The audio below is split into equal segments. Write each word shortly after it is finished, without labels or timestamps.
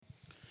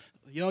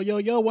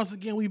Yo, once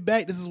again, we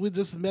back. This is With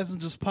Just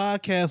Messengers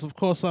podcast. Of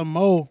course, I'm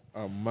Mo.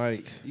 I'm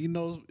Mike. You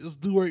know, it's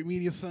Do Work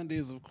Media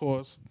Sundays, of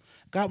course.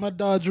 Got my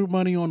dog Drew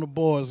Money on the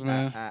boards,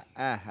 man.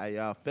 How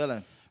y'all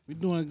feeling? We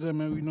doing good,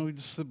 man. We know we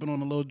just sipping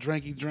on a little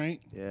drinky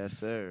drink. Yes,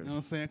 sir. You know what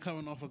I'm saying?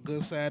 Coming off a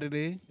good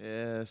Saturday.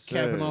 Yes, sir.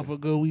 Capping off a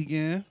good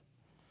weekend.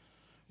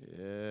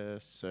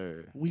 Yes,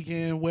 sir.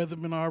 Weekend weather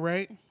been all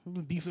right. It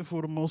was decent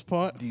for the most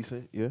part.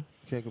 Decent, yeah.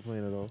 Can't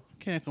complain at all.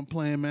 Can't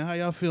complain, man. How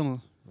y'all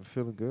feeling? I'm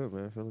feeling good,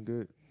 man. Feeling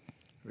good.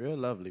 Real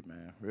lovely,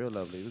 man. Real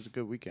lovely. It was a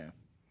good weekend.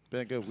 Been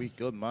a good week,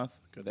 good month,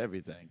 good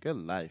everything. Good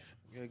life.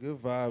 Yeah, good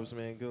vibes,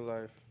 man. Good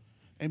life.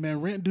 Hey, man,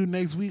 rent due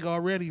next week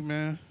already,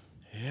 man.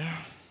 Yeah.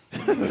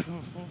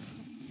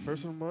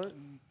 First of the month.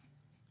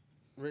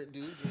 Rent due.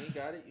 You ain't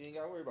got it. You ain't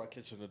got to worry about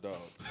catching the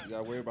dog. You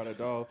got to worry about a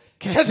dog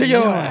Catching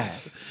your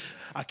ass.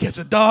 I catch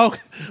a dog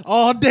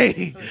all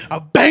day. I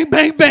bang,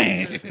 bang,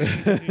 bang.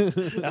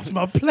 That's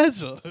my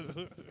pleasure.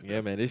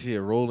 Yeah, man. This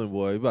year rolling,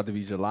 boy. We about to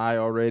be July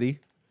already.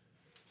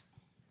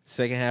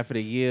 Second half of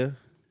the year.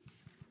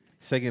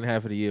 Second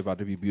half of the year about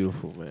to be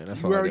beautiful, man.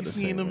 That's You all I already got to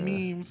seen say, the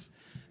man. memes.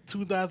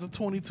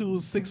 2022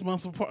 is 6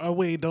 months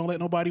away. Don't let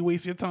nobody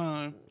waste your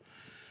time.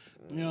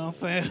 You know what I'm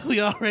saying?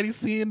 We already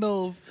seeing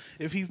those.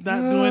 If he's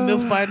not doing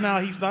this by now,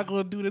 he's not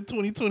going to do it in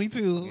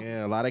 2022.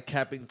 Yeah, a lot of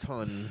capping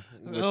ton.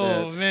 with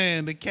Oh, that.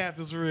 man, the cap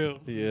is real.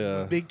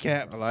 Yeah. Big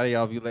caps. A lot of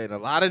y'all be letting a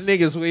lot of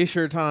niggas waste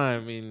your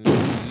time. I mean,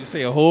 you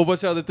say a whole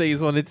bunch of other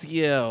things on the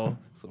TL.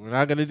 So we're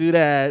not going to do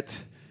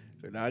that.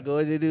 We're not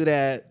going to do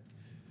that.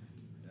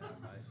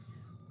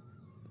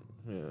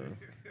 Yeah.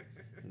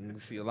 You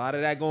see a lot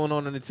of that going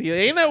on in the TL.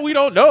 Ain't that we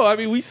don't know. I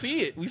mean, we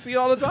see it. We see it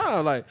all the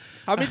time. Like,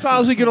 how many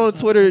times we get on the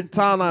Twitter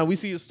timeline, we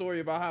see a story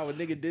about how a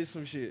nigga did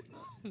some shit.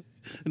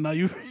 No,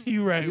 you right.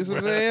 You know what I'm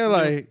bro. saying?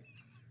 Like,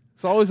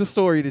 it's always a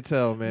story to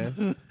tell,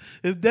 man.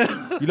 It's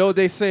that. You know what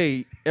they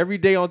say? Every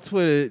day on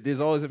Twitter, there's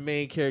always a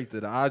main character.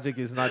 The object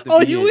is not the Oh,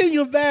 begin. you in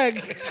your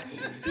bag.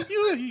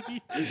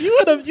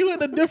 you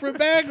in a different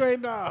bag right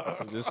now.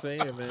 I'm just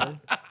saying, man.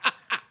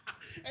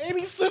 Ain't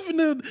he sipping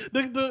the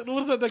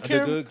what is that? The The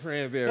caramel? good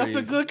cranberry. That's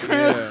the good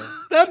cranberry. Yeah.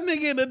 That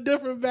nigga in a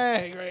different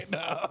bag right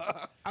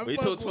now. I'm Wait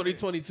till fucking with it.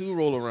 2022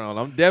 roll around.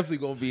 I'm definitely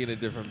gonna be in a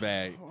different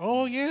bag.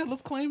 Oh yeah,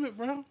 let's claim it,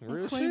 bro. Let's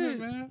Real claim shit. it,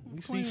 man. You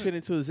Let's speak claim shit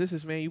into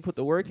existence, man. You put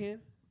the work in.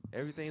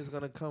 Everything's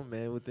gonna come,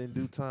 man, within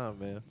due time,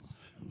 man.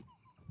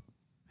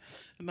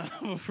 Nah,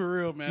 but for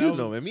real, man. You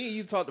know, man. Me and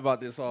you talked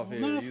about this off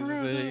here. Nah, You for was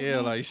real, saying, man. yeah,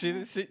 Nah, like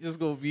shit just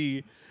gonna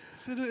be.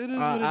 Shit, it is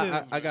what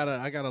it is. I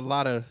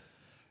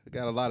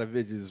got a lot of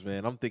visions,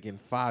 man. I'm thinking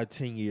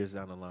 5-10 years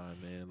down the line,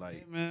 man.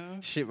 Like man.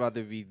 shit about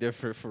to be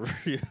different for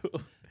real.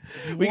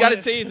 You We want gotta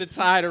it- change the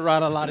tide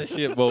around a lot of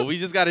shit, Bo. We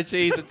just gotta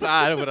change the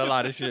tide with a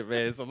lot of shit,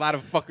 man. It's a lot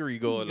of fuckery You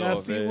going gotta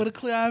on, see it man. with a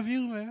clear eye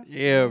view, man.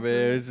 Yeah,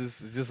 man. It's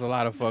just a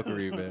lot of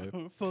fuckery,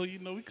 man. So, you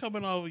know, we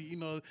coming off, you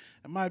know,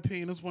 in my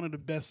opinion, it's one of the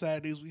best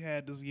Saturdays we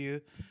had this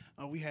year.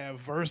 We had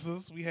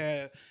Versus. We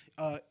had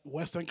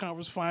Western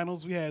Conference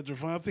Finals. We had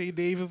Javante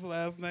Davis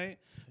last night.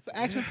 It's an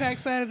action-packed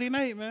Saturday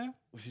night, man.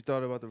 What you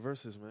thought about the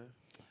verses, man?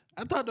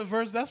 I thought the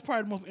verse, that's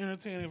probably the most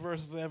entertaining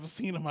verses I've ever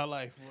seen in my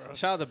life, bro.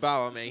 Shout out to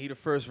Bow Wow, man. He the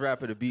first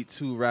rapper to beat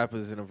 2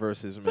 rappers in a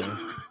verses, man.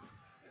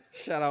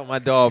 Shout out my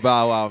dog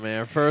Bow Wow,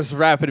 man. First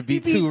rapper to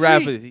beat 2 3.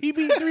 rappers. He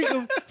beat 3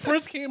 because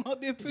first came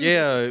out there, too.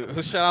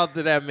 Yeah, shout out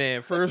to that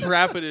man. First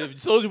rapper to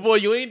Soulja Boy.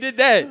 You ain't did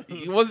that.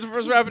 He wasn't the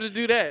first rapper to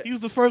do that. He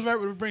was the first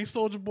rapper to bring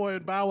Soulja Boy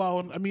and Bow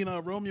Wow,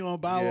 Romeo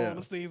and Bow Wow Yeah. on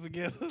the stage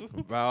together.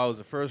 Bow Wow was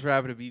the first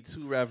rapper to beat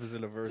 2 rappers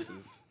in the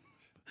verses.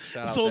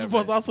 Shout out Soulja that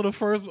Boy's man. also the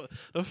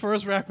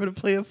first rapper to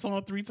play a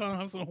song 3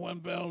 times in one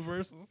bell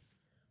versus.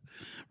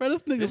 Bro,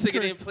 this This nigga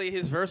nigga didn't play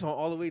his verse on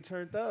All the Way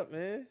Turned Up,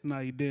 man. Nah,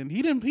 he didn't.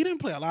 He didn't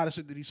play a lot of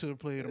shit that he should have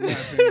played. In my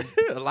opinion,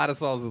 A lot of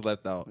songs is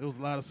left out. there was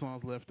a lot of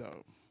songs left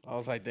out. I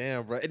was like,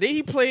 damn, bro. And then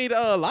he played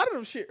a lot of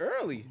them shit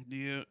early.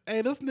 Yeah.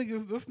 Hey, this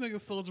nigga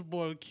Soulja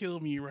Boy would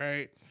kill me,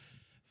 right?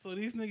 So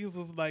these niggas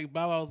was like,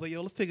 Bow Wow was like,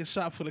 yo, let's take a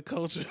shot for the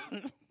culture.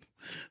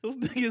 This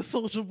nigga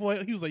Soulja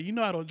Boy, he was like, you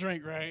know I don't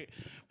drink, right?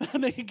 That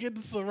nigga get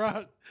the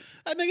Ciroc.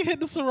 That nigga hit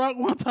the Ciroc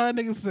one time.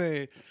 Nigga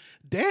said,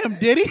 damn,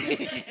 did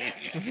he?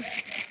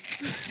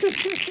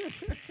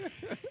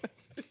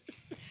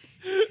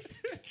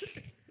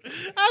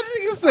 I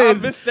nigga I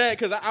said, missed that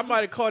because I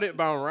might have caught it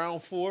by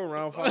round 4,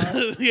 round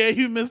 5. yeah,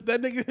 you missed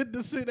that nigga hit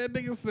the shit. That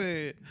nigga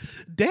said,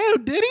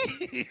 damn, did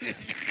he?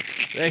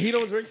 And he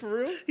don't drink for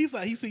real? He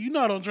said, you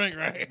know I don't drink,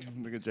 right?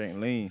 Nigga drink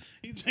lean.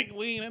 He drink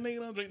lean. That nigga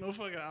don't drink no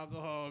fucking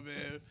alcohol,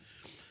 man.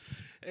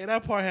 And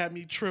that part had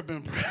me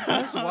tripping, bro.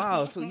 That's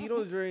wild. So he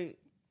don't drink,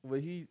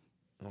 but he...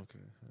 Okay,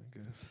 I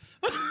guess.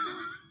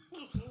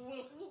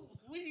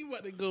 Where you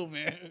about to go,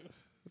 man?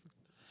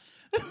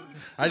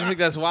 I just think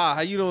that's wild.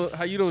 How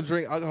you don't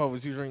drink alcohol,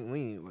 but you drink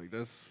lean? Like,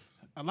 that's...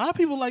 A lot of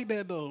people like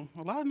that, though.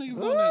 A lot of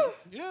niggas on that.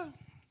 Yeah.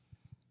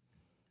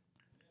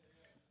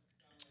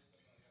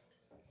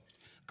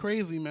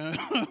 Crazy, man.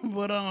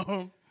 But,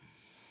 man,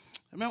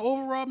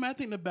 overall, man, I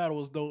think the battle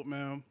was dope,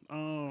 man.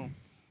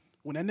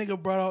 When that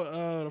nigga brought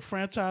out the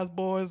franchise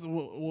boys,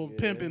 well, Yeah.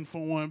 pimping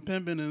for one,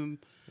 pimping and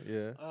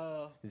Yeah.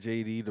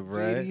 JD the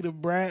Brat. JD the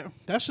Brat.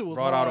 That shit was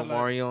Brought hard. out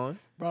Omarion.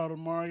 Brought out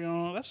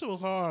Omarion. That shit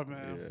was hard,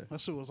 man. Yeah.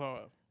 That shit was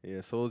hard.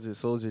 Yeah,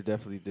 Soldier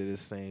definitely did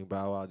his thing.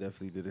 Bow Wow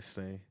definitely did his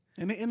thing.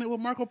 And it with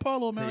Marco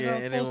Polo, man. Yeah,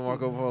 and then with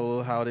Marco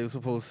Polo, how they were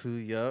supposed to.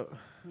 Yup.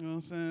 You know what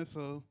I'm saying?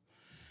 So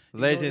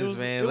Legends,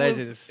 man,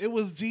 legends. It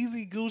was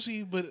Jeezy,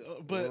 Gucci, but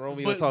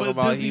Romeo but, talking but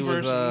about Disney he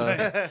was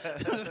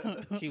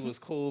version. he was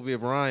Kobe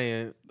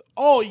Bryant.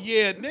 Oh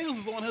yeah, niggas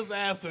was on his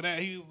ass for that.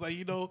 He was like,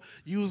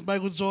 you was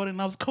Michael Jordan,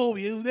 I was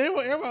Kobe.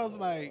 Everybody was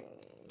like,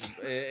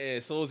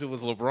 And Soldier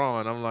was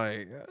LeBron. I'm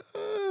like,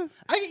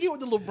 I can get with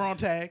the LeBron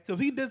tag because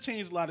he did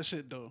change a lot of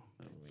shit though.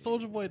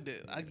 Soldier Boy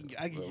did. I can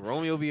get.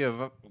 Romeo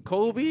being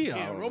Kobe.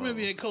 Yeah, Romeo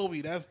being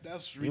Kobe.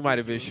 That's. He might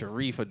have been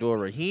Sharif or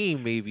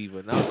Raheem maybe,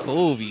 but not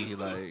Kobe.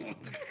 Like,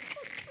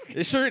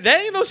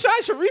 that ain't no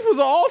shot. Sharif was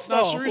an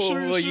all-star for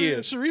a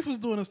year. Sharif was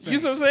doing his thing. You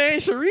know what I'm saying?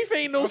 Sharif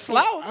ain't no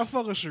slouch. I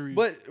fuck with Sharif.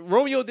 But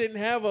Romeo didn't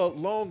have a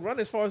long run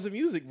as far as the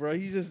music, bro.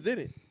 He just did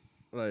it.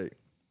 Like,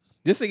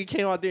 this nigga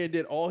came out there and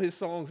did all his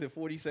songs in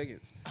 40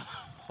 seconds.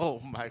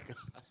 Oh my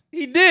god.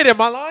 He did. Am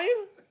I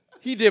lying?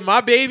 He did My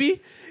Baby.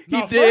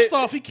 He did. First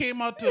off, he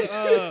came out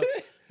to.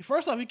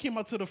 He came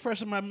out to the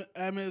Fresh in My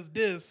Miss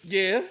Diss.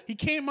 Yeah. He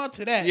came out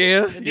to that.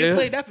 Yeah, And they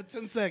played that for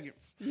 10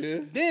 seconds. Yeah.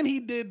 Then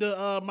he did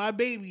the My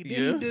Baby. Then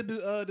Yeah. he did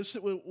the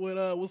shit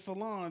with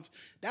Solange.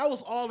 That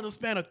was all in the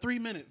span of 3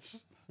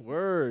 minutes.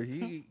 Word.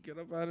 He get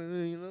up out of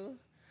there, you know.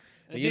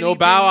 And you then know, he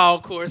Bow did- Wow,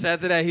 of course,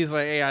 after that, he's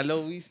like, hey, I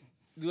know we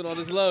doing all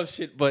this love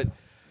shit, but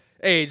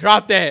hey,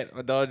 drop that.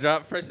 My dog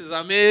dropped Fresh as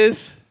I'm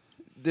Is.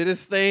 Did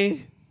his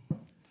thing.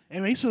 Hey,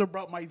 man, he should have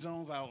brought Mike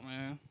Jones out,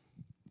 man.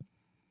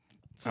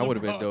 I would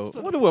have been dope. I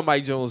wonder what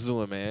Mike Jones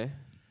doing, man.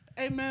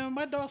 Hey, man,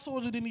 my dog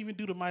Soldier didn't even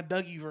do the My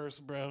Dougie verse,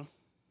 bro.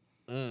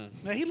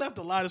 Mm. Man, he left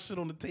a lot of shit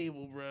on the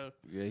table, bro.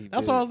 Yeah, he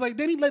That's did. why I was like,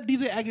 then he let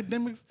DJ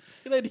Academics.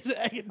 I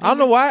don't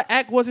know why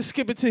Ack wasn't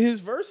skipping to his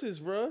verses,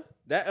 bro.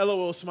 That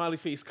LOL smiley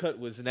face cut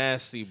was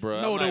nasty,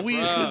 bro. No, I'm like,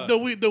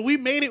 bruh. the we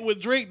made it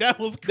with Drake. That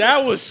was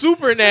That was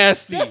super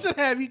nasty. that should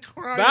have me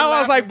crying. Bow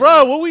Wow's like,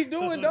 bro, what we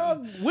doing,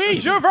 dog?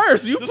 Where's your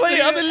verse? You play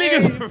other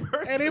niggas'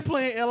 verses. And they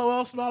playing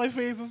LOL smiley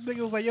faces. Nigga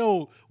was like,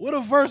 yo, what a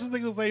verse? This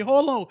nigga was like,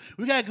 hold on,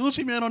 we got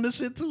Gucci Man on this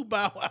shit too,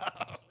 Bow Wow.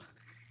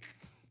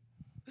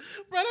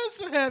 Bro, that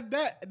should have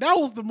that. That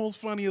was the most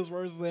funniest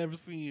verses I ever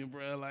seen,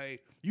 bro.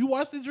 Like, you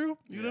watched it, Drew?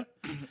 You know?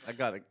 I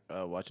gotta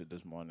watch it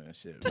this morning and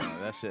shit.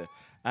 Man. That shit.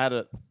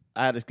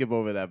 I had to skip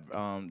over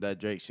that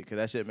Drake shit because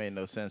that shit made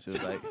no sense. It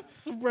was like,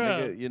 Bruh.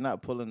 nigga, you're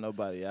not pulling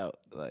nobody out.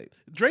 Like,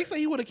 Drake said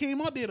he would have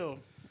came out there though.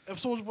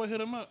 If Soulja Boy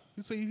hit him up,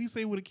 he said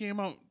he would have came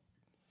out.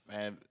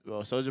 man,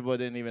 well, Soulja Boy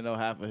didn't even know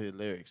half of his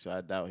lyrics, so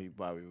I doubt he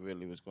probably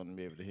really was going to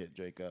be able to hit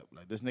Drake up.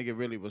 Like, this nigga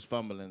really was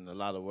fumbling a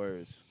lot of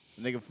words.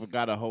 The nigga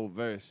forgot a whole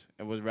verse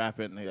and was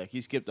rapping. Like,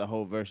 he skipped a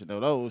whole verse and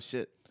thought, oh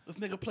shit. This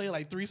nigga played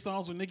like 3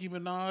 songs with Nicki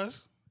Minaj.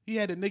 He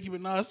had the Nicki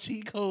Minaj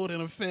cheat code in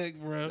effect,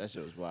 bro. That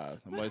shit was wild.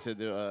 Somebody said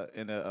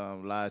in the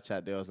live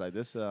chat, they was like,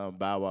 this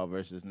Bow Wow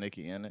versus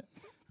Nicki in it.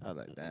 I was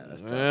like, damn,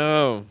 that's tough.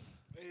 Damn.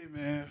 Hey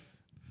man,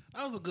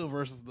 that was a good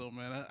versus though,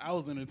 man. I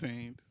was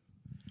entertained.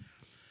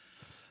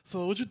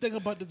 So what you think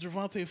about the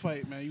Javante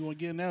fight, man? You want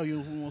to get in now? Or you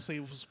want to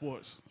save it for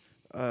sports?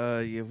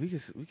 Yeah, we can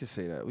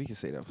say that. We can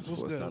say that for What's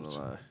sports good? down the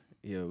line.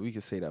 Yeah, we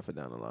can say that for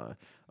down the line.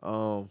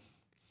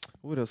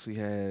 What else we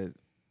had?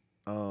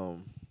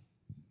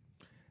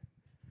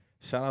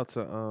 Shout out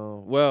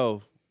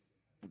to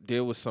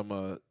there was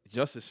some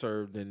justice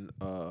served in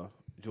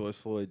George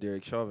Floyd,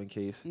 Derek Chauvin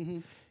case. Mm-hmm.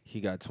 He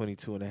got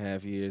 22 and a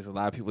half years. A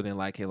lot of people didn't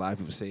like it. A lot of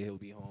people say he'll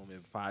be home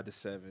in 5 to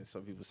 7.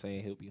 Some people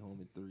saying he'll be home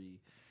in 3.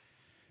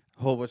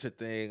 Whole bunch of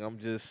things. I'm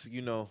just,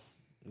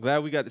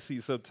 glad we got to see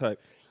some type.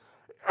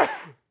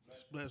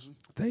 Bless you.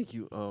 Thank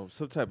you.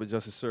 Some type of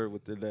justice served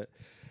within that.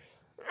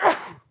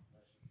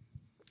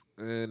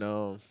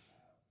 And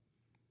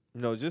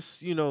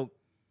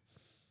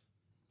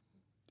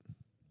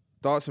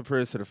thoughts and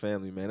prayers to the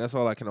family, man. That's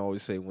all I can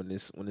always say when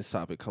this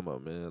topic come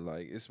up, man.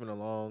 Like, it's been a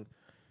long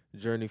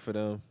journey for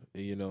them,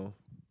 and,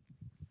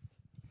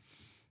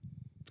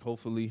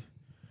 hopefully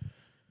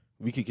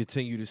we can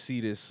continue to see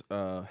this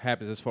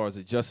happen as far as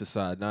the justice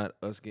side, not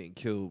us getting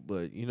killed,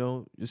 but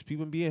just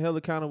people being held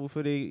accountable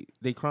for they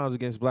crimes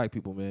against black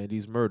people, man.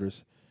 These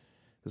murders.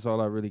 That's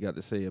all I really got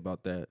to say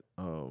about that.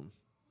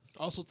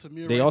 Also,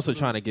 Tamir. They Rice also was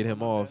trying a- to get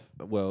him off.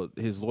 Well,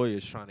 his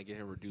lawyer's trying to get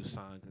him reduced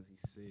time because he's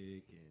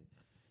sick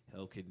and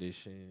health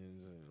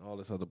conditions and all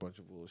this other bunch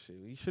of bullshit.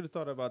 You should have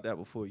thought about that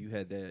before you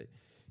had that.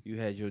 You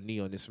had your knee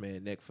on this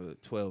man's neck for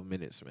 12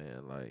 minutes,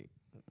 man. Like,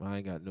 I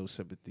ain't got no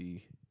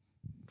sympathy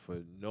for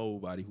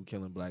nobody who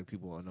killing black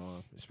people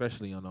unarmed,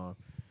 especially unarmed.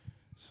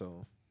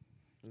 So,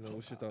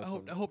 what's your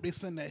thoughts? I hope they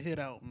send that hit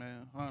out,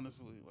 man.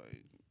 Honestly,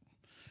 like,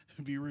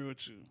 be real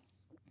with you.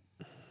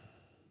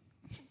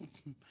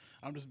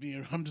 I'm just being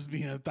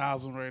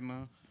 1,000 right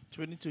now.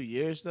 22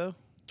 years, though?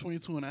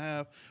 22 and a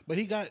half. But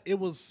it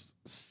was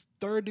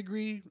 3rd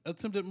degree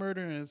attempted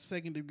murder and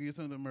 2nd degree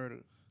attempted murder.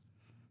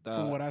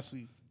 From what I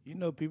see. You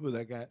know people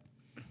that got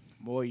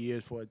more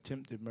years for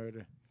attempted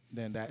murder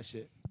than that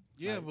shit.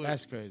 Yeah, Like, but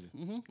that's crazy.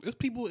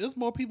 It's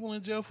more people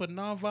in jail for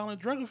nonviolent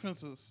drug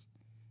offenses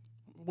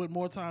with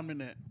more time than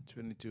that.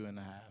 22 and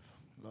a half.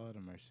 Lord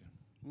of mercy.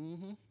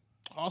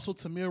 Also,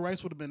 Tamir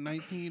Rice would have been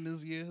 19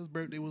 this year. His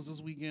birthday was this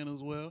weekend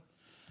as well.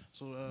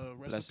 So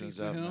rest in peace Blessings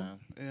to up, him.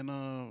 man.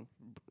 And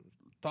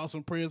thoughts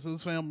and prayers to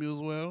his family as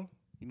well.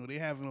 You know, they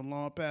having a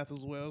long path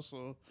as well.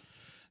 So,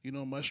 you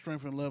know, much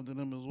strength and love to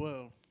them as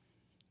well.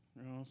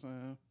 You know what I'm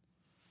saying?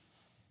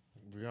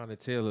 Breonna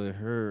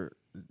Taylor,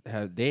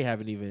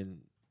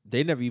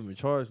 they never even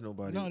charged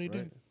nobody. No, they right?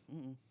 didn't.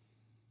 Yeah,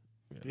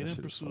 They that didn't shit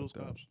is pursue those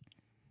fucked up. cops.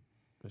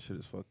 That shit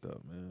is fucked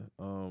up,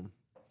 man.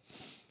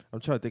 I'm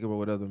trying to think about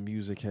what other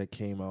music had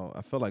came out.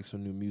 I felt like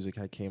some new music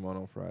had came out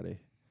on Friday.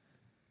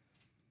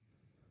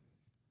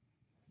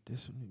 Did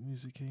some new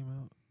music came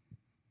out?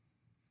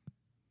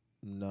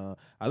 Nah.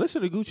 I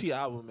listened to Gucci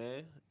album,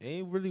 man.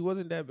 It really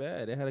wasn't that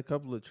bad. It had a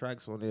couple of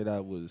tracks on there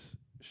that was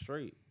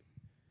straight.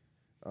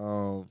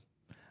 I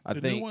The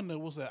think new one that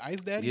was that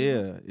Ice Daddy?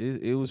 yeah,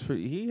 it was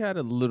pretty. He had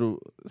a little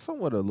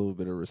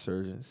bit of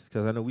resurgence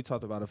because I know we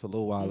talked about it for a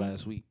little while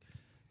last week.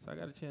 So I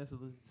got a chance to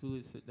listen to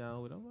it, sit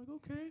down with it. I'm like,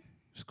 okay,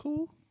 it's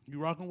cool. You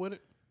rocking with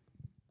it?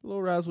 A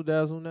little razzle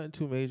dazzle, nothing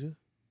too major.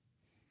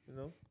 You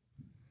know,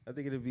 I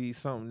think it'd be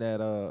something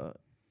that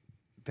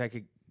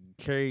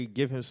could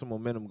give him some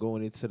momentum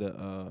going into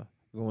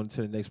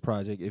the next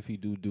project if he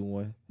do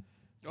one.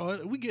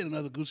 Oh, we get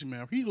another Gucci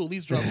man. He gonna at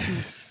least drop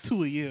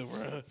two a year,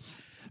 bro.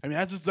 I mean,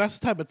 that's the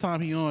type of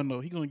time he on though.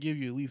 He gonna give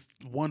you at least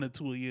 1 or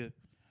 2 a year.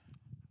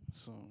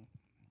 So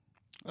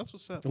that's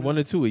what's up. Man. 1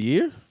 or 2 a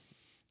year?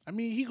 I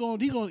mean, he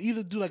gonna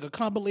either do like a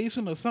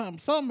compilation or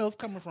something else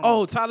coming from.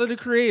 Oh, Tyler the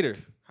Creator.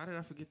 How did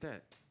I forget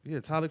that?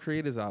 Yeah, Tyler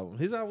Creator's album.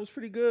 His album was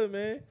pretty good,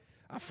 man.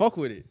 I fuck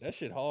with it. That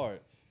shit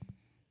hard.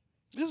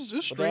 It's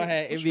straight. Although I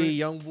had It's NBA straight.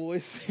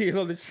 YoungBoy singing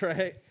on the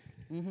track.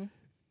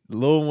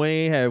 Lil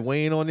Wayne had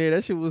Wayne on there.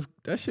 That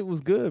shit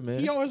was good, man.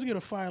 He always get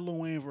a fire Lil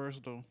Wayne verse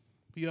though.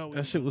 He always.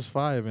 That shit was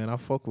fire, man. I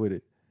fuck with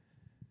it.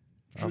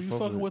 So you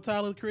fucking with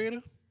Tyler the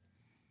Creator?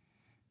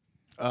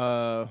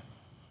 No.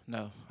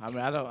 I mean,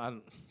 I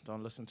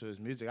don't listen to his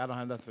music. I don't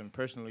have nothing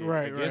personally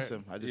against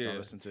him. I just don't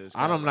listen to his.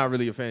 I'm not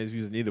really a fan of his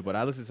music either, but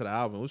I listened to the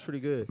album. It was pretty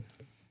good.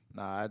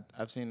 Nah,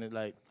 I've seen it.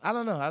 Like, I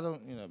don't know.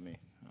 You know me.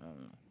 I don't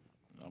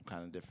know. I'm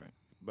kind of different.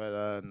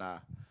 But nah,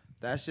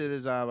 that shit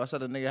is. I saw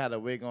the nigga had a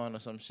wig on or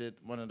some shit.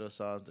 One of those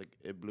songs that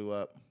it blew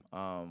up.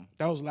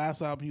 That was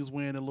last album. He was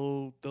wearing the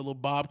little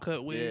bob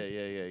cut wig.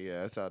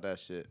 Yeah. I saw that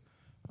shit.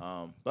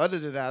 But other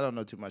than that, I don't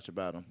know too much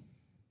about him.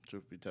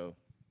 Truth be told.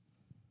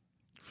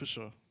 For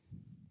sure.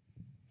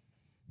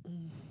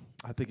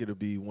 I think it'll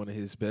be one of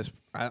his best.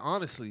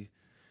 Honestly,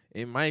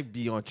 it might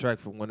be on track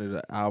for one of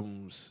the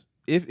albums.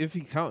 If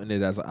he's counting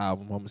it as an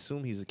album, I'm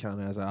assuming he's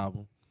counting it as an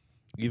album.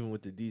 Even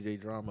with the DJ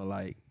drama,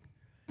 like,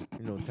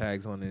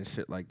 tags on it and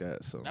shit like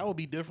that. So That would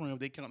be different if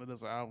they counted it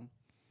as an album.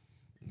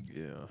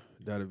 yeah,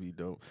 that'd be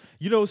dope.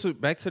 So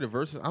back to the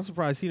verses. I'm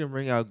surprised he didn't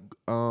bring out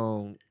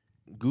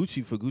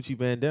Gucci for Gucci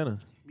Bandana.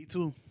 Me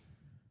too.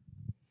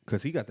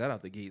 Because he got that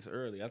out the gates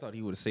early. I thought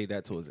he would have saved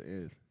that towards the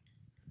end.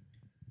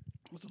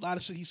 There's a lot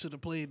of shit he should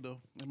have played though,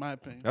 in my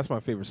opinion. That's my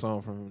favorite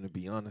song from him, to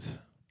be honest.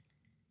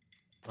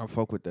 I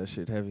fuck with that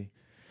shit heavy.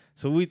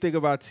 So we think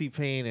about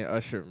T-Pain and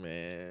Usher,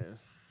 man.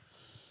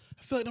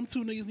 I feel like them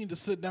two niggas need to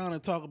sit down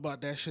and talk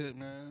about that shit,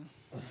 man.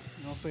 You know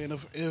what I'm saying?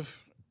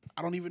 If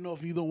I don't even know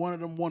if either one of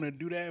them want to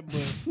do that,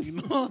 but you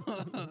know.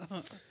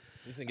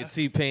 This nigga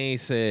T-Pain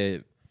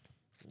said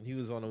he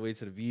was on the way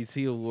to the BET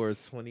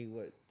Awards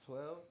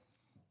 12?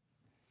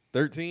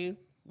 13?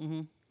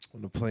 Mm-hmm.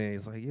 On the plane,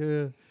 he's like,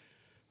 yeah,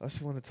 I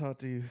just want to talk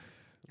to you.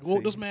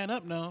 Woke this man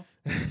up now.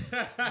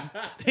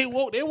 They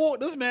woke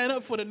this man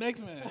up for the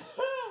next man.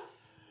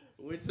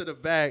 Went to the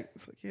back.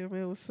 It's like, yeah,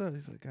 man, what's up?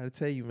 He's like, gotta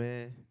tell you,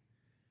 man.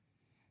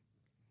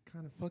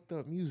 Kind of fucked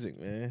up music,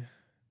 man.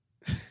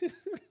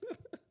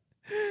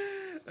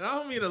 And I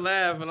don't mean to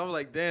laugh, and I'm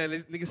like, damn,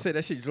 this nigga said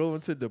that shit drove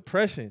him to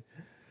depression.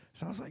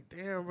 So I was like,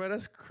 damn, bro,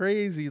 that's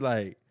crazy.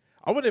 Like,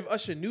 I wonder if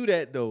Usher knew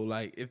that though.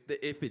 Like,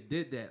 if it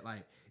did that,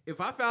 like,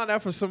 if I found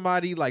out from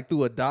somebody like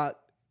through a doc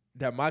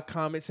that my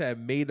comments had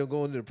made them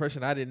go into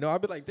depression, I didn't know.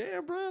 I'd be like,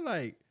 damn, bro,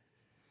 like,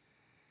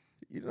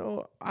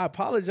 I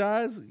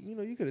apologize.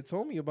 You could have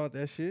told me about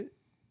that shit.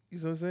 You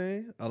know what I'm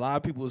saying? A lot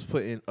of people was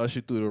putting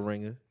Usher through the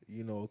ringer,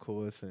 of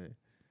course, and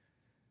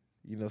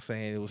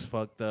saying it was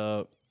fucked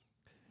up.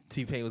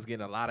 T-Pain was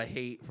getting a lot of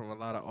hate from a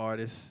lot of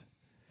artists.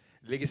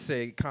 Niggas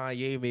said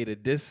Kanye made a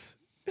diss.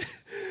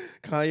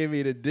 Kanye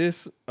made a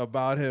diss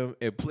about him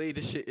and played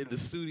the shit in the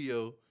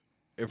studio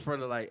in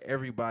front of like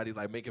everybody,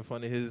 like making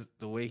fun of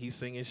the way he's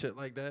singing shit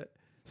like that.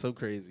 So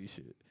crazy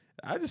shit.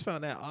 I just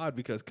found that odd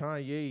because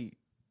Kanye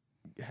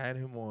had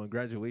him on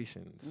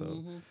Graduation.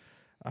 So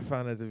I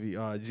found that to be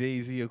odd.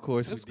 Jay-Z, of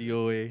course, with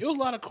DOA. It was a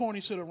lot of corny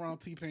shit around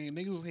T-Pain.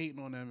 Niggas was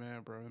hating on that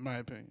man, bro, in my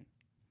opinion.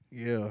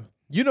 Yeah.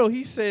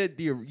 He said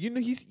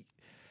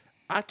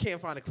I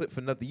can't find a clip for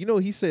nothing.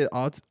 He said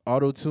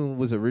auto-tune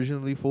was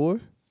originally for?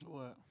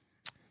 What?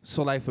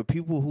 So, like, for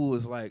people who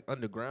was, like,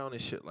 underground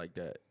and shit like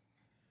that.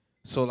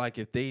 So like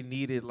if they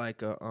needed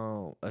like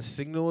a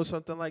signal or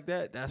something like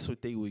that, that's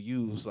what they would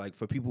use. Like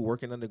for people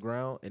working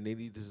underground and they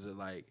needed to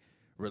like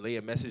relay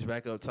a message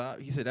back up top.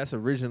 He said that's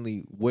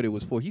originally what it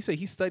was for. He said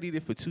he studied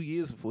it for 2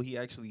 years before he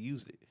actually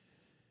used it.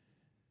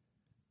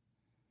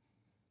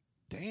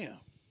 Damn.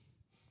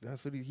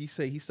 That's what he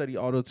said. He studied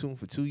auto-tune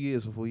for 2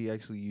 years before he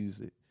actually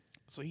used it.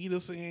 So he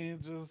just saying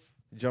just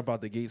Jump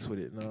out the gates with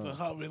it. to No.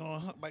 hop in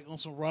on like on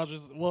some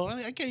Rogers. Well,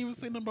 I can't even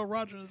say nothing about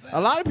Rogers. A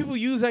lot of people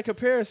use that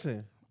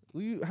comparison.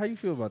 How you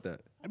feel about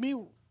that? I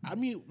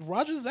mean,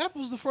 Rogers Zapp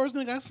was the first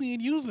thing I seen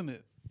using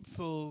it.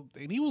 So,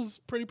 and he was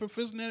pretty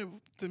proficient at it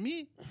to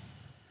me.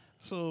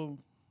 So,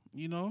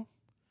 you know,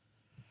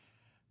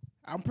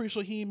 I'm pretty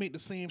sure he didn't make the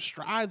same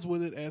strides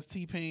with it as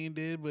T-Pain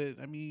did. But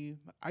I mean,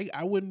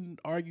 I wouldn't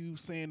argue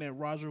saying that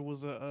Roger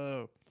was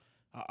a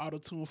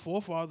auto-tune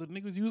forefather.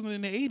 Niggas was using it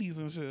in the 80s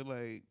and shit.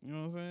 Like, you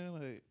know what I'm saying?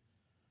 Like,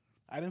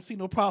 I didn't see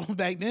no problem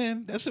back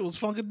then. That shit was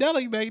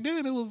funkadelic back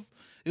then. It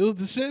was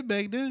the shit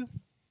back then.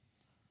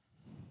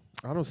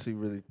 I don't see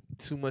really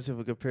too much of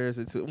a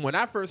comparison to when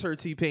I first heard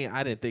T-Pain.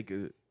 I didn't think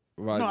of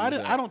Roger. No, I Zapp.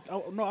 didn't. I don't.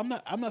 Oh,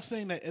 no, I'm not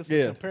saying that it's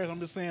a comparison.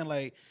 I'm just saying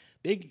like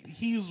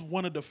he's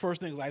one of the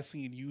first things I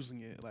seen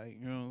using it. Like,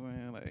 you know what I'm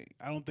saying? Like,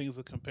 I don't think it's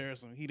a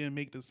comparison. He didn't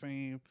make the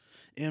same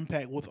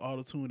impact with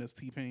auto-tune as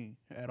T-Pain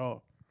at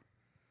all.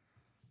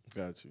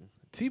 Got you.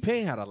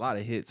 T-Pain had a lot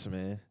of hits,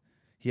 man.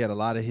 He had a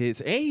lot of hits,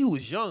 and he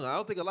was young. I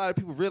don't think a lot of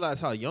people realize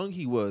how young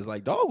he was.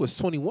 Like, dog was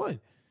 21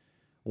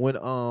 when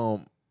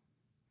I'm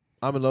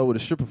in Love with a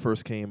Stripper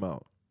first came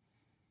out.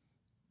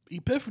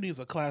 Epiphany is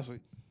a classic.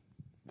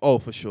 Oh,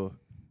 for sure.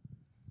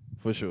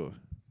 For sure.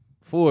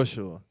 For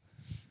sure.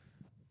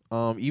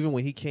 Even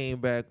when he came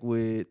back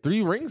with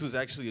Three Rings was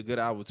actually a good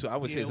album too. I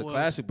would say it's a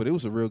classic, but it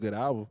was a real good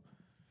album.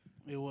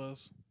 It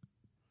was.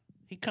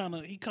 He kind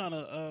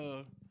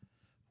of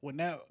when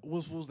that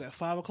was that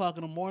 5 o'clock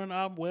in the morning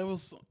album, whatever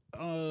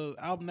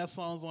album that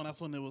song's on,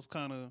 that's when it was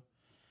kind of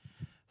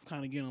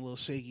getting a little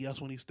shaky. That's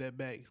when he stepped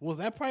back. Was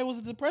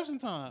a depression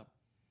time?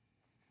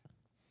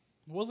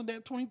 Wasn't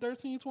that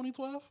 2013,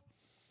 2012?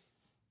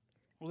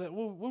 Was that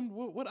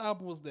what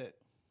album was that?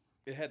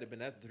 It had to have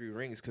been after Three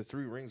Rings because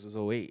Three Rings was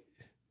 08.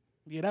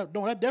 Yeah, that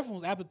definitely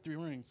was after Three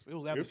Rings. It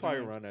was after. It was probably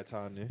around that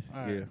time then.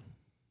 Right. Yeah,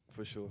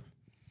 for sure.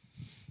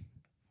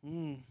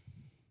 Mm.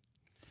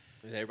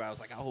 And everybody was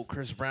like, I hope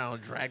Chris Brown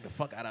dragged the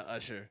fuck out of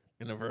Usher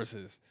in the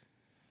verses.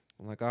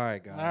 I'm like, all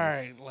right, guys. All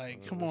right,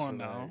 like, come on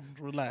now.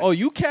 Relax. Oh,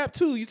 you cap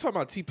too? You talking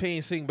about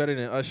T-Pain sing better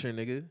than Usher,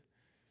 nigga?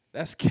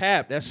 That's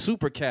cap. That's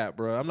super cap,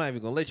 bro. I'm not even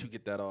gonna let you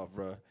get that off,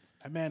 bro.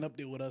 That man up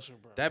there with Usher,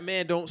 bro. That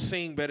man don't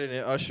sing better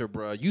than Usher,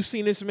 bro. You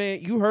seen this man?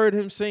 You heard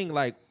him sing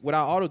like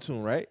without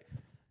auto-tune, right?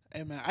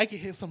 Hey, man, I can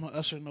hit some of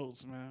Usher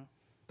notes, man.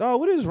 Dog,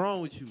 what is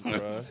wrong with you,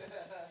 bro?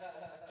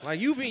 Like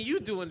you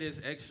doing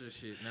this extra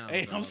shit now.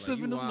 Hey, bro. I'm Like,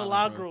 sipping you this wildin',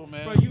 Milagro,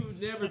 man. Bro, you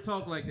never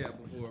talked like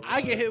that before. Bro.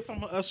 I can hit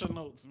some of Usher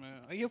notes,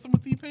 man. I get some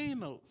of T-Pain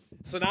notes.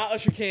 So now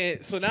Usher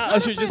can't. So now I didn't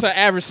Usher's say- just an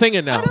average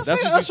singer now. I didn't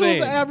That's say what Usher you're was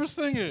an saying. average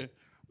singer.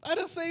 I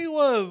didn't say he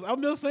was.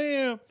 I'm just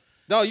saying.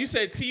 No, you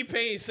said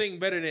T-Pain sing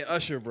better than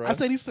Usher, bro. I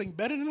said he sing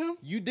better than him.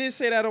 You did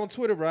say that on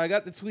Twitter, bro. I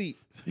got the tweet.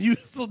 You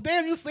saying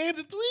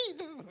the tweet.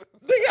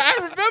 Nigga, I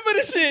remember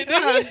the shit.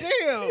 God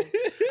Nigga.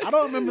 damn. I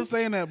don't remember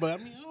saying that, but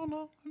I mean, I don't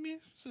know. I mean,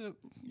 shit.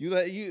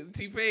 You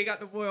T-Pain got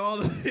the boy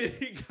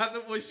he got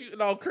the boy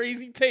shooting all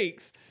crazy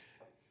takes.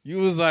 You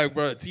was like,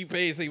 bro,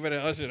 T-Pain sing better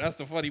than Usher. That's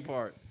the funny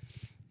part.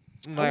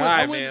 I'm like, all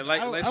right, man.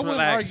 Like, let's wouldn't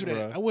relax, argue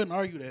bro. that. I wouldn't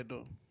argue that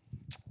though.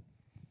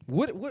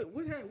 What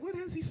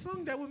has he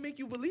sung that would make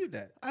you believe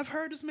that? I've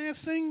heard this man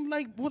sing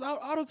like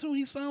without autotune.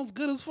 He sounds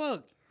good as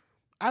fuck.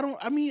 I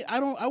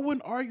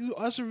wouldn't argue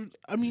Usher.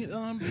 I mean,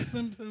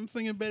 him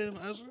singing better than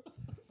Usher.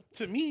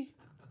 To me,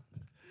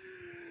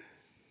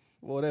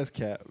 Well, that's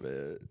cap,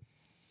 man.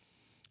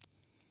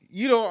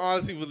 You don't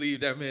honestly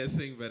believe that man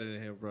sing better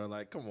than him, bro.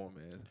 Like, come on,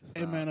 man.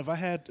 hey man,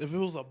 if it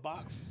was a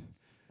box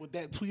with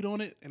that tweet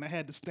on it and I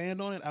had to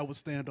stand on it, I would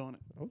stand on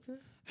it. Okay.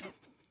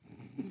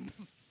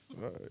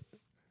 All right.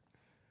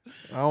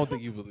 I don't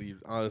think you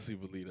honestly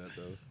believe that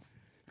though.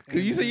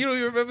 Cause you said you don't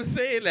even remember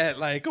saying that.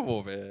 Like, come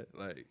on, man.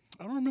 Like,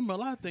 I don't remember a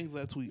lot of things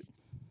that tweet.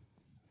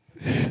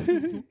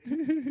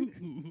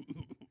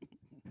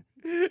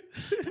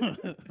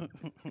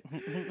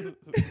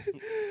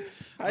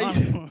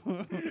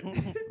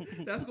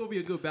 that's gonna be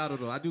a good battle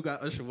though. I do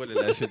got Usher winning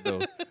that shit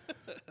though.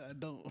 I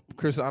don't.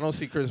 I don't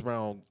see Chris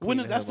Brown.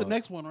 That's the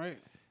next one, right?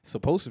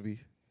 Supposed to be.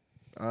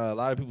 A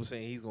lot of people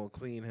saying he's gonna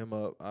clean him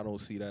up. I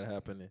don't see that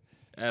happening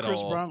at Chris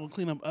all. Brown gonna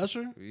clean up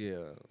Usher? Yeah,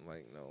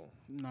 like no.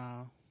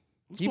 Nah.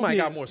 He might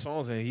got more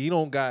songs than he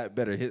don't got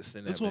better hits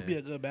than that. This won't man. be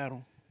a good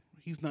battle.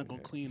 He's not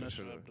gonna clean for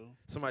Usher sure. up though.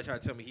 Somebody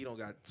tried to tell me he don't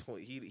got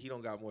he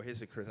don't got more hits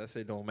than Chris. I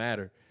said don't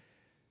matter.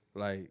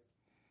 Like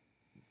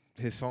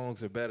his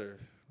songs are better.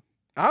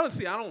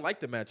 Honestly, I don't like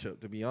the matchup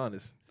to be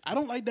honest. I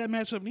don't like that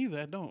matchup neither.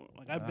 I don't.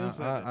 Like I've been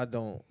saying that. I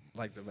don't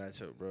like the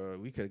matchup, bro.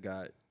 He could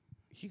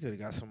have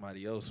got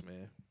somebody else,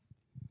 man.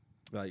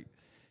 Like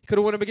he could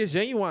have won him against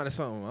Genuine or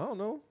something. I don't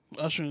know.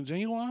 Usher and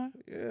Genuine?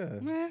 Yeah.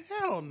 Man,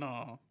 hell no.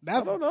 I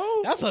That's don't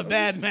know. that's a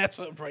bad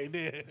matchup right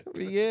there. I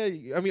mean,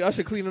 yeah. I mean,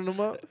 Usher cleaning them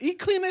up. He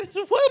cleaning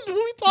what we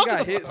He talking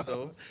got about? hits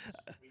though.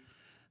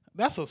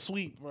 That's a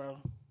sweep, bro.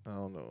 I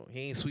don't know.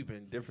 He ain't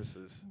sweeping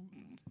differences.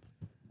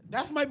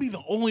 That might be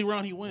the only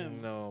round he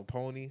wins. No,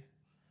 Pony.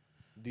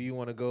 Do you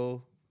want to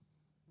go?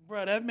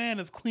 Bro, that man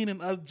is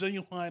cleaning us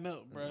Genuine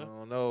up, I bro.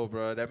 don't know,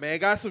 bro. That man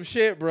got some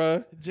shit,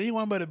 bro.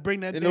 Genuine better bring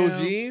that In damn. those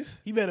jeans.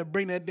 He better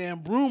bring that damn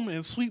broom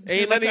and sweep.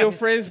 Ain't none of your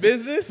friends'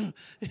 business.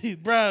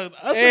 Bro,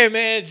 Usher, Hey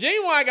man,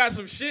 Genuine got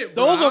some shit,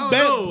 bro. those I are don't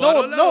bangers. know. I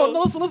don't know.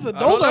 No, listen. I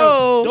don't Those are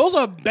know. those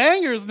are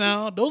bangers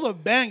now. Those are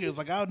bangers.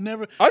 Like I would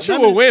never. Usher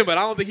none will of- win, but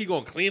I don't think he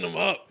gonna clean them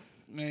up.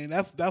 Man,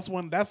 that's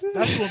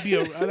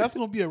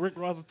gonna be a Rick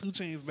Ross and 2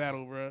 Chainz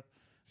battle, bro.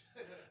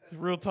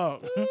 Real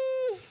talk.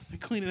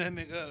 Cleaning that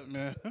nigga up,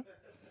 man.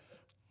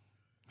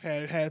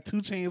 Had 2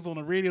 Chainz on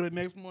the radio the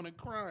next morning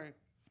crying.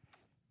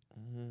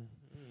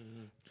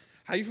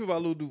 How you feel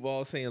about Lil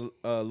Duval saying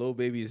Lil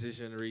Baby is this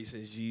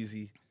generation's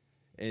Jeezy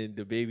and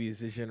the Baby is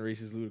this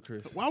generation's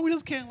Ludacris? Why we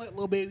just can't let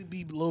Lil Baby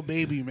be Lil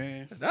Baby,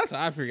 man? That's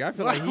how I figure. I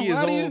feel like he is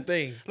Why the do you- whole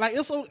thing. Like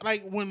it's so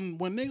like when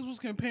niggas was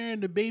comparing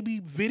the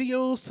Baby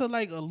videos to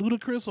like a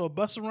Ludacris or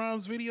Busta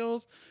Rhymes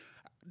videos,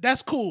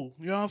 that's cool.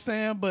 You know what I'm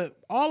saying? But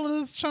all of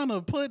this trying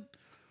to put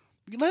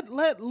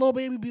let Lil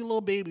Baby be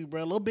Lil Baby,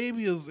 bro. Lil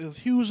Baby is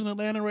huge in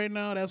Atlanta right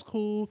now. That's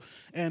cool,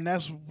 and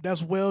that's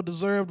well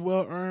deserved,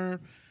 well earned.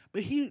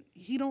 But he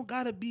don't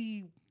gotta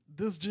be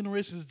this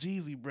generation's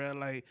Jeezy, bro.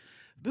 Like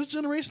this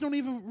generation don't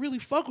even really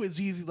fuck with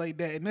Jeezy like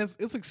that, and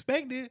it's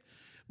expected.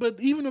 But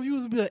even if you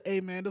was to be like,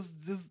 hey man, this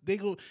they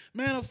go,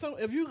 man.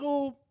 If you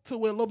go to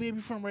where Lil Baby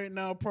from right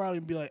now, probably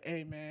be like,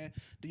 hey man,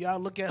 do y'all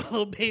look at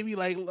Lil Baby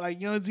like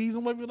Young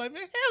Jeezy? Might be like,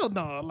 man, hell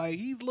no, like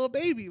he's Lil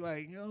Baby,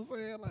 like you know what I'm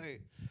saying,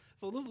 like.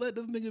 So let's let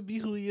this nigga be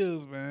who he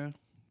is, man.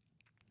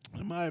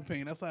 In my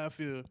opinion, that's how I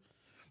feel.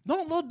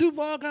 Don't Lil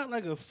Duval got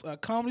like a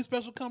comedy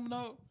special coming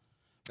out?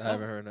 I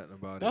haven't heard nothing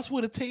about That's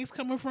where the taste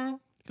coming from.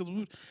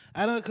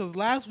 Cause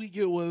last week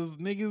it was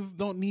niggas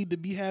don't need to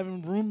be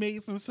having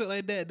roommates and shit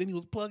like that. Then he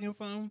was plugging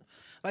something.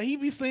 Like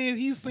he's saying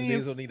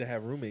Niggas don't need to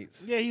have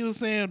roommates. yeah, he was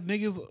saying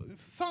niggas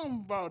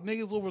something about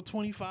niggas over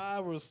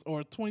 25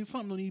 or 20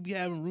 something don't need to be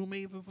having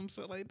roommates and some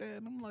shit like that.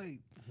 And I'm like,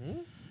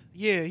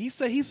 yeah, he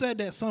said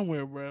that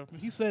somewhere, bro.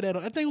 He said that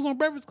I think it was on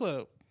Breakfast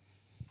Club.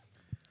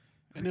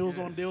 And it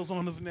was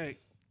on his neck.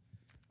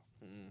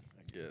 I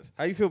guess.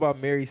 How you feel about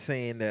Mary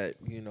saying that,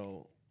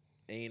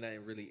 ain't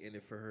nothing really in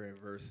it for her and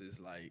versus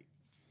like,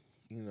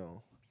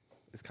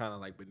 it's kind of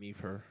like beneath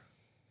her.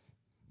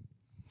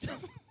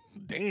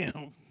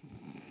 Damn.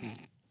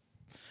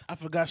 I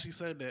forgot she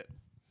said that.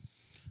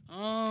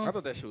 I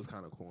thought that shit was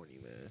kind of corny,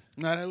 man.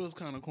 Nah, that was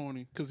kind of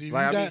corny. Cause if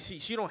Like, you I got, mean,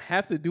 she don't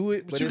have to do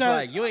it, but you it's got-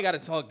 like you ain't got to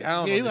talk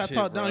down. yeah, on you the gotta shit,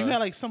 talk down. bruh. You got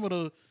like some of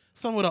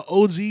the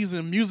OGs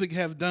in music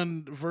have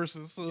done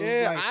verses. So it's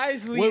Yeah, like,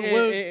 Isley what-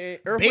 and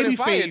Earth, Wind, and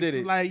Fire Babyface, did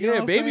it. like, you know yeah,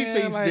 what I'm saying?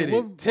 Babyface Like, did it.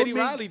 what Teddy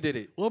make- Riley did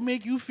it. what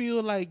make you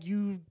feel like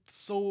you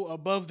so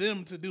above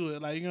them to do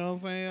it? Like, you know what I'm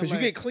saying? Because Like,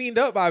 you get cleaned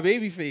up by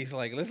Babyface.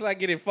 Like, let's not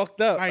get it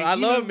fucked up. Like, I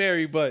love even-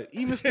 Mary, but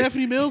even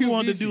Stephanie Mills You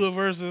wanted to busy. do a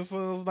verses.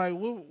 So it's like,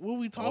 what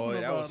we talking Oh, that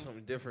about? was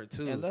something different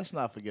too. And let's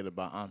not forget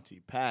about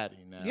Auntie Patty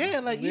now. Yeah,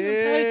 like even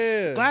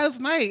Yeah. Gladys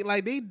Knight,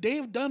 like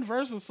they've done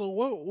verses. So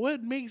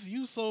what makes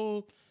you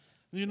so,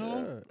 Yeah.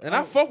 And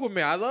I fuck with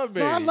Mary. I love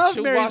Mary. I love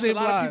She'll Mary wash J. a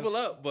lot of Blige. people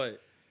up,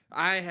 but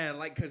I ain't had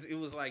like, cause it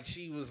was like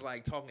she was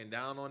like talking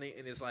down on it,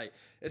 and it's like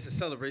it's a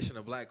celebration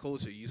of black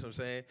culture. You know what I'm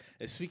saying?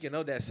 And speaking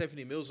of that,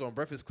 Stephanie Mills was on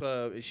Breakfast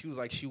Club, and she was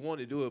like she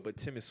wanted to do it, but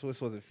Tim and Swiss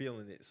wasn't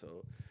feeling it,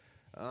 so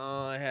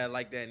I had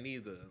like that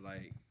neither.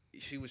 Like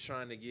she was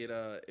trying to get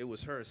it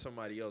was her and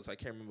somebody else. I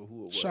can't remember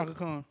who it was. Shaka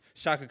Khan.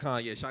 Shaka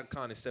Khan, yeah, Shaka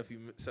Khan and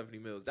Stephanie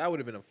Mills. That would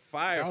have been a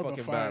fire That would've fucking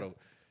been fire. battle.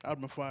 That'd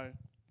be fire.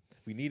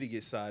 We need to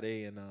get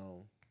Sade and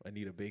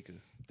Anita Baker.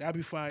 That'd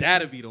be fire.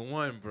 That'd be the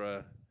one,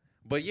 bruh.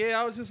 But yeah,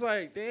 I was just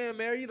like, damn,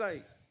 Mary,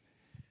 like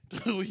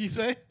what you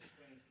say?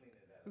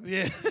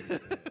 Yeah.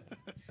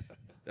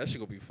 that shit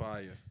gonna be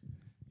fire.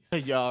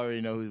 Y'all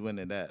already know who's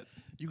winning that.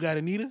 You got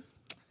Anita?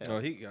 Oh,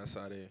 he got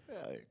Sade.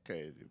 Yeah,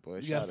 crazy boy.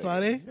 You got Shout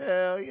out. Sade?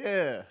 Hell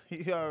yeah.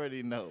 You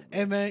already know. bro.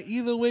 Hey man,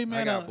 either way, I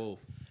man, got both.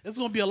 it's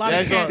gonna be a lot Yeah,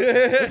 of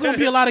it's gonna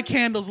be a lot of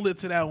candles lit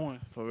to that one.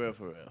 For real,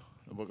 for real.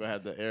 We're gonna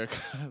have the Erica.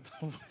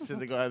 Since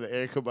they're gonna have the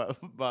Erica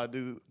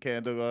Badu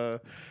candle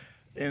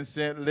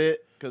incense lit,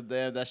 cause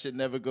damn that shit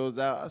never goes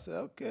out. I said,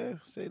 okay,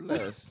 say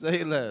less,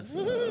 say less.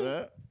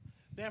 Alright?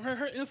 Damn,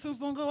 her incense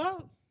don't go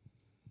out.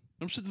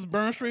 Them shit just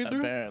burn straight through.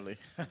 Apparently.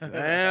 Damn.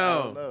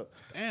 I don't know.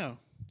 Damn.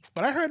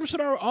 But I heard them shit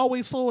are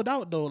always sold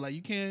out though. Like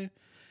you can't.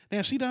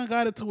 Damn, she done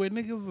got it to where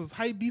niggas is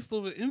hype beast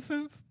over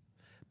incense.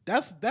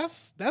 That's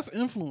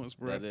influence,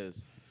 bro. That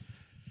is.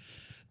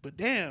 But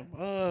damn,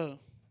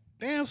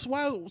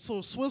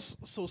 so Swiss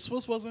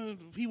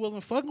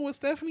wasn't fucking with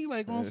Stephanie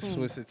like on some.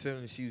 Swiss and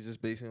Tim, she was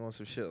just basing on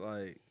some shit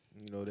like,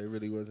 they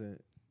really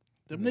wasn't.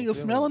 Them you know, niggas feeling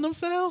smelling it.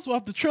 themselves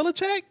off the Triller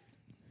check.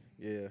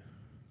 Yeah,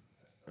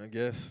 I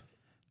guess.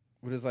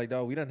 But it's like,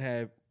 dog, we done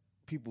had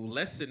people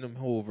less than them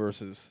whole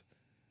verses.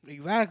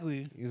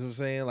 Exactly. You know what I'm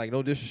saying? Like,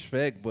 no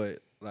disrespect, but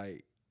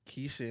like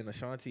Keisha and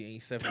Ashanti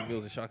ain't 7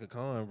 Mills and Shaka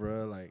Khan,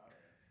 bro. Like,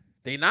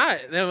 they not.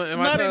 They're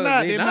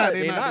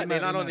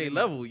not on their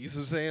level. You know what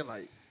I'm saying?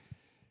 Like,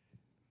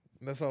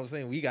 that's what I'm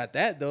saying. We got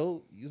that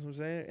though. You know what I'm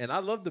saying? And I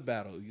love the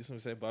battle. You know what I'm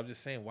saying? But I'm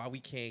just saying why we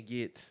can't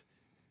get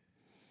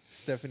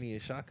Stephanie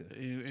and Shaka.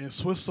 And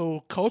Swiss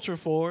Soul Culture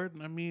forward.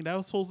 I mean, that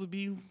was supposed to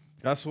be.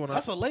 That's when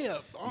That's a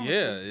layup. Honestly.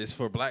 Yeah, it's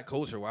for black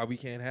culture. Why we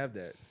can't have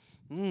that?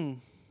 Mm.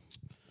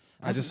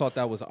 I just thought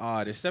that was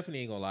odd. And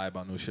Stephanie ain't gonna lie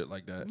about no shit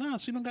like that. Nah,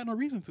 she don't got no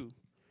reason to.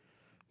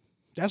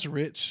 That's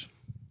rich.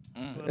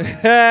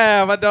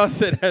 My dog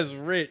said that's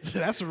rich.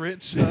 That's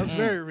rich. That's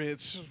very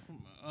rich.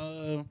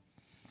 Damn.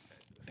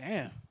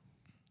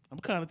 I'm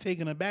kind of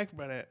taken aback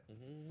by that.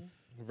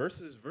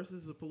 Versus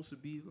is supposed to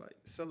be like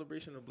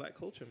celebration of black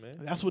culture, man.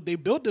 That's what they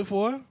built it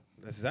for.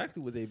 That's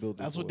exactly what they built it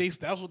for.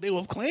 That's what they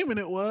was claiming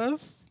it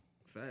was.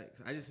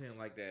 Facts. I just didn't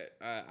like that.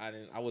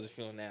 I wasn't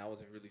feeling that. I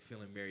wasn't really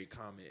feeling Mary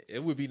comment.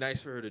 It would be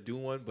nice for her to do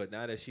one, but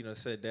now that she done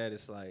said that,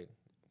 it's like,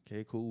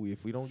 okay, cool.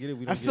 If we don't get it,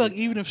 we don't get it. I feel like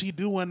even if she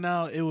do one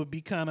now, it would be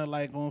kind of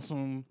like on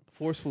some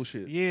forceful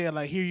shit. Yeah,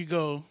 like here you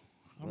go.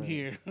 I'm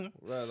here.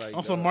 Right, like,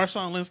 on some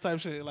Marshawn Lynch type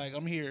shit. Like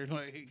I'm here.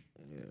 Like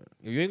yeah.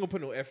 If you ain't gonna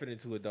put no effort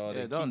into it, dog.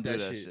 Yeah, don't do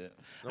that shit.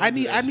 I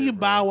need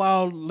Bow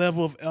Wow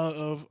level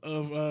of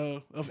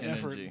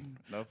effort.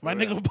 No, my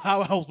real. Nigga Bow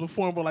Wow was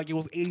performing like it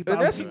was 80,000.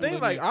 And that's the thing.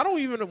 Like I don't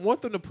even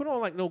want them to put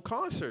on like no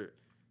concert.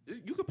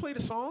 You could play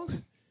the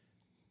songs.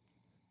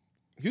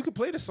 You could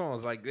play the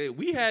songs. Like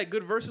we had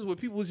good verses where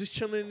people was just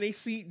chilling in their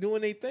seat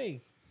doing their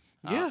thing.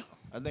 Yeah,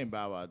 I think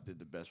Bow Wow did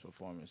the best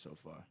performance so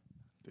far.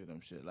 Through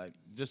them shit, like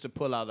just to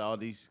pull out all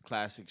these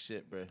classic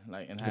shit, bro.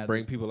 Like and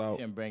bring people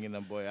out and bringing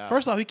them boy out.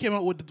 First off, he came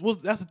out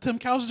with that's the Tim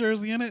Couch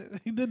jersey in it.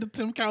 He did the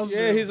Tim Couch. Yeah,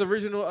 jersey. his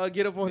original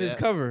Get Up on his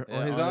cover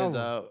on his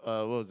album.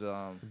 What was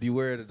it?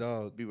 Beware the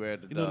Dog. Beware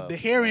the Dog. You know, the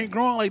hair ain't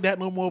growing like that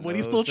no more, but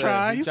he still sir.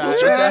 trying. He still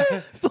tried.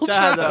 trying. Still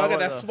trying. I got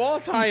that small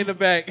tie in the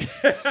back.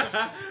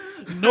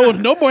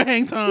 No more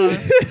hang time.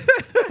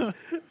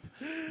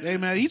 Hey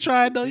man, he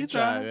tried though. He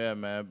tried. Yeah,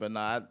 man. But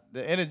nah,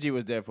 the energy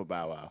was there for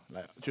Bow Wow.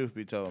 Like truth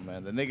be told,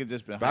 man, the nigga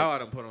just been Bow Wow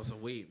done put on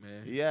some weight,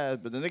 man. Yeah,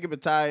 but the nigga been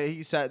tired.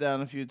 He sat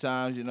down a few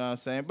times. You know what I'm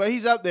saying? But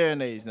he's up there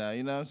in age now.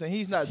 You know what I'm saying?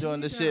 He's not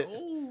doing this shit.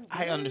 Old,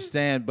 I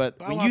understand, but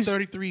Bow when Wow you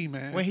 33,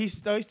 man. when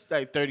he's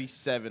like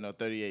 37 or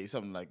 38,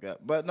 something like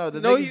that. But no,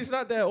 No, nigga, he's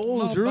not that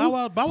old, No, Drew. Bow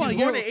Wow,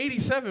 he's born in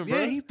 87, bro.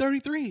 yeah, he's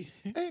 33.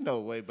 ain't no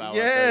way Bow Wow.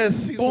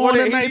 Yes, he's Born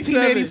in 87.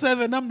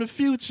 1987. I'm the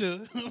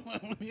future.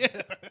 Yeah.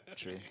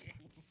 True.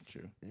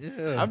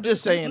 Yeah. I'm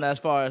just saying, as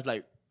far as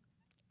like,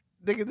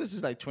 nigga, this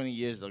is like 20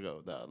 years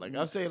ago, though. Like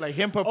I'm saying, like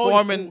him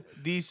performing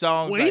these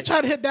songs. When like, he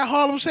tried to hit that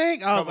Harlem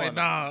Shake, I was Come like,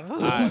 on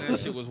nah. That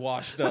shit was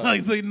washed up. I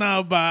was like,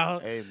 nah, Bow.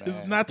 Hey, man.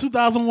 It's not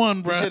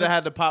 2001, bro. should have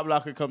had the Pop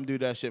Locker come do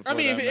that shit. For I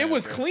mean, that if man, it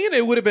was bro. clean,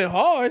 it would have been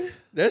hard.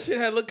 That shit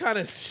had looked kind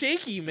of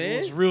shaky, It man.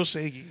 was real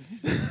shaky.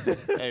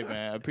 Hey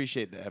man, I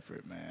appreciate the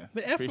effort, man.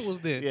 The effort was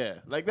there. Yeah,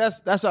 like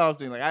that's all I'm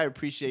saying. Like I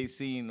appreciate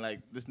seeing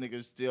like this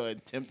nigga still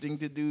attempting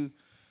to do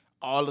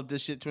all of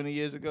this shit 20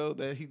 years ago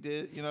that he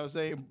did. You know what I'm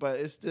saying? But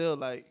it's still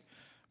like,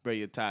 bro,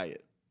 you're tired.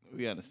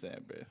 We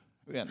understand, bro.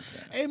 We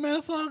understand. Hey, man,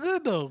 it's all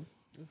good, though.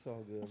 It's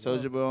all good.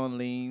 Soulja Boy on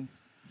lean,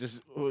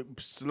 just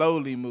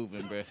slowly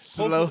moving, bro.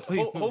 Slowly.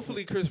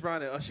 Hopefully, Chris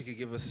Brown and Usher could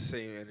give us the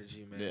same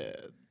energy, man. Yeah,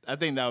 I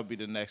think that would be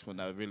the next one.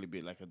 That would really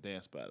be like a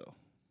dance battle,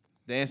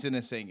 dancing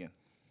and singing.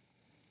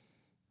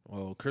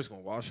 Well, Chris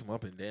gonna wash him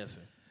up and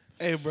dancing.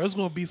 Hey, bro, it's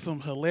going to be some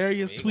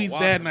hilarious He gonna tweets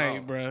wash that him night,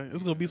 out. bro.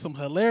 It's going to be some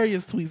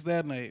hilarious tweets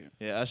that night.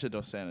 Yeah, Usher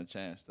don't stand a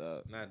chance,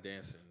 dog. Not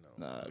dancing,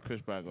 no. Nah,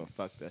 Chris Brown gonna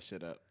fuck that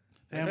shit up.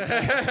 Damn,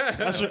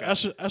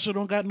 Usher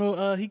don't got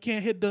no, he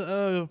can't hit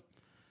the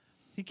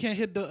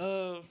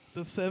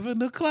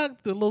 7 o'clock,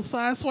 the little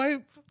side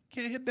swipe.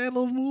 Can't hit that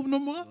little move no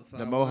more.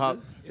 The Mohawk,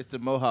 it's the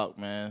Mohawk,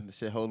 man. The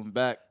shit hold him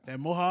back. That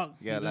Mohawk.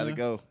 You gotta let it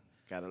go.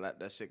 Gotta let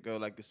that shit go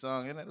like the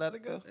song, innit? Let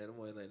it go. I don't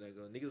want to let that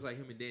go. Niggas like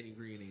him and Danny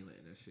Green ain't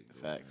letting that shit go.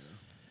 Facts.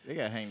 They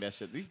gotta hang that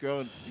shit. These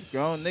grown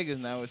niggas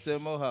now with still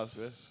Mohawks,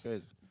 bro. It's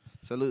crazy.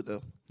 Salute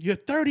though. You're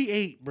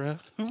 38, bro.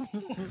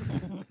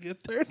 You're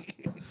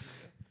 38.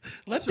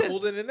 Let Usher that.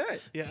 older than that.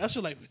 Yeah,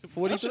 Usher like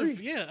 43.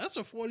 Yeah,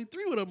 Usher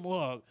 43 with a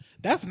Mohawk.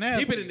 That's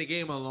nasty. He been in the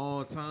game a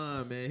long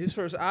time, man. His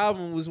first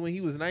album was when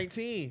he was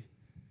 19.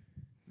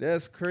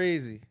 That's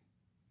crazy.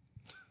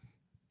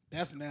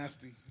 That's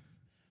nasty.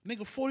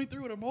 Nigga 43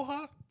 with a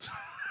Mohawk?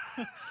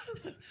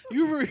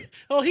 He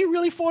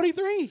really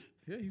 43?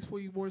 Yeah, he's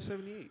 40, born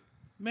 78.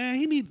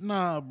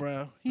 Man,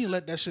 bro. He need to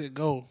let that shit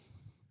go.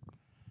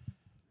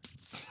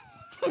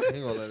 He ain't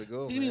gonna let it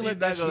go. He man. didn't let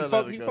that shit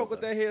go. He fuck with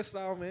that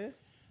hairstyle, man.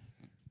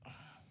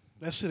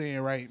 That shit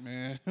ain't right,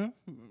 man.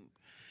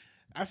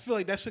 I feel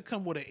like that should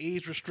come with an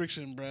age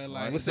restriction, bro.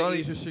 Like, What's the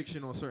age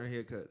restriction on certain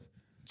haircuts?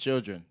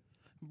 Children.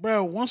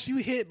 bro, once you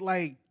hit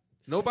like,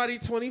 Nobody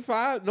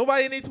 25.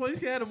 Nobody in their 20s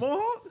can have a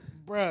mohawk.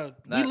 bro,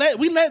 Nah.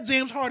 we let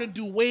James Harden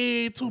do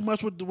way too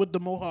much with the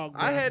Mohawk.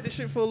 Bro. I had this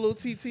shit for a little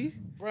TT.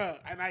 bro,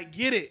 and I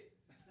get it,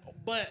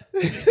 but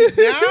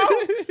now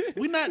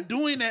we not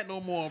doing that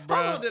no more, bro.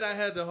 How long did I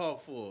have the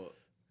hawk for?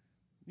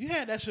 You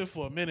had that shit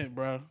for a minute,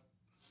 bro.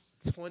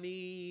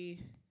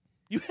 2015.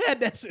 You had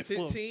that shit for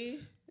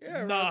Yeah,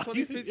 around Nah,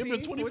 2015. it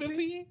been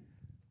 2015?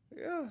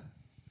 Yeah.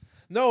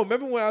 No,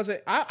 remember when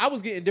I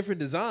was getting different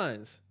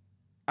designs.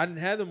 I didn't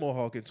have the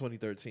mohawk in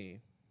 2013.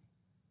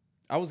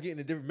 I was getting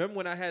a different. Remember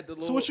when I had the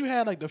little? So what you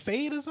had, like the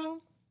fade or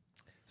something?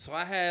 So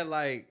I had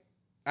like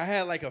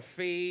a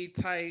fade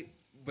type,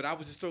 but I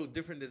was just throwing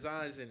different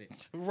designs in it.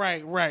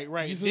 Right.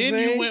 You see what Then I'm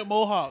you saying? went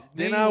mohawk.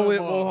 Then you I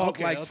went Mohawk. mohawk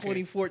Okay, like okay.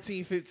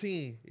 2014,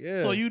 15. Yeah.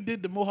 So you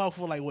did the mohawk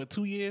for like what,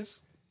 2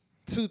 years?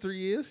 2-3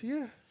 years?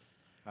 Yeah.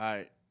 All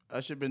right.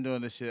 Usher been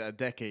doing this shit a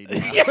decade now.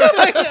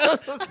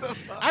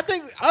 I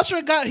think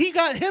Usher got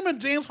him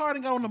and James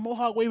Harden got on the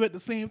mohawk wave at the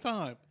same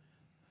time.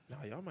 No,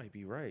 y'all might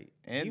be right.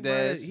 And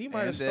He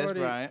might have started.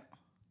 Bryant.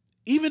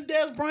 Even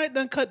Dez Bryant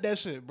done cut that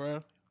shit,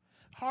 bro.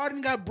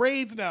 Harden got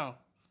braids now.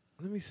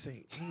 Let me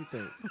think.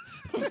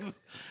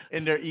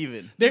 And they're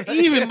even. They're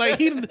even. Like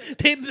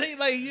they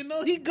like, you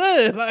know, he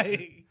good.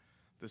 Like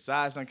The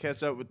size don't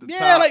catch up with the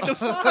yeah, top. like the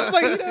size,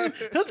 like he done,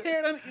 his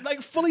hair done,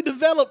 like fully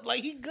developed.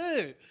 Like he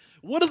good.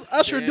 What is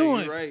Usher Yeah,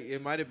 doing? You're right.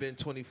 It might have been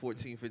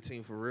 2014,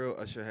 15 for real.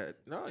 Usher had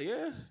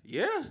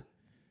yeah.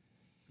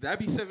 That'd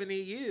be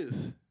 7-8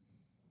 years.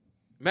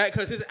 Matt,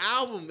 because his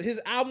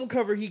album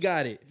cover, he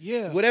got it.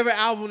 Yeah. Whatever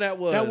album that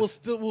was. That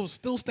was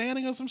still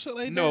standing or some shit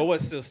like that. No, it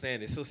wasn't Still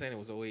Standing. Still Standing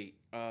was 08.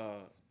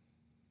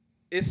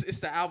 It's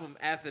the album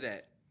after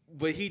that.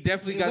 But he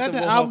definitely Is got that the the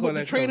mohawk album on with the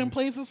that Trading cover.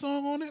 Places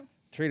song on it?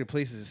 Trading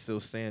Places is Still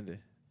Standing.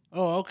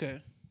 Oh,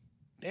 okay.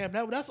 Damn,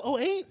 that's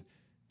 08?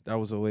 That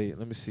was 08.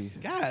 Let me see.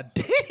 God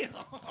damn.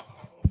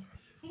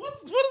 What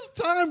is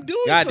time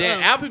doing? God to damn,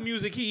 us? Apple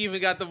Music, he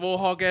even got the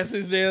mohawk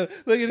asses there.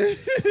 Look at it.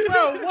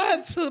 Bro,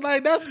 what?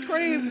 Like, that's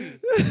crazy.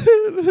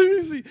 Let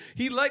me see.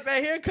 He liked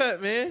that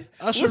haircut, man.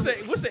 Usher-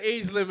 What's the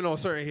age limit on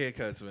certain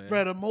haircuts, man?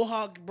 Bro, the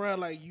mohawk, bro,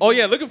 like you. Oh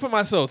yeah, looking for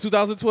myself,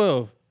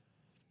 2012.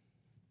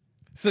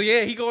 So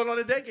yeah, he going on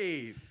a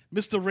decade.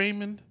 Mr.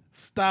 Raymond,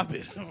 stop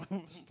it.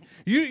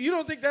 You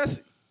don't think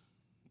that's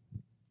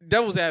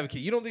devil's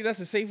advocate? You don't think that's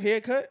a safe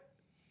haircut?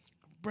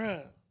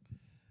 Bruh.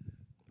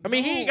 I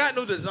mean, he No. ain't got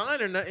no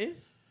design or nothing.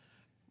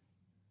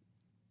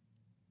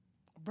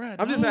 Bruh,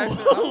 I'm just no.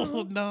 asking. I don't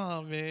know.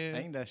 Nah, man.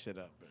 Hang that shit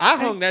up. Bro. I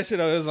hung that shit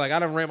up. It was like I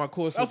done ran my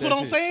course. That's with what that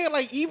I'm shit. saying.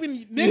 Like, even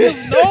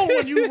niggas know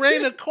when you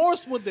ran a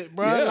course with it,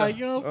 bro. Yeah. Like,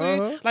 you know what I'm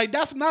saying? Uh-huh. Like,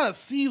 that's not a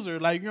Caesar.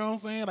 Like, you know what I'm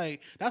saying?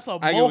 Like, that's a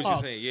mohawk. I get what you're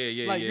saying.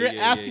 Yeah. Like, yeah, you're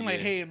yeah, asking, yeah, like,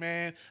 yeah. hey,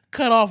 man,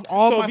 cut off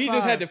all So my if he sides.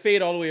 just had to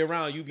fade all the way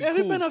around, you'd be If cool.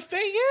 it been a fade,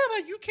 yeah,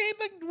 like, you can't,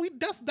 like,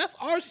 that's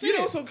our shit. You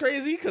know what's so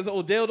crazy? Because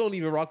Odell don't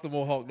even rock the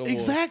mohawk no more.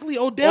 Exactly.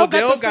 Odell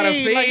got got a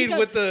fade, like, he fade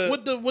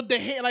got- with the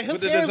hair. Like, his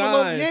with the hair's a little,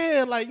 designs.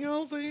 yeah, like, you know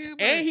what I'm saying?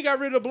 Like, And he got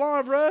rid of the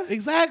blonde, bro.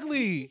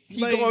 exactly.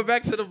 He Like, going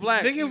back to the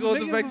black. He Niggas,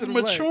 goes niggas back is to the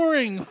black.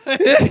 maturing.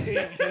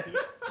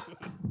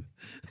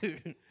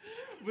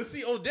 But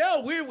see,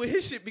 Odell weird with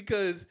his shit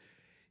because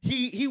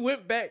he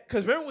went back.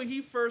 Because remember when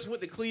he first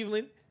went to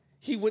Cleveland,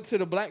 he went to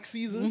the black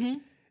season. Mm-hmm.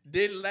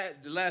 Then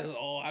the last,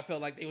 I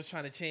felt like they was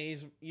trying to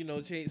change.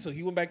 So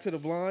he went back to the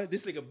blonde.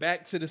 This nigga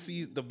back to the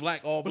season, the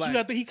black, all But black. you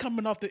got to think he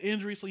coming off the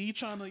injury, so he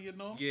trying to, you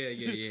know. Yeah.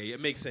 It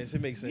makes sense.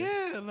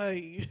 Yeah,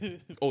 like,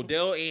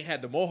 Odell ain't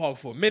had the mohawk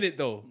for a minute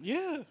though.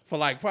 yeah. For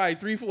like probably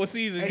 3-4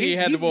 seasons, And he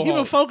had the He been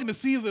mohawk. fucking the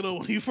Caesar though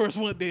when he first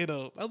went there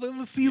though. I was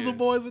like, Caesar Yeah.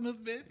 boys in this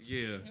bitch. Yeah.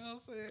 You know what I'm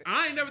saying?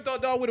 I ain't never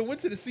thought dog would have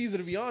went to the season,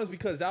 to be honest,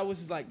 because that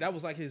was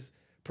like his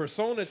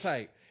persona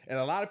type. And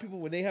a lot of people,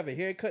 when they have a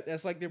haircut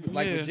that's like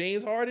with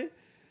James Harden,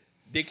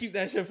 they keep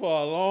that shit for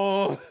a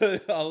long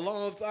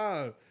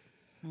time.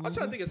 I'm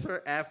trying to think of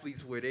certain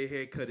athletes where their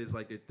haircut is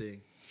like their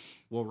thing.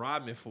 Well,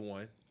 Rodman for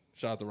one.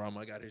 Shout out to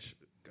Rodman. I got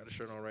a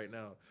shirt on right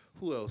now.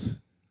 Who else?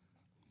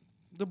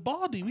 The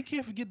baldy. We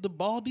can't forget the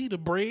baldy, the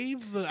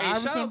braids, the Hey, shout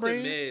Iverson out to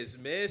braids. Miz.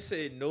 Miz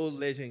said no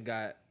legend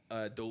got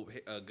a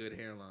good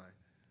hairline.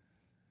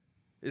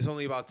 It's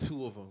only about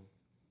 2 of them,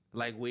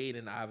 like Wade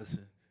and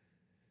Iverson.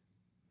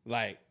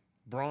 Like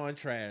Braun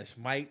trash,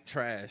 Mike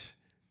trash,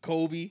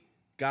 Kobe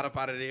got up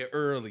out of there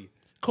early.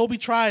 Kobe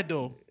tried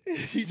though.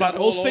 He tried About to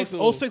hold 06, on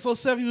to 06,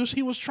 07,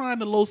 he was trying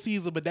the low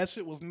Caesar, but that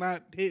shit was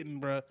not hitting,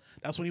 bro.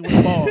 That's when he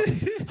went bald.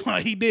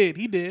 He did.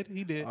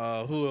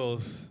 Who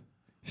else?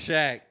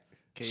 Shaq.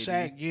 KD.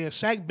 Shaq, yeah.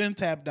 Shaq been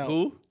tapped out.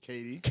 Who?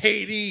 KD.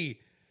 KD.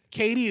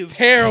 KD is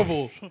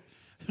Terrible.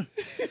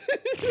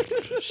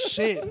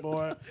 shit,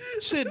 boy.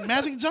 Shit,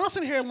 Magic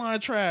Johnson hairline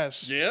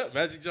trash. Yeah,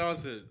 Magic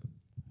Johnson.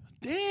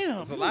 Damn.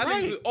 There's a you lot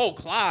right. of niggas.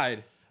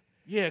 Clyde.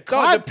 Yeah, Dog,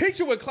 Clyde. the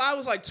picture with Clyde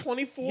was like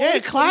 24. Yeah,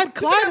 Clyde-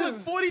 This nigga Clyde- look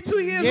 42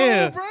 years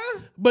Yeah. old,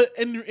 bro. But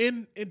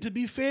and to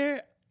be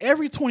fair,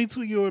 every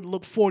 22-year-old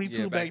looked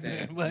 42 Yeah, back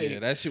then. Like, yeah,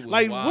 that shit was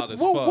like wild as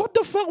what, fuck. what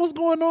the fuck was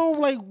going on?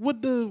 Like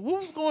what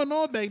was going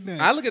on back then?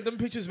 I look at them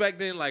pictures back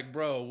then like,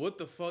 bro, what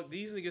the fuck?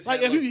 These niggas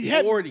like had have like you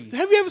had, 40.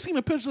 have you ever seen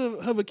a picture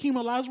of Hakeem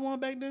Olajuwon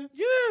back then?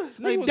 Yeah,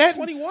 Like nigga was that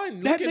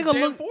 21. That looking nigga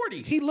damn look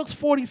 40. He looks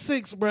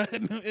 46, bro.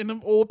 In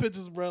them old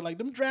pictures, bro. Like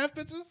them draft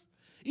pictures.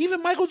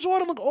 Even Michael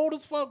Jordan look old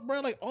as fuck, bro.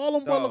 Like all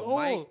them boys look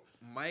old.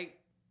 Mike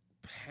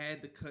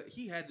had to cut.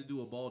 He had to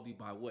do a baldy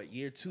by what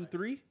year 2,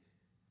 3?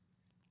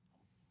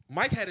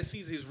 Mike had a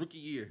season his rookie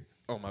year,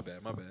 Oh, my bad.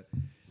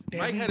 Damn,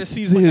 Mike he- had a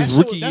season but his that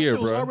shit rookie that year,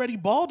 shit was bro. already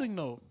balding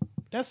though.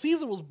 That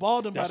season was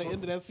balding by That's the what-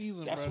 end of that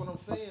season, That's bro. what I'm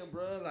saying,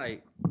 bro.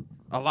 Like,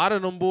 a lot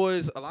of them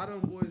boys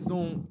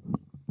don't.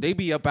 They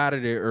be up out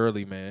of there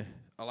early, man.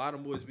 A lot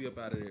of them boys be up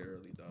out of there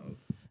early, dog.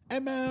 Hey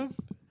man,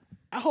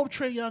 I hope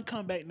Trey Young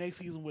come back next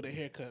season with a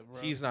haircut,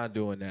 bro. He's not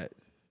doing that.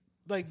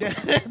 like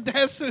that.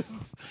 That's just.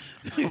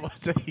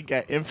 He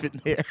got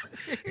infant hair.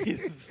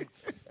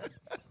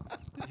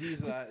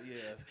 He's not. Yeah.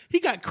 He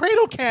got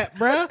cradle cap,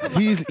 bro.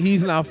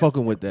 He's not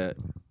fucking with that.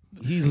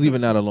 He's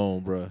leaving that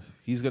alone, bro.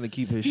 He's gonna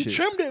keep his He shit.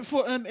 trimmed it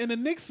for in the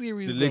Knicks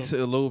series. The though. licks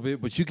a little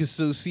bit, but you can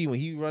still see when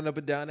he run up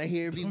and down, that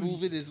hair be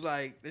moving. It's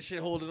like that shit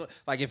holding.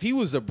 Like if he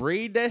was to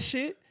braid that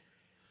shit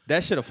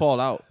have fall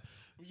out.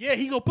 Yeah,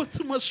 he gonna put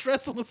too much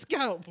stress on the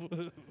scalp.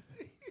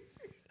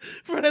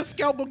 Bro, that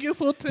scalp gonna get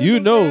so tender. You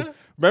know, man.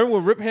 remember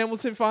when Rip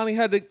Hamilton finally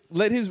had to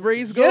let his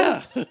braids go?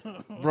 Yeah.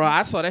 Bro,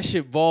 I saw that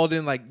shit bald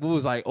in like, what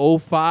was like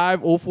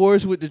 05,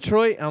 04s with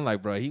Detroit. I'm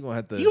like, bro, he gonna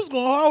have to. He was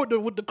going hard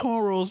with the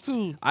cornrows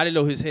too. I didn't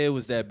know his head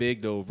was that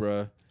big though,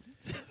 bro.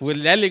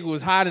 When that nigga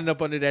was hiding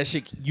up under that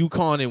shit,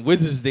 UConn and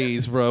Wizards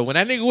days, bro. When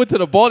that nigga went to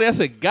the ball, I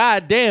said,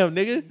 God damn,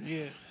 nigga.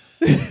 Yeah.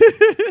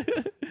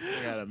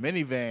 He got a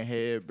minivan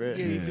head, bro. Yeah,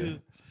 he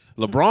did.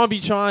 LeBron be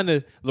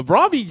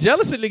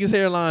jealous of niggas'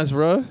 hairlines,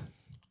 bro.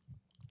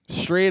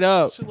 Straight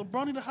up. Should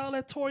LeBron need to holler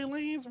at Tory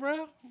Lanez,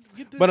 bro?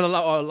 Get this. But a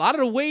lot of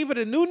the wave of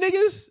the new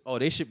niggas, oh,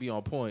 they should be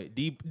on point.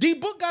 D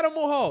Book got a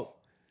mohawk.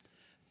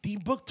 D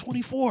Book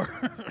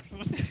 24.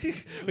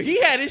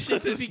 He had this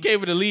shit since he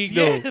came in the league,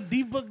 though. Yeah,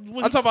 D Book. I'm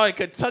talking about like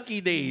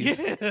Kentucky days.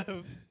 Yeah.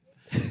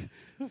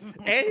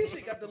 And his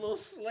shit got the little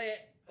slant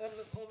on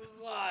the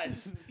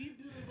sides. He did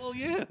it. Oh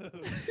yeah.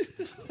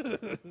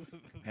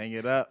 Hang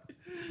it up.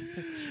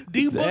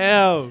 D Book.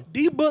 Damn.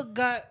 D Book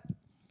got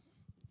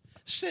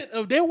shit.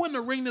 If they win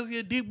the ring this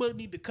year, D Book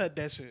need to cut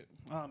that shit.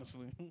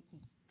 Honestly,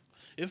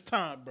 it's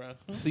time, bro.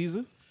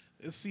 Caesar?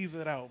 It's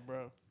season out,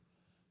 bro.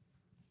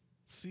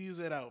 Seize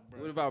it out, bro.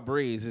 What about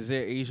braids? Is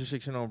there age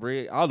restriction on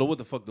braids? I don't know what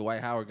the fuck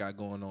Dwight Howard got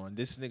going on.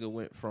 This nigga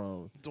went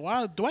from...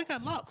 Dwight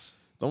got locks.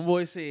 Them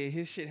boys said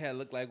his shit had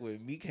looked like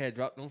when Meek had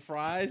dropped them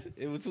fries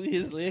in between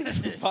his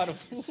legs by the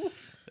pool.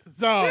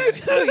 Dog.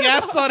 Yeah, I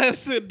saw that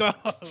shit, dog.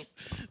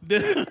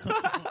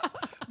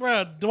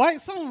 Bro,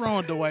 Dwight, something wrong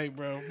with Dwight,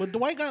 bro. But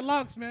Dwight got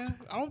locks, man.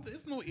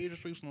 It's no age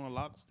restriction on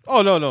locks.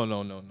 Oh, no.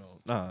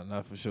 Nah,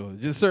 not for sure.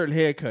 Just certain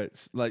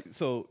haircuts. Like,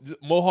 so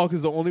Mohawk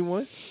is the only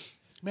one?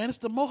 Man, it's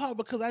the mohawk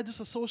because I just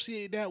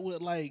associate that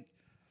with like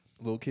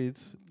Little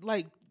kids.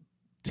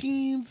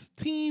 teens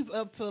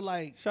up to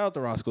like Shout out to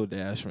Roscoe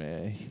Dash,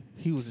 man.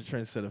 He was the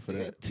trendsetter for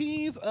that.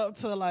 teens up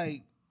to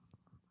like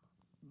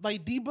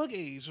D Book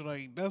age.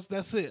 Like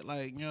that's it.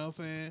 Like, you know what I'm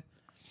saying?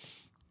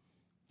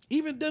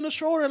 Even Dennis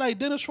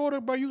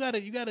Schroeder, bro, you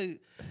gotta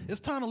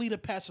it's time to leave the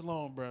patch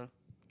alone, bro.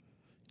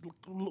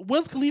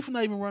 Wiz Khalifa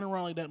not even running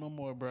around like that no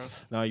more, bro.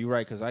 No, you're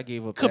right, because I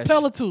gave up that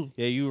Capella shit. too.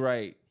 Yeah, you're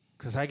right.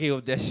 Because I gave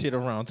up that shit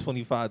around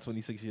 25,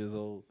 26 years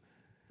old.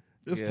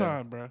 It's Yeah.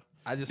 time, bro.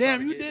 I just Damn,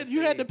 started you getting did.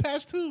 You had the fade.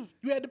 patch too.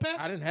 You had the patch.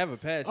 I didn't have a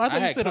patch. Oh, I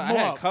thought you said a I had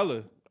mohawk.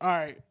 color. All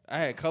right. I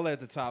had color at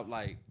the top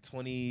like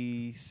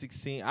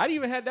 2016. I didn't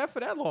even have that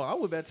for that long. I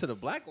went back to the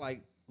black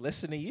like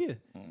less than a year.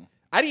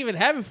 I didn't even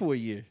have it for a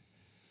year.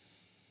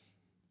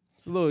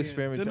 A little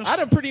experiment. Dennis- I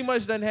done pretty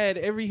much done had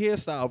every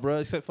hairstyle, bro,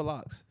 except for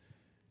locks.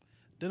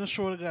 Dennis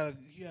Schroeder gotta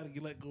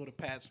let go of the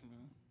patch,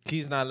 man.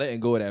 He's not letting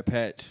go of that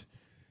patch.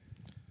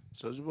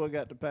 Soulja Boy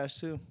got the patch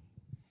too,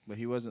 but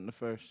he wasn't the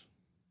first.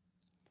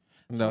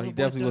 No, Soulja he Boy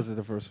definitely wasn't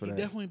the first for He that.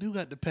 definitely do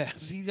got the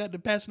patch. He got the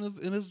patch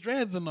in his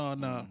dreads and all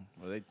now.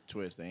 Well, they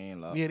twist. They ain't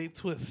locked. Yeah, they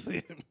twist.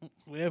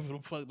 Whatever the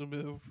fuck them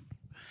is.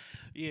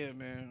 Yeah,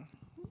 man.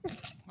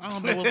 I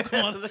don't know what's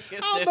going on. I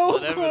don't know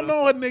what's going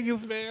on with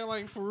niggas, man.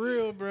 Like, for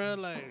real, bro.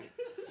 Like,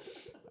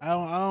 I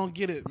don't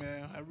get it,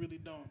 man. I really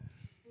don't.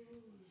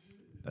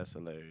 That's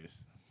hilarious.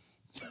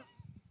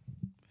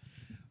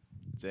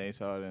 James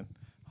Harden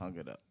hung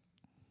it up.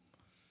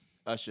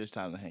 Usher, it's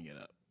time to hang it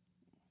up.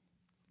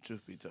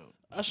 Truth be told.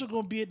 Usher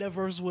gonna be at that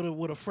verse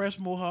with a fresh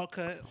mohawk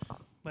cut.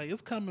 Like,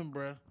 it's coming,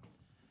 bro.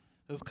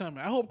 It's coming.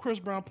 I hope Chris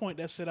Brown point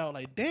that shit out.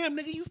 Like, damn,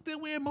 nigga, you still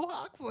wearing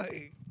mohawks?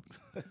 Like,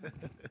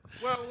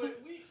 Well,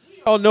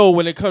 we all know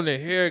when it comes to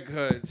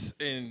haircuts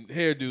and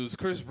hairdos,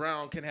 Chris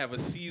Brown can have a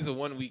Caesar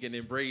one week and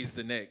then braids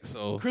the next.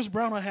 So Chris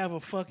Brown will have a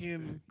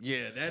fucking.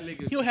 yeah, that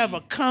nigga. He'll have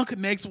a conch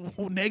next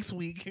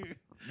week.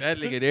 that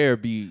nigga there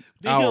be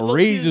Then he'll look-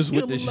 outrageous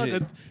he'll with the look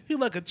shit. He'll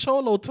like a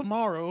cholo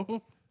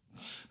tomorrow.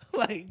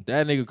 Like,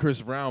 That nigga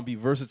Chris Brown be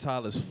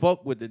versatile as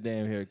fuck with the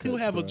damn haircut. he'll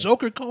have a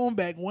Joker comb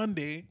back one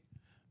day.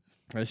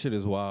 That shit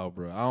is wild,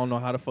 bro. I don't know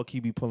how the fuck he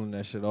be pulling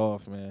that shit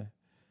off, man.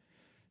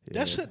 Yeah.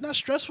 That shit not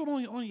stressful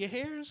on your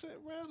hair and shit,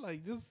 bro.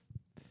 Like, just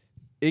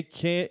It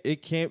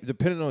can't.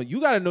 Depending on you,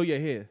 gotta know your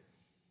hair.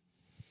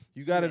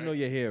 You gotta Right. know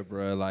your hair,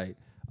 bro. Like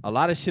a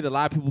lot of shit, a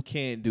lot of people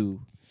can't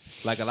do.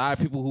 Like a lot of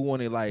people who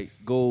want to like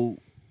go,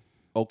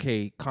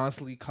 okay,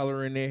 constantly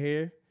coloring their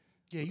hair.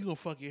 yeah, you gonna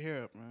fuck your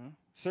hair up, man.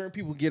 Certain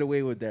people get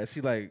away with that. See,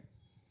 like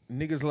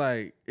niggas,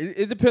 like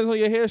it depends on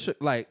your hair.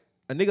 Like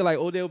a nigga like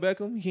Odell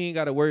Beckham, he ain't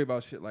got to worry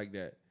about shit like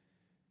that.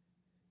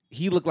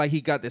 He looked like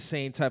he got the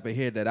same type of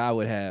hair that I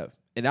would have.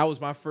 And that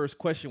was my first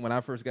question when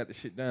I first got the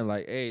shit done.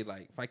 Like, hey,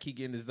 like, if I keep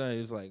getting this done,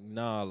 it was like,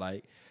 nah,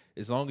 like,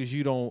 as long as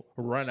you don't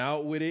run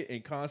out with it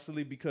and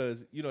constantly, because,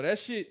 you know, that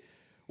shit,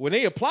 when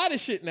they apply the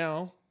shit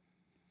now,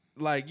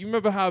 like, you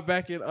remember how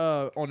back in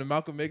on the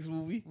Malcolm X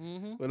movie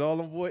with all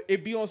them boys,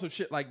 it be on some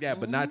shit like that,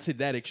 but not to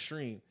that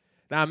extreme.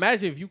 Now,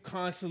 imagine if you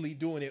constantly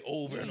doing it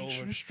over and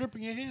over. You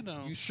stripping your hair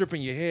down. You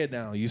stripping your hair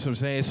down. You see what I'm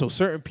saying? So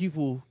certain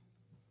people,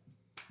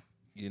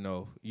 you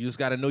know, you just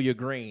got to know your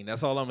grain.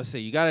 That's all I'm going to say.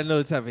 You got to know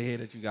the type of hair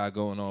that you got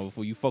going on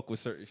before you fuck with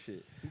certain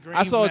shit.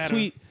 I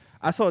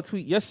saw a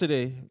tweet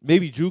yesterday.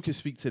 Maybe Drew can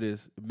speak to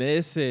this.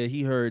 Mez said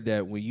he heard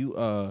that when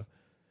you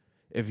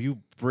if you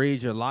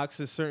braid your locks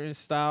a certain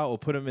style or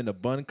put them in a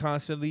bun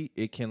constantly,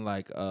 it can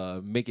like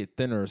make it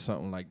thinner or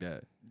something like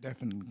that.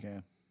 Definitely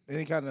can.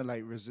 Any kind of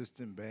like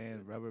resistant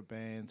band, rubber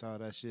bands, all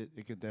that shit,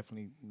 it could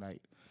definitely like.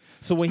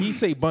 So when he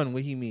say bun,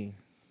 what he mean?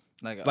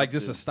 Like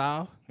just a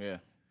style? Yeah.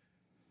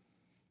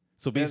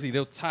 So basically,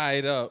 they'll tie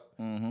it up.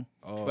 Mm-hmm.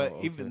 Oh,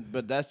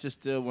 but that's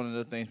just still one of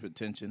the things with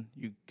tension.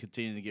 You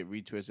continue to get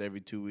retwists every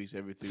 2 weeks,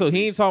 every 3 weeks. So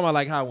he ain't talking about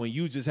like how when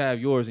you just have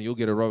yours and you'll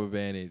get a rubber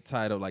band and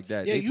tie it up like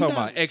that. Yeah, they talking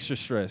about extra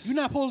stress. You're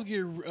not supposed to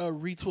get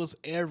retwists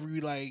every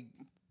like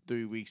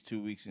 3 weeks,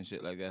 2 weeks, and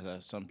shit like that. How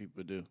some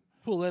people do.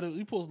 You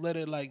supposed to let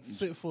it like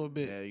sit for a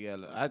bit. Yeah, you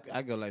gotta.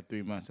 I go like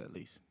 3 months at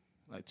least,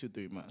 like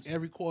 2-3 months.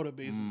 Every quarter,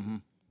 basically. Mm-hmm.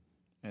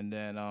 And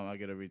then I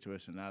get a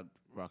retwist and I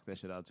rock that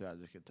shit out too. I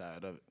just get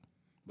tired of it.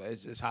 But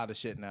it's hot as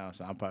shit now,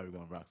 so I'm probably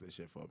gonna rock this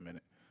shit for a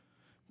minute.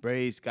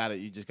 Braids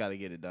you just gotta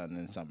get it done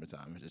in the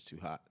summertime. It's just too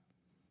hot.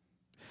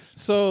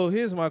 So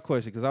here's my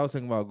question, because I was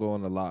thinking about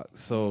going to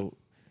locks. So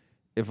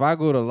if I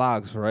go to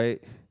locks,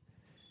 right,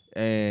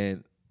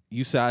 and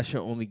you say I should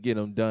only get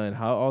them done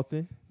how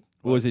often?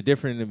 Or is it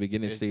different in the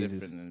beginning stages?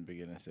 It's different in the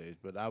beginning stage,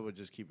 but I would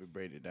just keep it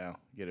braided down,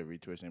 get it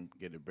retwist and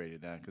get it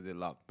braided down because it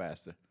locks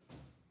faster.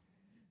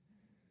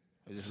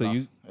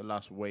 It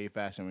locks way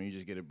faster when you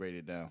just get it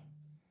braided down.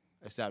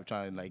 I stopped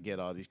trying to like get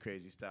all these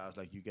crazy styles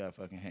like you got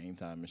fucking hang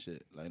time and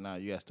shit. Like nah,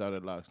 you got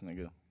started locks,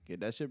 nigga.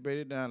 Get that shit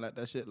braided down, let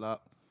that shit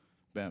lock.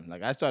 Bam.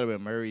 Like I started with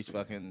Murray's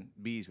fucking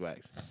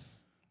beeswax.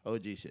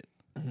 OG shit.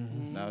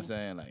 You know what I'm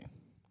saying? Like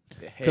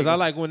because I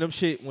like when them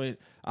shit where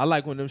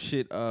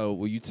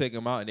you take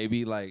them out and they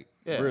be like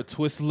real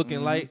twist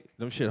looking like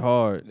them shit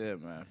hard. Yeah,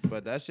 man.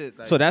 But that shit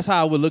like, so that's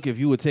how I would look if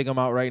you would take them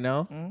out right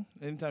now.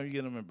 Anytime you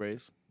get them in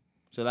braids.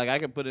 So like I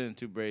can put it in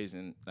 2 braids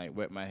and like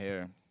wet my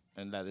hair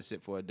and let it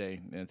sit for a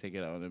day, then take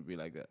it out and it'll be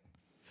like that.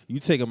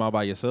 You take them out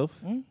by yourself?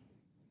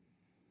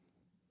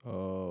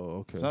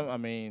 Oh, okay. I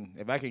mean,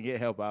 if I can get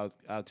help,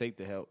 I'll take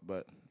the help.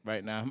 But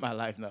right now in my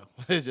life, no,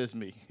 it's just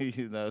me.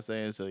 You know what I'm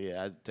saying? So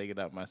yeah, I take it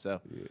out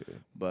myself. Yeah.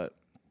 But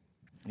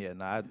yeah,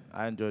 no,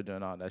 I enjoy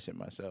doing all that shit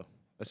myself.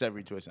 Except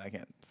retwisting, I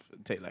can't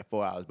take like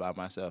 4 hours by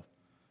myself.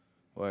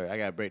 Or I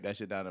gotta break that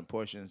shit down in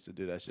portions to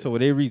do that shit. So when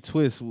they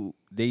retwist,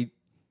 they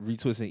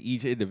retwisting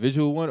each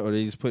individual one, or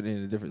they just put it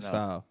in a different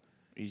style?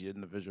 Each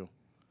individual.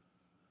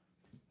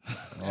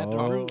 At the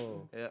root.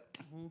 Yeah.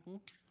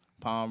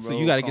 Palm roll. So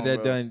you got to get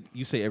that done,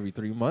 you say every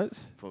 3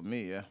 months? For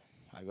me, yeah.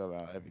 I go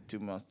about every 2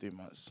 months, 3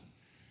 months.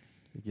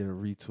 You get a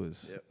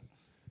retwist. Yep.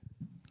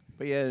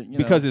 But yeah,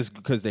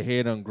 because the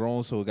hair done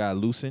grown, so it got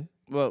loosened?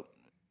 Well,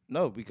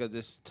 no, because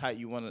it's tight.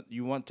 You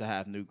want to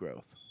have new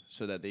growth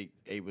so that they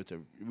able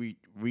to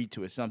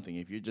retwist something.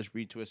 If you're just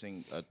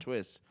retwisting a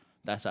twist,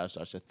 that's how it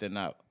starts to thin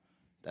out.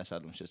 That's how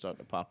them shit start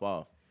to pop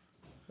off.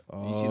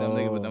 You see them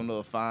niggas with them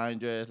little fine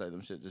dreads, like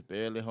them shit just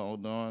barely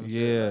hold on.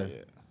 Yeah.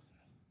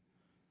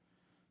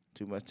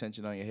 Too much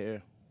tension on your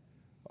hair.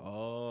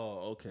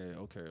 Oh, okay.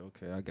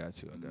 I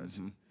got you.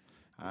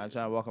 I ain't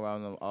trying to walk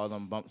around with all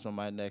them bumps on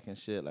my neck and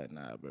shit. Like,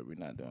 nah, bro, we're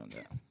not doing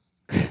that.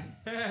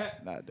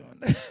 Not doing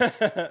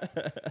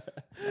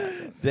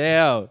that.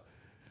 Damn.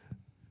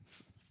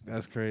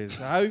 That's crazy.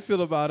 How you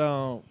feel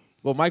about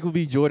Michael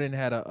B. Jordan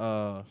had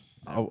a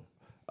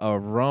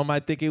rum,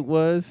 I think it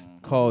was,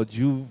 called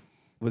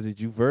was it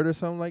Juvert or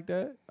something like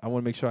that? I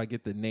want to make sure I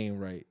get the name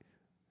right.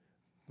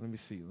 Let me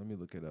see. Let me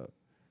look it up.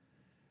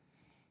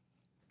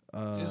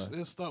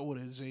 Let's start with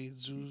it,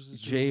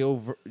 J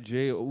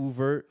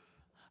Overt.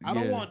 I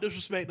don't want to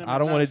disrespect them. I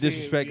don't want to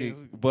disrespect it,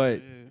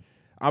 but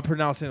I'm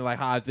pronouncing it like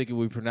how I think it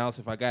would be pronounced.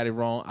 If I got it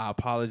wrong, I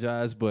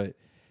apologize. But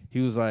he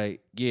was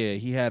like, yeah,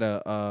 he had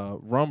a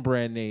rum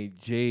brand named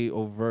J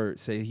Overt.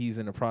 Say he's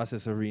in the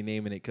process of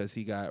renaming it because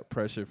he got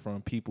pressure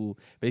from people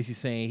basically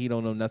saying he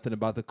don't know nothing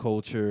about the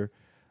culture.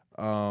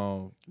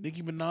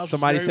 Nicki Minaj.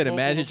 Somebody said,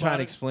 imagine trying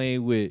to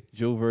explain what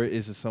Jovert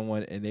is to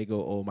someone, and they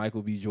go, "Oh,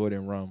 Michael B.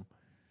 Jordan rum."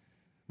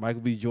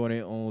 Michael B.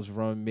 Jordan owns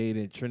rum made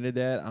in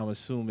Trinidad. I'm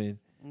assuming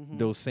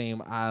those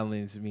same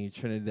islands mean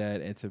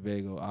Trinidad and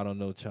Tobago. I don't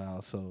know,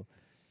 child. So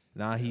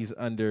now he's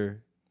under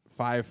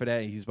fire for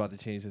that, and he's about to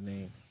change the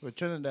name. With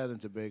Trinidad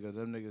and Tobago,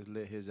 them niggas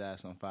lit his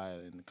ass on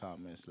fire in the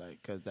comments,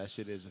 like, because that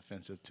shit is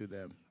offensive to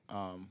them.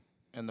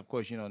 And of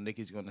course,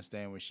 Nicki's gonna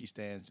stand where she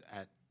stands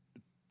at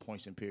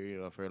points and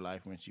period of her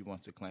life when she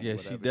wants to claim. Yeah,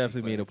 whatever she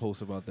definitely made a claims.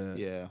 post about that.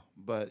 Yeah,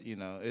 but you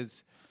know,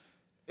 it's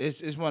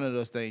one of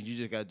those things. You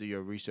just got to do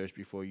your research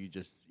before you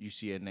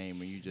see a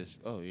name and you just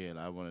like,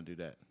 I want to do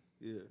that.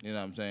 Yeah. You know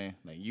what I'm saying?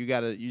 Like you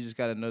just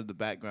gotta know the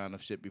background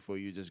of shit before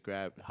you just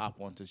hop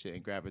onto shit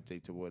and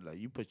gravitate toward. Like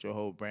you put your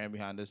whole brand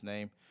behind this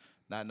name,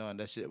 not knowing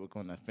that shit was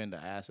gonna offend the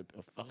ass of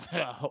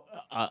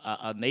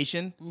a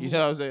nation. You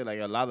know what I'm saying? Like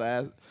a lot of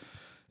ass.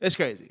 It's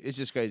crazy. It's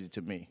just crazy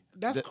to me.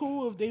 That's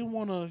cool if they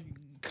want to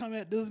come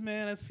at this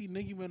man and see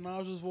Nicki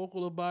Minaj's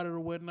vocal about it or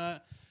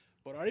whatnot.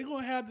 But are they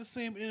gonna have the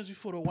same energy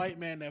for the white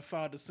man that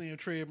filed the same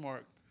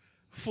trademark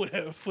for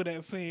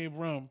that same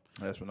rum?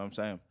 That's what I'm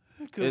saying.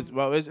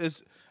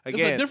 It's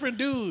Again, a different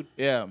dude.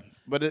 Yeah,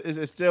 but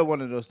it's still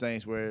one of those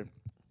things where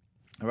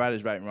right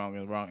is right and wrong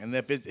is wrong. And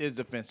if it is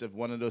offensive,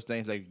 one of those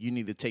things, like, you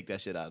need to take that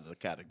shit out of the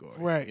category.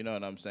 Right. You know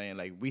what I'm saying?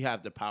 Like, we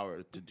have the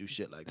power to do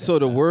shit like that. So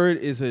the word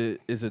is a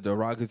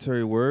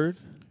derogatory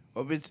word?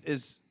 Well,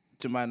 it's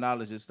to my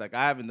knowledge, it's like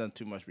I haven't done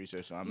too much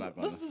research, so I'm not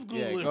going to. Let's just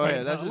Google it go right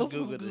ahead. now. Let's just Let's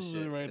Google just this Google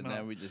shit. it right and now.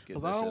 then we just get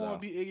Because this I shit don't want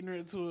out. to be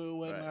ignorant to it and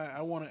whatnot. Right.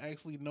 I want to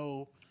actually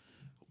know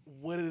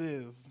what it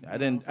is.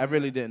 I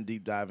really didn't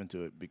deep dive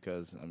into it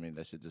because, I mean,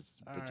 that shit just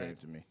All pertained right.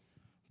 to me.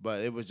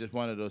 But it was just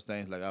one of those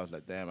things, like, I was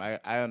like, damn, I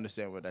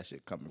understand where that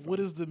shit coming from. What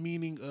is the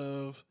meaning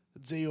of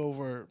J.O.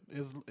 verb?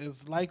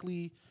 Is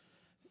likely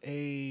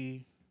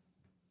a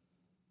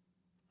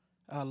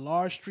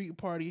large street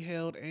party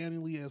held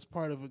annually as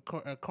part of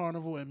a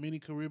carnival in many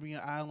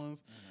Caribbean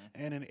islands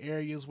and in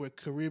areas where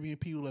Caribbean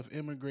people have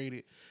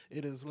immigrated.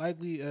 It is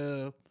likely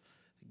a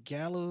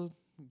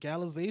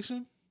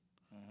gallization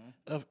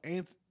of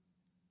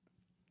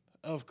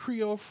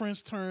Creole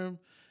French term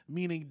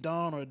meaning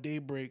dawn or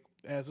daybreak,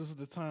 as this is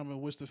the time in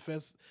which the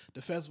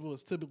festival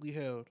is typically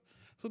held.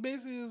 So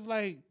basically, it's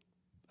like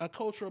a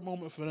cultural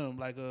moment for them,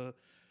 like a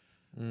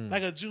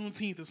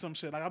Juneteenth or some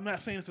shit. Like, I'm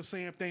not saying it's the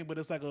same thing, but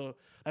it's like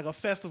a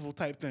festival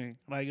type thing,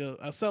 like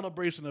a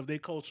celebration of their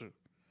culture,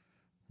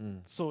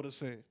 so to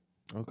say.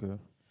 Okay.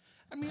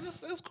 I mean,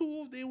 that's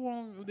cool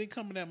if they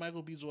coming at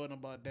Michael B. Jordan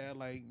about that.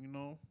 Like, you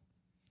know,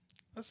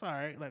 that's all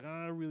right. Like,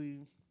 I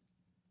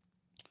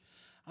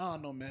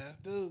don't know, man.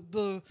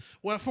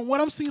 From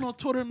what I'm seeing on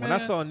Twitter, man. When I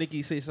saw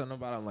Nicki say something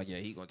about it, I'm like, yeah,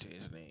 he gonna change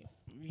his name.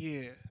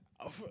 Yeah.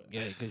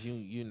 Yeah, because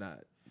you're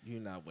not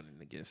winning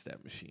against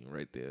that machine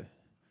right there.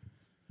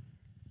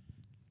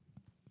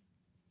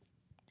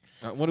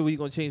 What are we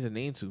gonna change the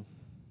name to?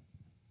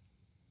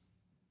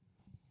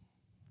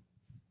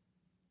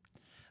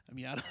 I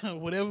mean, I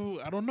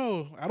don't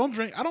know. I don't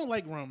drink. I don't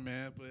like rum,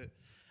 man. But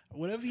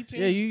whatever he Yeah,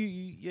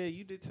 changes.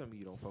 you did tell me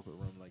you don't fuck with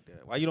rum like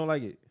that. Why you don't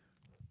like it?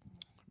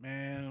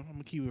 Man, I'm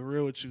gonna keep it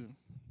real with you.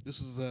 This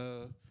was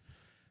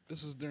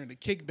during the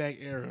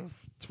kickback era,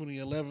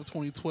 2011,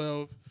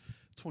 2012,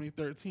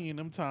 2013.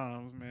 Them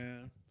times,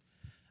 man.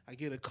 I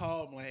get a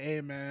call. I'm like,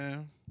 hey,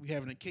 man, we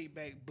having a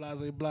kickback.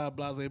 Blase blah,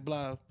 blase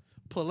blah.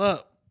 Pull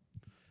up.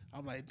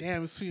 I'm like,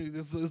 damn, it's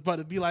about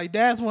to be like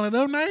that. It's one of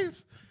them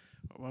nights.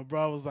 My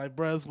bro was like,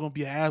 bro, it's gonna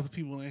be a ass of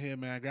people in here,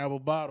 man. Grab a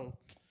bottle.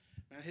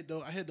 I hit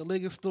the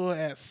liquor store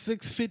at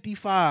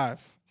 6:55.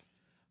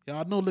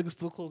 Y'all know liquor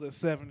store closed at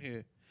 7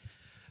 here.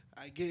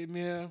 I get in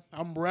there,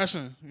 I'm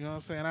rushing. You know what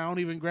I'm saying? I don't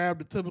even grab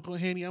the typical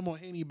Henny. I'm on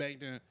Henny back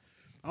then.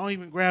 I don't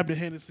even grab the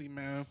Hennessy,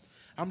 man.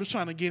 I'm just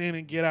trying to get in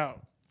and get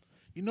out.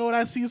 You know what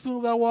I see as soon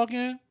as I walk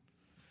in?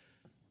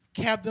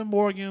 Captain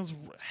Morgan's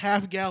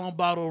half-gallon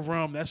bottle of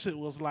rum. That shit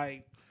was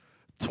like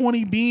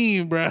 20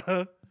 bean,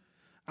 bruh.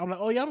 I'm like,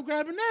 oh, yeah, I'm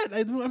grabbing that.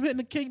 I'm hitting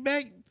the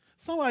kickback.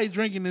 Somebody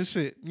drinking this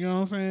shit. You know what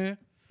I'm saying?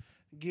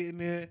 Getting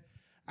there.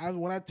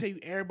 When I tell you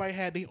everybody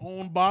had their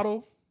own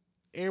bottle,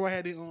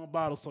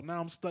 so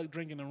now I'm stuck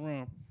drinking the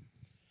rum.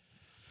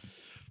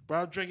 Bro,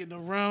 I'm drinking the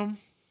rum,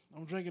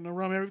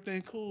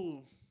 everything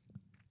cool.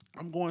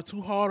 I'm going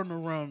too hard on the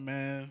rum,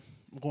 man.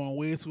 I'm going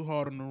way too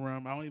hard on the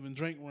rum. I don't even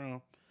drink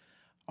rum.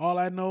 All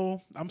I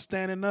know, I'm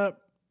standing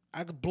up.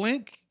 I could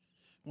blink.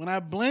 When I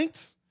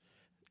blinked,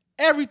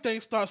 everything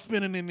starts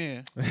spinning in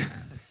there.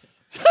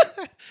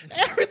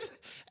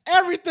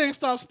 Everything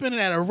starts spinning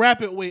at a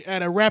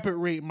rapid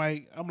rate,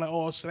 Mike. I'm like,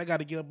 oh shit, I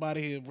gotta get up out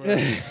of here, bro.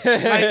 Like,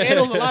 and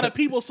there was a lot of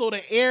people, so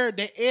the air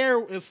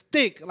is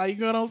thick. Like,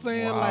 you know what I'm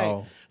saying? Wow.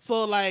 Like,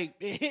 so like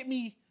it hit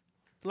me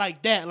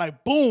like that,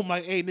 like boom,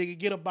 like, hey nigga,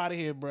 get up out of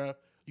here, bro.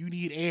 You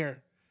need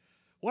air.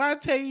 When I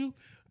tell you,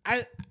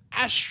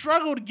 I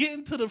struggled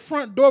getting to the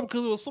front door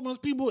because there was so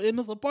much people in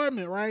this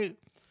apartment, right?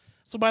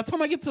 So by the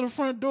time I get to the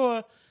front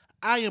door,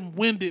 I am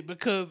winded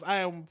because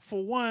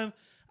for one,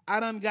 I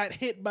done got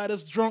hit by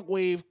this drunk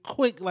wave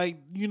quick, like,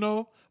 you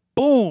know,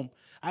 boom.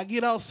 I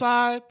get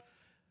outside,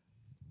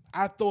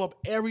 I throw up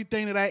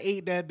everything that I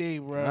ate that day,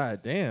 bro.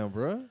 God damn,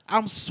 bro.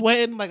 I'm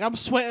sweating like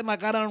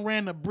I done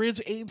ran the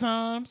bridge 8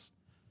 times.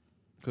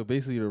 So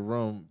basically the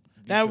rum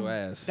beat your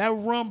ass. That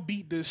rum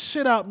beat the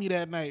shit out me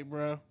that night,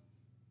 bro.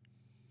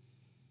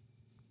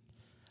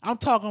 I'm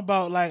talking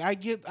about, like,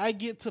 I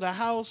get to the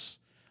house,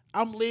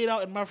 I'm laid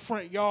out in my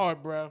front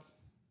yard, bro.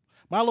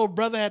 My little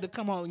brother had to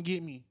come out and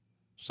get me.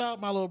 Shout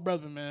out my little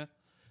brother, man.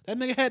 That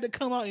nigga had to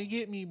come out and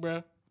get me,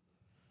 bro.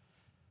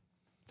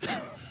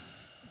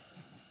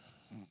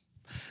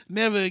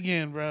 Never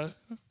again, bro.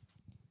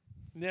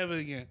 Never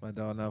again. My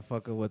dog not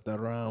fucking with the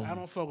rum. I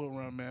don't fuck with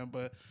Rum, man.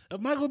 But if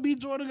Michael B.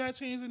 Jordan got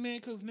changed in there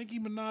because Nicki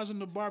Minaj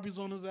and the Barbies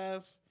on his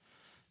ass,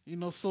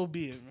 so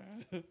be it,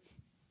 man.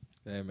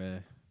 Hey,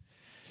 man.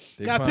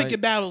 Gotta pick your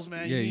battles,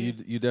 man. Yeah,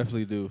 you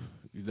definitely do.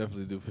 You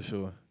definitely do for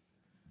sure.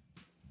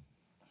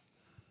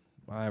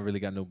 I ain't really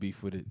got no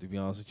beef with it, to be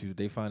honest with you.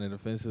 They find it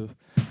offensive.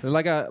 And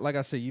like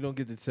I said, you don't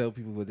get to tell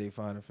people what they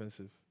find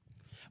offensive.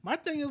 My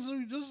thing is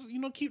just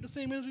keep the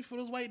same energy for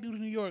this white dude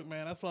in New York,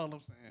 man. That's all I'm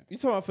saying. You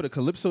talking about for the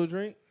Calypso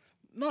drink?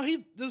 No,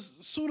 as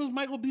soon as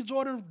Michael B.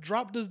 Jordan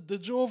dropped the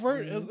Joe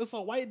Vert, it's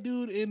a white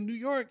dude in New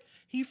York.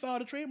 He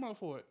filed a trademark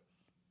for it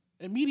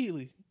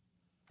immediately.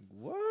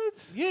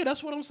 What? Yeah,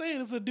 that's what I'm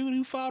saying. It's a dude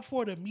who filed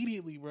for it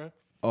immediately, bro.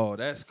 Oh,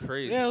 that's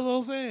crazy. Yeah, that's what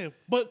I'm saying.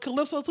 But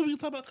Calypso too. We can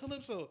talk about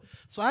Calypso.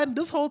 So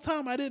this whole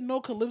time I didn't know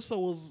Calypso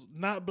was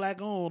not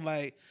black owned.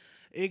 Like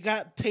it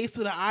got Taste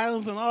of the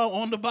Islands and all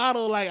on the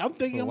bottle. Like I'm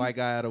thinking, a white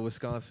guy out of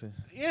Wisconsin.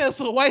 Yeah, it's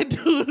a white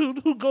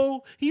dude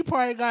who he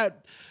probably got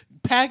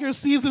Packers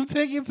season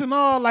tickets and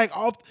all like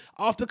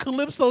off the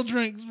Calypso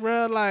drinks,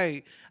 bro.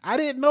 Like I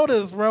didn't know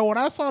this, bro. When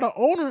I saw the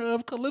owner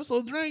of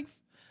Calypso drinks,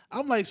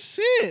 I'm like,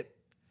 shit.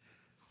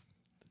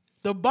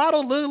 The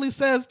bottle literally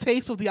says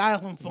 "Taste of the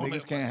Islands" on it.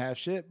 Niggas can't have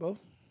shit, bro.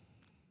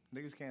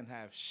 Niggas can't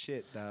have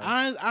shit, dog.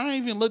 I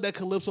ain't even looked at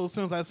Calypso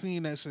since I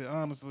seen that shit,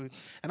 honestly.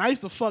 And I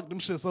used to fuck them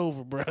shits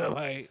over, bro.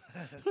 Like,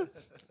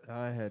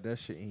 I ain't had that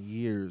shit in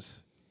years.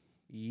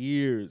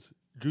 Years.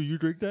 Drew, you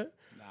drink that?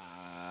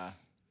 Nah,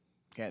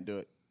 can't do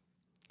it.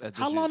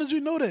 How long did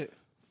you know that?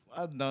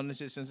 I've known this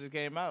shit since it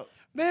came out.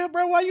 Man,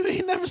 bro, why you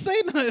ain't never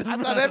say nothing?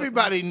 I thought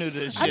everybody knew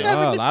this I shit.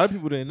 never A knew- lot of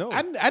people didn't know.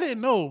 I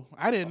didn't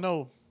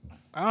know.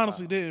 I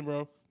honestly didn't,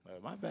 bro.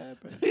 My bad,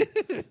 bro.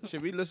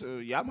 Should we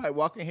listen? Y'all might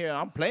walk in here and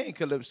I'm playing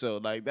Calypso.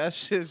 Like, that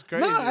shit's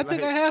crazy. Nah, I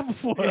think I have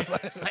before.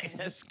 like,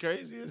 that's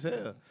crazy as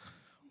hell.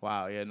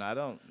 Wow, yeah,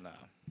 no,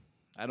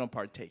 I don't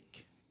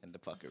partake in the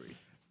fuckery.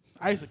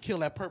 I used to kill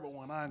that purple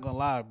one. I ain't gonna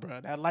lie,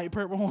 bro. That light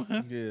purple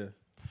one. Yeah.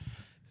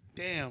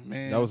 Damn,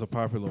 man. That was a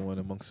popular one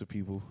amongst the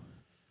people.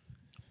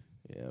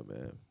 Yeah,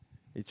 man.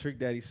 Hey, Trick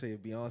Daddy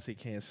said Beyonce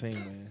can't sing,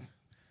 man.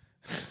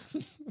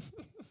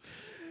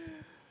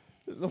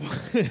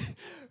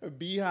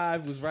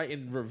 Beehive was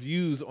writing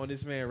reviews on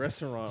this man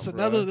restaurant. It's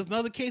bruh.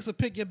 another case of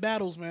pick your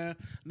battles, man.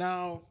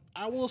 Now,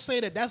 I will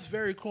say that's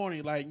very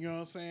corny. Like, you know what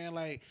I'm saying?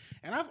 Like,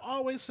 and I've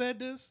always said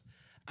this.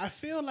 I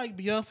feel like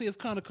Beyonce is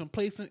kind of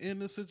complacent in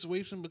this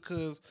situation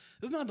because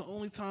it's not the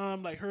only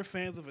time like her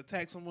fans have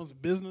attacked someone's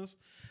business.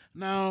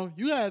 Now,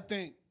 you gotta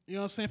think, you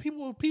know what I'm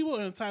saying? People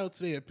are entitled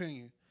to their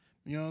opinion.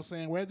 You know what I'm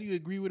saying? Whether you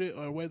agree with it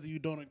or whether you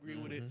don't agree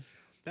with it.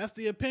 That's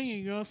the opinion,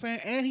 you know what I'm saying?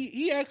 And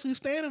he actually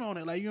standing on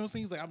it. Like, you know what I'm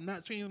saying? He's like, I'm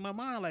not changing my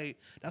mind. Like,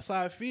 that's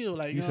how I feel.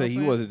 Like, He said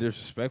he wasn't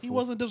disrespectful. He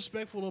wasn't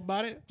disrespectful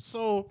about it.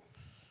 So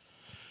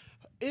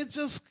it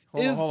just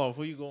Hold is. on, hold on.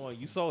 Before you go on,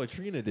 you saw what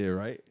Trina did,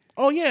 right?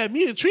 Oh yeah,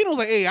 me and Trina was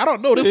like, hey, I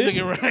don't know this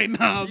nigga right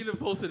now. Trina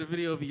posted a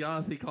video of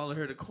Beyonce calling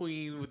her the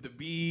queen with the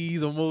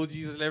bees,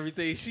 emojis, and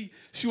everything. She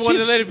wanted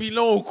to let it be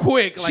known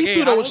quick. Like,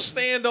 hey, I don't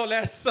stand on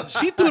that side.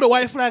 She threw the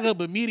white flag up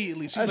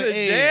immediately. She I was like, said,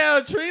 hey,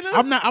 damn, Trina.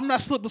 I'm not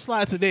slip and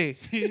slide today.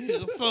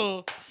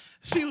 So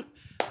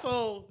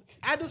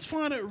I just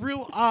find it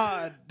real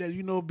odd that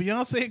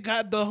Beyonce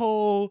got the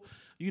whole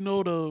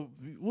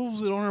what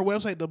was it on her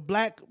website, the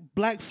black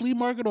flea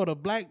market or the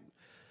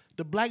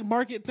black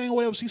market thing or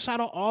whatever. She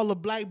shot out all the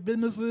black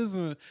businesses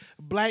and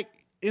black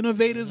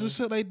innovators and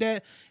shit like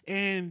that.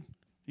 And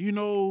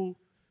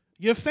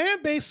your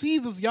fan base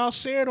sees this. Y'all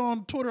share it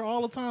on Twitter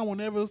all the time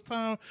whenever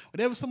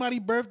somebody's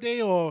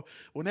birthday or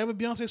whenever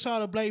Beyonce shot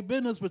out a black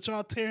business, but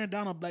y'all tearing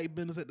down a black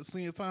business at the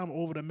same time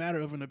over the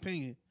matter of an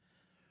opinion.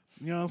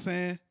 You know what I'm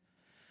saying?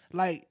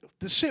 Like,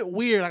 the shit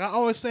weird. Like, I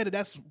always say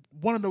that's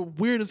one of the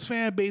weirdest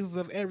fan bases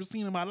I've ever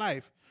seen in my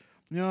life.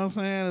 You know what I'm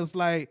saying? It's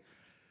like,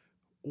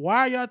 why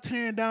are y'all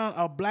tearing down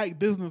a black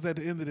business at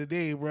the end of the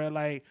day, bro?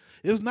 Like,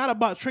 it's not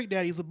about Trick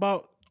Daddy. It's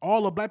about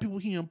all the black people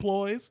he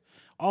employs,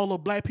 all the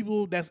black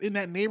people that's in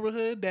that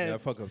neighborhood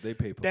fuck up they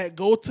paper. that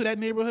go to that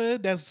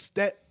neighborhood,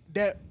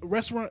 that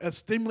restaurant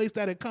stimulates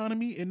that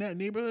economy in that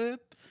neighborhood.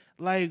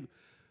 Like,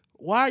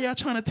 why are y'all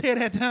trying to tear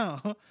that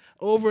down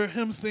over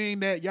him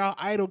saying that y'all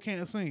idol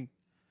can't sing?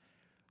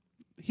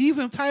 He's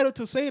entitled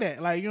to say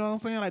that. Like, you know what I'm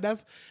saying? Like,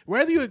 that's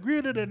whether you agree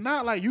with it or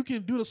not, like, you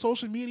can do the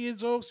social media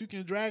jokes, you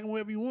can drag him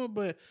wherever you want,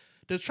 but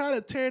to try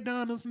to tear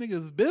down this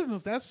nigga's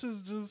business, that's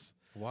just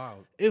wow.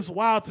 It's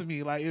wild to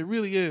me. Like, it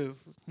really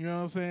is. You know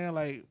what I'm saying?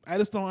 Like, I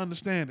just don't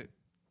understand it.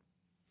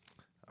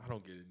 I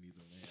don't get it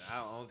either, man.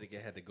 I don't think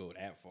it had to go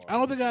that far. I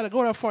don't think I had to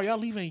go that far. Y'all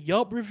leaving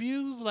Yelp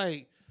reviews?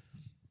 Like,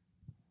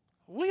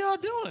 what y'all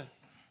doing?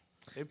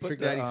 Trick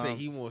Daddy said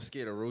he more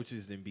scared of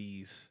roaches than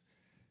bees.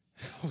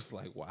 I was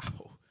like, wow.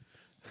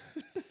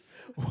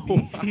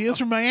 He is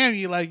from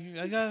Miami. Like,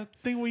 I gotta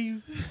think where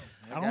you.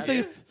 I don't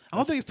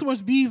think it's too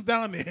much bees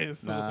down there.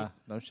 So. Nah,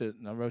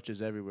 no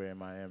roaches everywhere in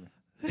Miami.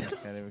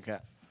 Can't even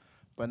cap.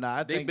 But nah,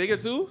 I They think bigger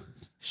too?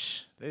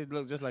 Shh, They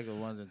look just like the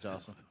ones in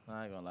Charleston.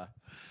 I ain't gonna lie.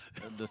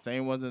 The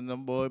same ones in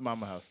them boy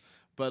mama house.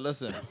 But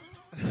listen,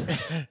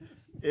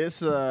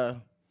 it's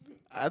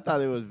I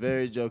thought it was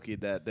very jokey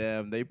that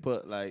they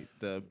put like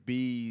the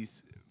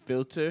bees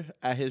filter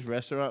at his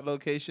restaurant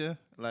location.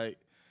 Like,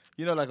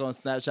 you know, like on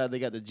Snapchat they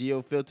got the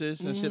geo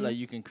filters and shit. Like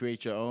you can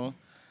create your own.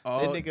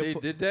 Oh, they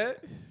did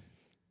that?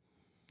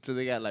 So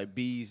they got like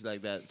bees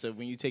like that. So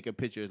when you take a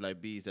picture, it's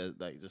like bees that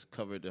like just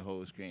cover the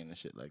whole screen and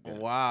shit like that.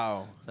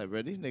 Wow. Like,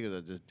 bro, these niggas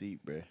are just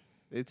deep, bro.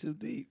 They too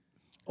deep.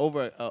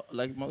 Over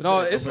like most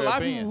No, said, it's a over lot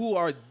opinion. of people who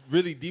are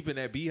really deep in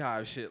that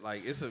beehive shit.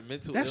 Like, it's a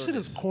mental That illness. shit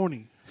is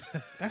corny.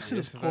 That shit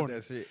is It's not corny.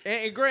 that serious.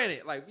 And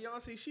granted, like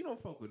Beyonce, she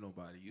don't fuck with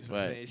nobody. You know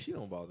what I'm Right. saying? She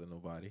don't bother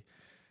nobody.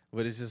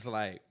 But it's just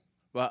like,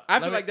 But I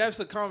feel like that's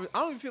a I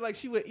don't even feel like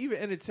she would even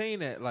entertain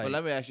that. Like, But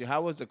let me ask you,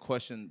 how was the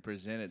question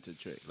presented to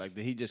Trick? Like,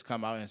 did he just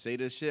come out and say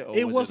this shit? Or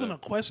It was wasn't a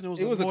question. It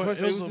was a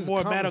question. It was a just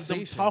more matter of them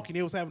conversation. talking.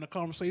 They was having a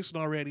conversation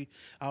already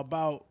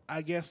about,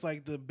 I guess,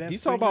 like the best. he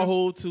talked about singers.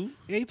 Hov too.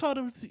 Yeah, he told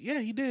him.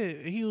 Yeah, he did.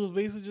 And he was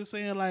basically just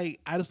saying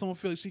like, I just don't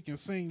feel like she can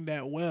sing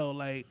that well.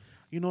 Like,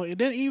 you know. And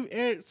then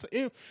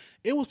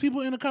it was people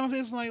in the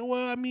conversation like,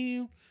 well, I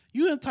mean,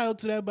 you entitled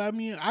to that, but I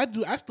mean, I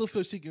still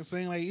feel she can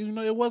sing. Like, you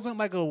know, it wasn't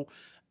like a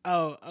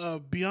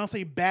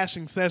Beyonce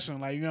bashing session.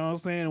 Like, you know what I'm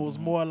saying? It was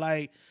more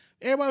like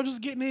everybody was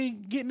just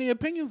getting their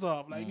opinions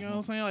off. Like, you know what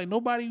I'm saying? Like,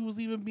 nobody was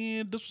even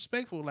being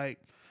disrespectful. Like,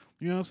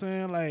 you know what I'm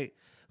saying? Like,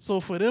 so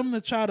for them to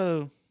try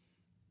to,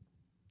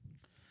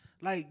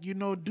 like, you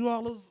know, do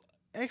all this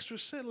extra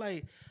shit,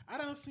 like, I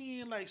done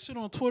seen like shit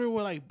on Twitter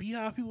where like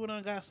Beehive people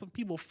done got some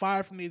people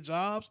fired from their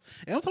jobs.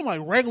 And I'm talking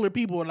like regular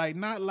people, like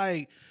not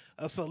like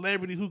a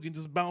celebrity who can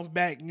just bounce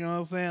back, you know what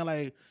I'm saying?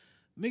 Like,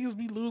 niggas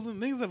be losing,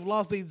 niggas have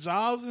lost their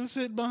jobs and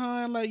shit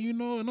behind, like, you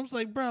know, and I'm just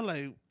like, bro,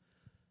 like,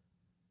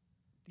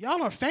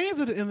 y'all are fans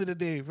at the end of the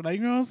day, like,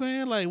 you know what I'm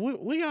saying? Like,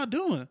 what y'all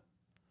doing?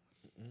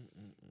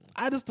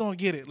 I just don't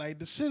get it. Like,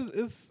 the shit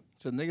is,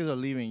 So niggas are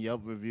leaving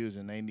Yelp reviews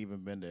and they ain't even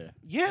been there.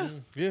 yeah,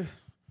 Yeah.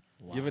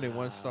 Giving it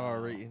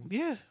 1-star rating.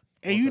 yeah.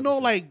 And you know,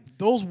 like,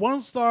 those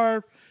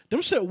 1-star,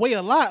 them shit weigh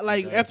a lot.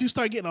 Like, after you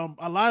start getting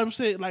a lot of them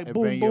shit, like, It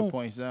boom, bring your boom.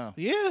 points down.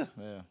 Yeah.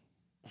 Yeah.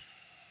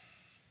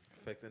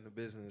 Affecting the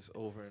business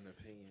over an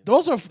opinion.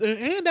 Those are,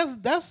 and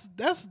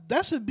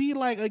that should be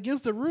like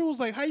against the rules.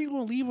 Like, how you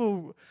gonna leave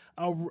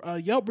a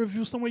Yelp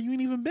review somewhere you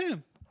ain't even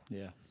been?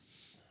 Yeah.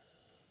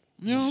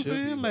 You know what I'm Should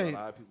be, saying? but Like, a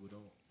lot of people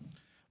don't.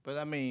 But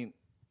I mean,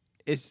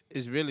 it's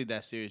really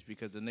that serious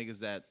because the niggas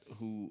that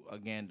who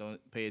again don't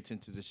pay attention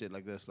to the shit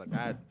like this, like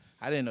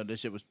I didn't know this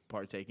shit was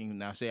partaking.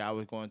 Now say I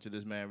was going to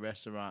this man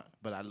restaurant,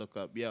 but I look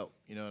up Yelp.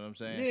 You know what I'm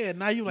saying? yeah.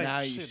 Now you like,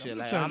 now shit, you shit I'm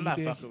like trying I'm to not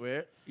eat there. fucking with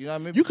it. You know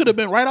what I mean? You could have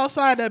been right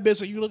outside that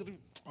bitch, and you look.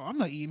 Oh, I'm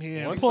not eating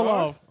here. One Pull star?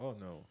 off. Oh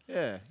no.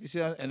 Yeah, you see,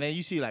 and then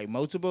you see like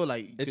multiple,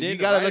 like 'cause then you the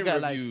gotta look writing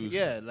at like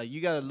reviews. like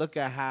you gotta look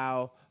at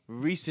how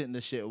recent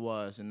the shit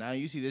was, and now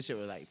you see this shit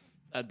was like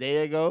a day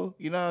ago.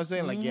 You know what I'm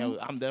saying? Like, yeah,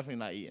 I'm definitely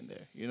not eating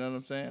there. You know what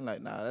I'm saying?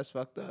 Like, nah, that's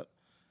fucked up.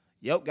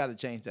 Yelp got to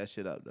change that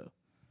shit up though.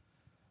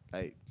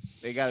 Like,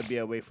 they got to be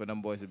a way for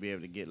them boys to be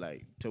able to get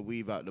like to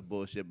weave out the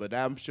bullshit. But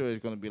I'm sure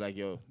it's gonna be like,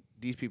 yo,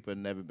 these people have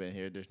never been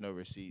here. There's no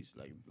receipts.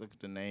 Like, look at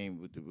the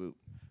name with the root.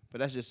 But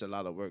that's just a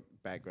lot of work,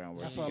 background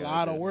work. That's you a gotta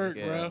lot do. of work,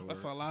 Yeah, bro.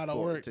 That's a lot of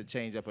for- work. to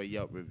change up a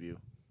Yelp review.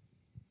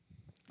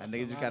 And That's a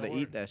niggas just lot gotta of eat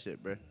work. that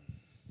shit, bro.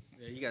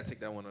 Yeah, you gotta take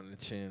that one on the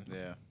chin.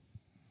 Yeah.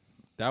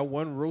 That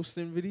one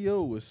roasting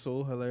video was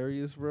so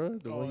hilarious, bro.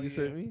 The Oh, one you yeah.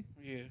 sent me.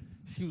 Yeah.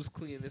 She was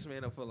cleaning this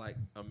man up for like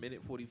a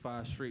minute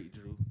 45 straight,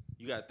 Drew.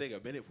 You gotta think a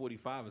minute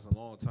 45 is a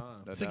long time.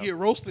 That's To how- get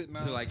roasted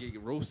now. To like get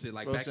roasted,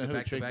 like Roasting who,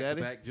 back to Trick back to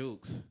Daddy? back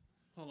jokes.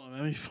 Hold on,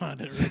 let me find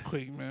that real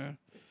quick, man.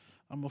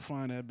 I'm gonna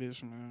find that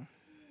bitch, man.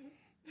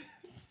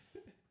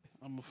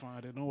 I'm gonna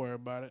find it. Don't worry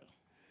about it.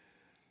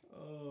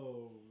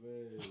 Oh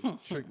man,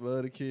 Trick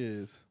love the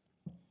kids.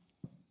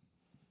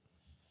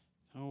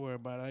 Don't worry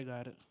about it. I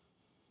got it.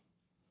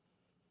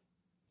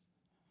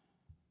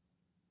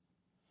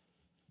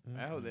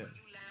 I hope that. You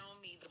lie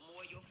on me, the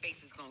more your face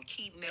is gonna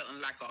keep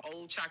melting like an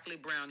old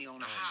chocolate brownie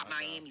on a hot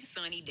Miami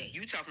sunny day.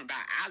 You talking about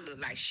I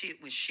look like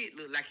shit when shit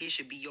look like it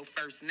should be your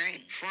first name.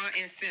 Front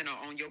and center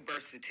on your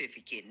birth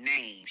certificate.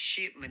 Name,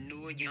 shit,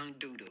 manure, young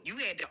doodle. You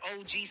had the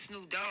OG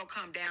Snoop Dogg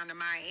come down to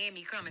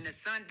Miami coming to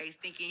Sundays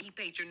thinking he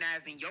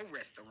patronizing your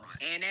restaurant.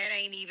 And that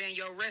ain't even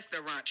your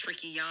restaurant,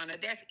 Trickiana.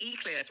 That's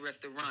E-Class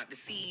Restaurant, the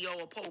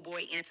CEO of Po'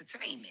 Boy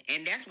Entertainment.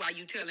 And that's why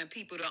you telling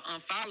people to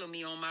unfollow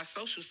me on my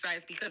social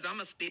sites because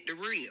I'ma spit the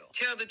real.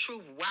 Tell the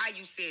truth why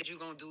you said you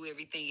gonna do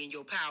everything in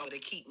your power to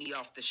keep me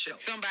off the show.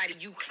 Somebody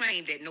you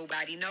claim that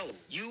nobody knows.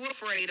 You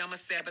afraid I'ma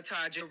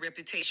sabotage your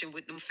reputation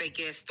with them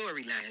fake ass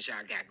storylines y'all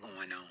got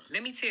going on.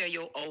 Let me tell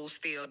your old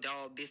stale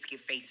dog biscuit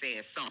face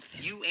ass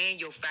something. You and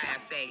your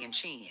 5 sagging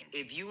chin.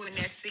 If you and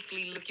that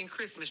sickly looking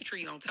Christmas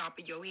tree on top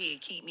of your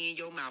head keep me in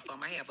your mouth,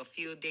 I'ma have a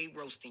field day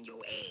roasting your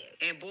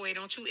ass. And boy,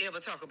 don't you ever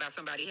talk about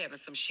somebody having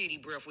some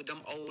shitty breath with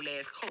them old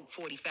ass Coke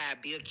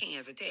 45 beer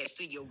cans attached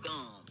to your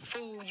gums.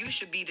 Fool, you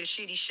should be the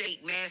shitty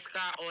shake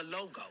mascot or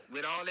logo.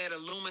 With all that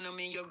aluminum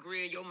in your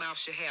grill, your mouth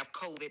should have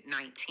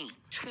COVID-19.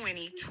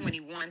 20,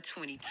 21,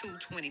 22,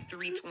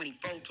 23,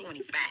 24,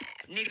 25.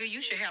 Nigga,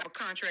 you should have a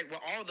contract with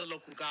all the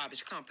local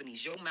garbage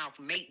companies. Your mouth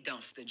make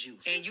dumpster juice.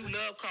 And you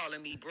love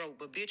calling me broke,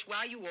 but bitch,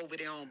 why you over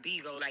there on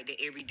Bigo like the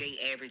everyday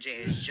average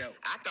ass Joe?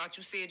 I thought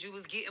you said you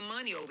was getting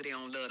money over there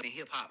on Love and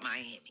Hip Hop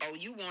Miami. Oh,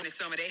 you wanted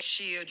some of that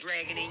shield,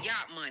 dragon, and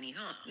yacht money,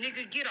 huh?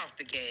 Nigga, get off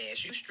the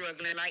gas. You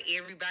struggling like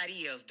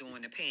everybody else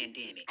during the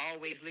pandemic.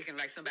 Always looking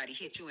like somebody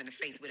hit you in the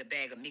face with a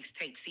bag of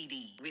mixtape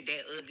CDs. With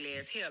that ugly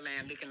ass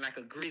hairline looking like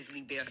a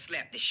grizzly bear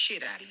slapped the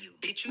shit out of you.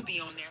 Bitch, you be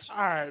on national.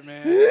 All right,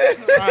 man.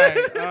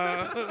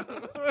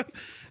 All right.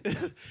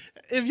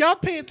 If y'all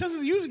pay attention,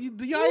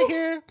 do y'all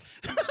hear?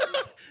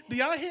 Do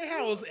y'all hear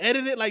how it was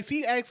edited? Like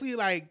she actually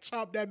like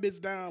chopped that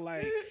bitch down.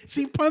 Like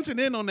she punching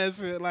in on that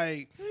shit.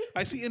 Like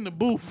she in the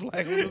booth.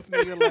 Like with this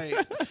nigga.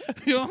 Like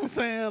you know what I'm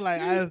saying?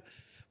 Like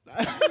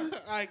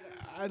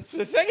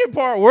The second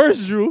part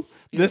worse, Drew.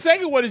 The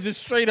second one is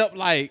just straight up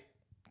like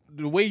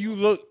the way you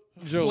look,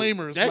 Joe.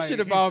 Flamers, That like, shit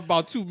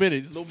about 2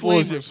 minutes. No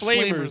bullshit.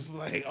 flamers,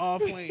 like all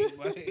flames.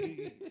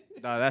 Like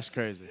No, that's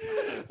crazy.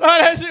 Oh,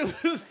 that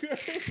shit was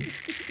crazy.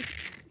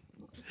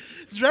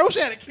 Dre wish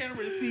I had a camera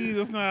to see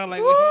just now.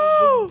 Like when he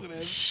was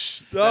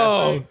listening to that.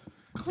 Oh,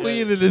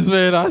 cleaning this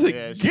man. I said,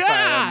 Yeah, she fired that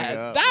God,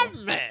 nigga that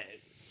up, man.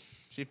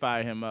 She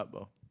fired him up,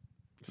 bro.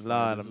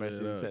 Lord of mercy.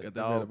 Got He said, that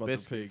man "Dog, about to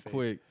biscuit pay face."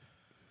 quick.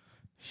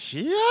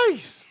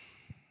 Jeez.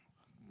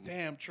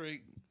 Damn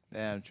trick.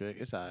 Damn, Trick.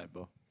 It's all right,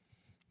 bro.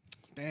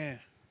 Damn.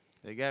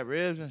 They got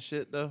ribs and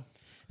shit, though.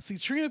 See,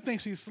 Trina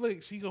thinks she's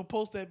slick. She gonna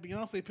post that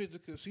Beyonce picture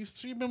because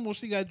she remember when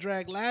she got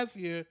dragged last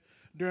year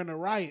during the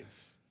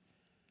riots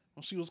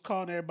when she was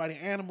calling everybody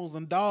animals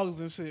and dogs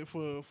and shit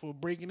for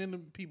breaking into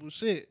people's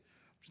shit.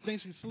 She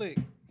thinks she's slick.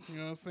 You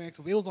know what I'm saying?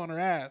 Because it was on her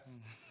ass.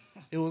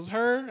 It was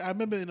her. I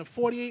remember in a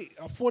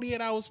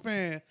 48-hour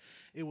span,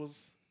 it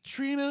was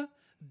Trina,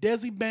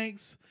 Desi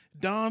Banks,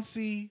 Don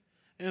C,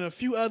 and a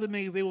few other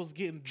niggas. They was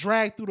getting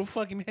dragged through the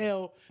fucking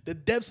hell, the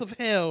depths of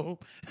hell,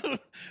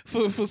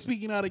 for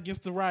speaking out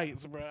against the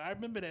riots, bro. I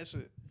remember that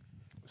shit.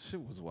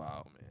 Shit was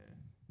wild,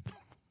 man.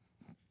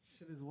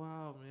 Shit is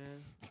wild,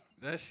 man.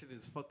 That shit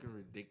is fucking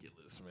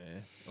ridiculous,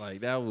 man.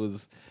 Like, that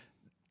was...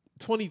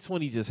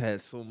 2020 just had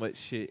so much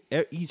shit.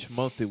 Each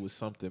month it was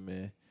something,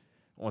 man.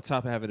 On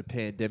top of having a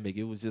pandemic,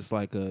 it was just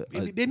like a...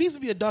 There needs to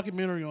be a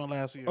documentary on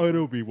last year. Oh,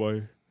 it'll be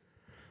one.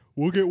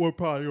 We'll get one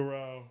probably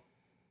around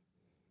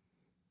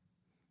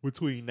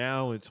between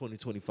now and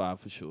 2025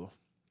 for sure.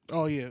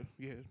 Oh, yeah.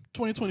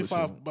 2025, For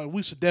sure. but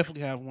we should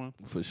definitely have one.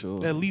 For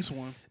sure. At least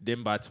one.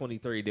 Then by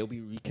 2030, they'll be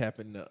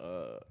recapping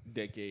the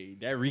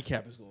decade. That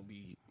recap is going to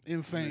be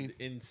Insane.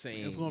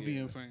 insane. It's going to be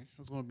yeah. insane.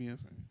 It's going to be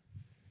insane.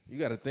 You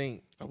got to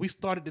think We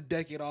started the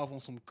decade off on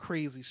some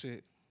crazy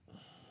shit.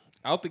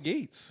 out the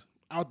gates.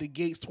 Out the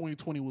gates,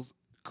 2020 was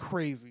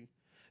crazy.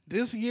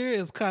 This year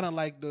is kind of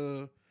like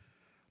the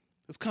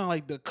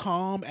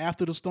calm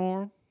after the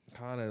storm.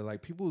 Kind of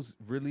like people's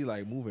really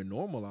like moving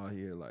normal out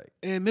here. Like,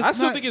 And this I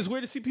still think it's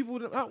weird to see people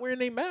not wearing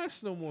their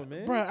masks no more,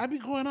 man. bro, I be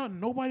going out,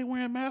 nobody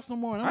wearing masks no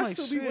more. And I'm I like,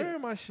 still shit. be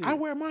wearing my shit. I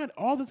wear mine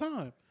all the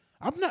time.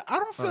 I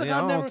don't feel like I I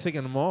don't never.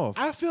 taking them off.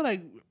 I feel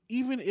like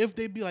even if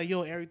they be like,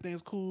 yo,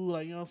 everything's cool,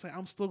 like, you know what I'm saying,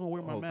 I'm still gonna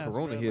wear my mask.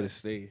 Corona bro. here like, to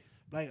stay.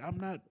 like, I'm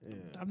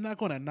not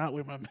gonna not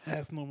wear my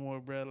mask no more,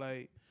 bro.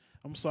 Like,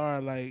 I'm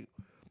sorry, like,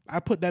 I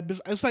put that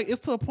bitch. It's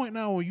to a point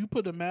now when you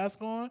put the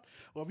mask on,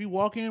 or if you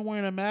walk in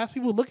wearing a mask,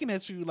 people looking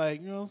at you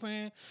like, you know what I'm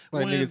saying?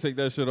 Like, When- nigga, take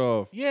that shit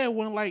off. yeah,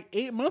 when like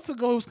 8 months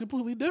ago it was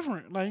completely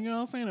different. Like, you know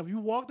what I'm saying? If you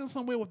walked in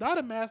somewhere without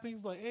a mask,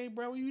 things like, hey,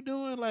 bro, what you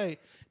doing? Like,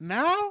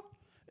 now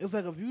it's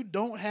like if you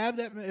don't have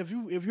that,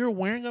 if you're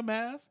wearing a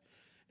mask,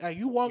 like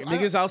you walk,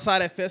 Niggas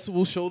outside at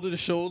festivals, shoulder to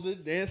shoulder,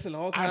 dancing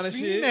all kind I of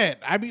seen shit.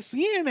 that. I be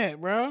seeing that,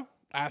 bro.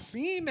 I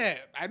seen that.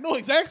 I know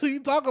exactly what you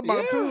talking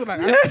about too. Like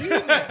I seen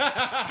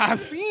that. I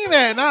seen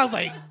that, and I was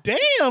like,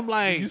 damn,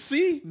 like You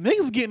see,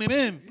 niggas getting it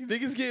in.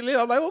 niggas getting lit.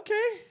 I'm like,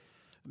 okay,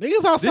 Niggas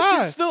this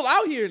outside. shit's still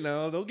out here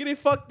now. Don't get it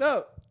fucked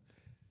up.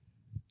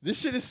 This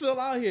shit is still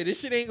out here. This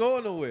shit ain't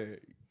going nowhere.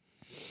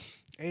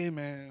 Hey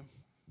man,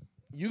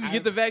 You can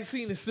get the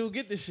vaccine and still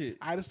get the shit.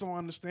 I just don't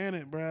understand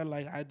it, bro.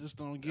 Like I just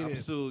don't get I'm it.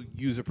 still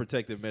using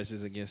protective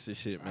measures against this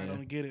shit, I man.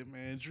 don't get it,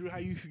 man. Drew, how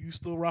you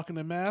still rocking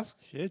the mask?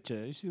 Shit,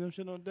 yeah. You see them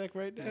shit on deck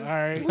right All there?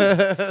 right.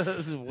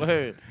 This is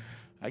word.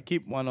 I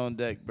keep one on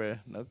deck, bruh.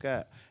 No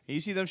cap. And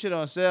you see them shit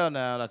on sale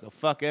now, like a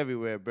fuck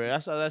everywhere, bruh. I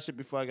saw that shit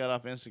before I got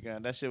off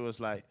Instagram. That shit was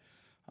like,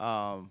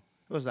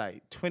 it was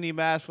like 20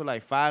 masks for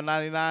like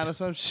 $5.99 or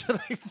some shit.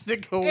 Like,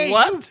 nigga, Hey,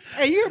 what?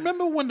 You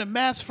remember when the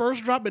mask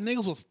first dropped and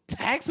niggas was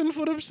taxing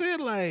for them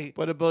shit? Like,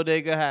 But the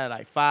bodega had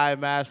like 5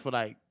 masks for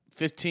like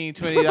 $15,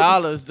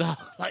 $20, dog.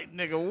 Like,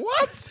 nigga,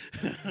 what?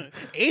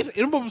 it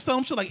remember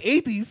selling shit like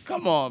 80s.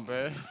 Come on,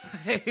 bruh.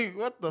 Hey,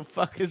 what the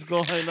fuck is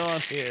going on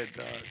here,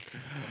 dog?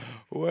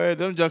 Where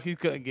them junkies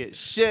couldn't get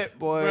shit,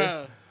 boy.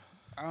 Bruh.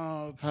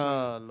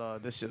 Oh,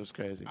 Lord, this shit was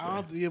crazy,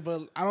 bro.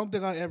 But I don't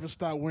think I'll ever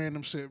stop wearing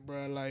them shit,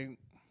 bro. Like,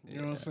 you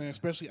know what I'm saying?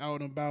 Especially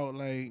out and about.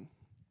 Like,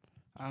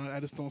 I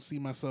just don't see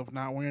myself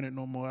not wearing it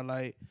no more.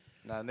 Like,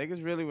 Nah,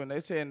 niggas really when they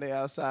saying they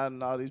outside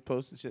and all these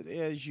posts and shit,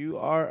 yeah,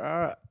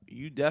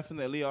 you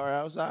definitely are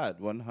outside,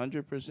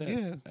 100%.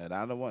 Yeah. And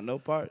I don't want no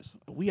parts.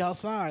 We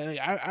outside. Like,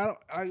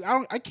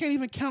 I can't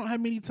even count how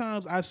many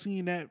times I've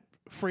seen that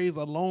phrase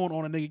alone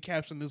on a nigga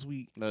caption this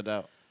week. No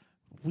doubt.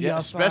 We Yeah,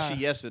 outside.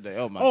 especially yesterday.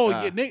 Oh my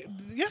Yeah. god.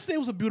 Yesterday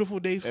was a beautiful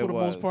day for the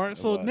most was. part. It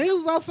So was. niggas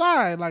was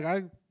outside. Like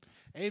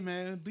hey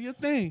man, do your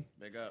thing.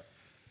 Big up.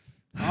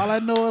 All I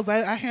know is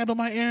I handle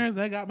my errands.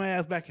 And I got my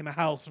ass back in the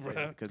house, bro.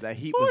 Because that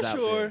heat was out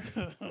there.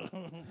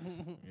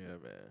 Yeah, man.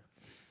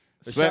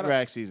 But Sweat shout out-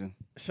 rack season.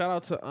 Shout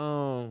out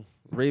to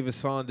Raven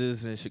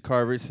Saunders and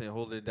Sha'Carri Richardson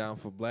holding it down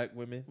for black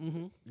women.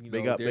 Mm-hmm.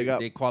 Big up, big up.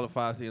 They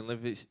qualify to the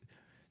Olympics.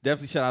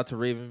 Definitely shout out to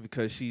Raven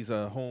because she's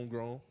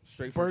homegrown,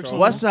 straight from Berks- Charleston.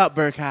 What's up,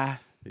 Burke High?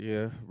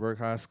 Yeah, Burke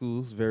High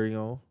School's very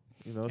own.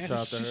 You know, And shout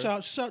out to she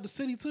her. shot the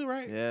city too,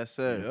 right? Yes,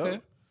 sir.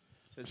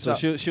 Okay. So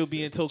she'll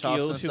be in Tokyo.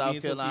 Charleston, She'll South be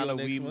in Tokyo Carolina.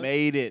 next We month.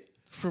 made it.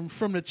 From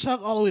the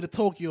Chuck all the way to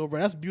Tokyo, bro.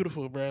 That's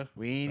beautiful, bro.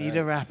 We need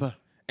a rapper.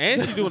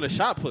 And she's doing a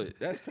shot put.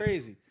 That's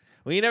crazy.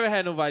 We ain't never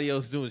had nobody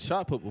else doing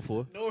shot put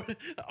before. No,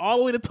 all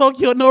the way to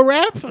Tokyo, no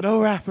rap. No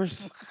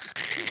rappers.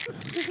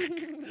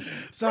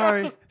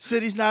 Sorry,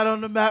 city's not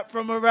on the map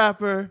from a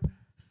rapper.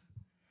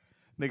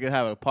 Nigga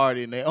have a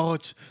party and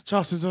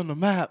Charleston's on the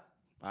map.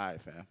 All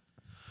right, fam.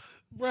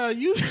 Bro,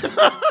 you,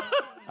 All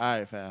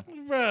right, fam.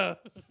 bro.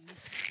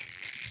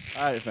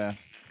 All right, fam.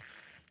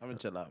 I'm gonna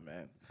chill out,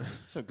 man.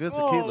 Some good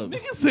Oh, tequila.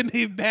 niggas in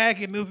their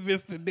bag in this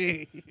bitch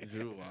today.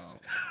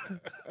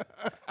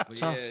 But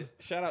yeah,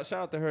 shout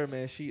out to her,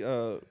 man. She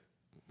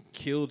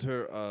killed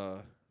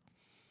her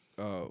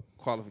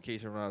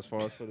qualification round as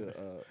far as for the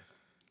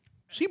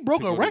She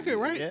broke a go to- record,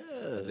 right? Yeah.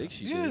 I think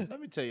she Yeah. did.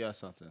 Let me tell y'all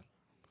something.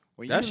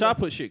 When That you shot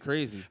look- put shit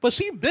crazy. But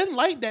she been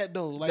like that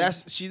though. Like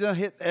she done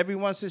hit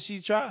everyone since she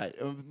tried.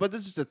 But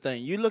this is the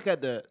thing. You look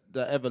at the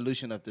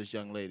evolution of this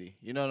young lady.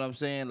 You know what I'm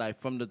saying? Like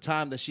from the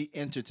time that she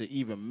entered to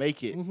even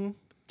make it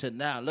to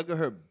now. Look at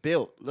her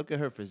built. Look at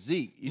her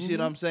physique. You see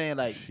what I'm saying?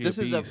 Like She this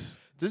a is a beast.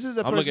 this is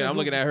a I'm person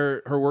looking at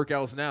her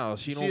workouts now.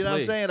 She See don't what play.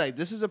 I'm saying? Like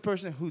this is a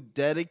person who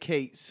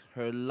dedicates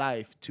her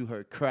life to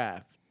her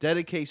craft,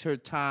 dedicates her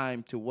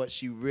time to what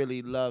she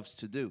really loves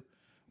to do.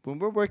 When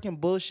we're working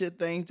bullshit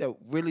things that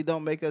really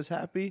don't make us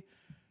happy,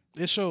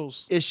 it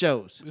shows. it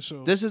shows. It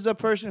shows. This is a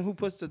person who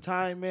puts the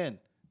time in,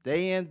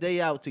 day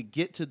out to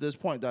get to this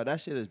point. Dog, that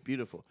shit is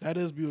beautiful. That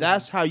is beautiful.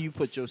 That's how you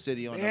put your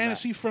city on the and map.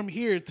 she from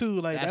here too.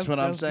 Like That's what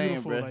I'm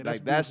saying, beautiful. bro. Like,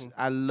 Like that's that's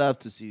beautiful. I love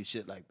to see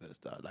shit like this,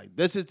 dog. Like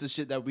this is the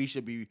shit that we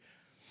should be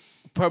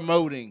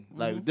promoting.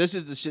 Like this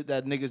is the shit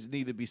that niggas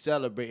need to be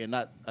celebrating,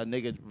 not a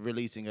nigga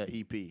releasing an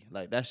EP.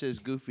 Like that shit is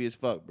goofy as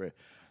fuck, bro.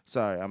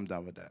 Sorry, I'm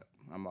done with that.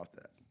 I'm off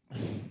that.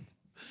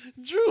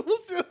 Drew,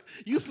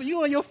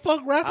 you on your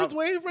fuck rappers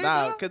wave right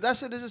nah, now? cause that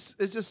shit is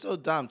it's just so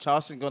dumb.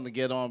 Charleston gonna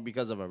get on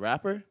because of a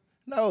rapper?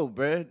 No,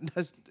 bro.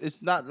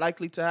 It's not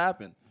likely to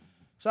happen.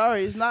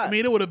 Sorry, it's not. I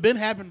mean, it would have been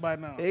happened by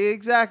now.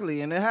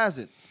 Exactly, and it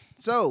hasn't.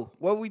 So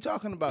what are we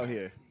talking about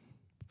here?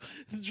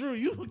 Drew,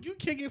 you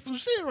kicking some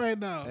shit right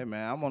now. Hey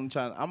man,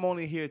 I'm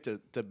only here to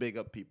big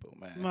up people,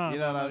 man. Nah, you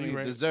know nah, what I you mean?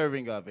 right.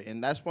 Deserving of it.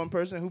 And that's one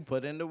person who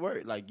put in the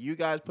work. Like you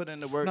guys put in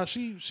the work. No,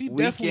 she week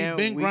definitely in,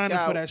 been week grinding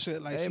for out. that shit.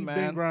 Like Hey, she been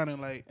man.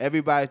 grinding. Like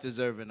Everybody's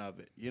deserving of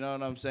it. You know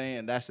what I'm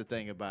saying? That's the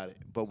thing about it.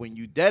 But when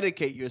you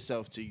dedicate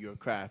yourself to your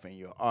craft and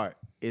your art,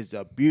 it's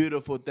a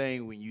beautiful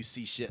thing when you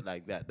see shit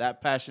like that.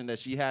 That passion that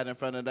she had in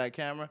front of that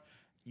camera,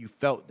 you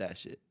felt that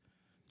shit.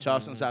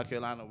 Charleston, South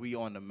Carolina, we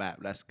on the map.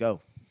 Let's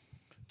go.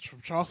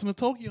 Charleston to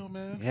Tokyo,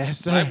 man.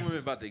 Yes, Black women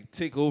about to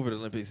take over the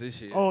Olympics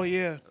this year. Oh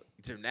yeah.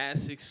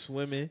 Gymnastics,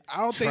 swimming. I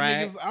don't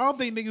track.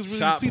 think niggas really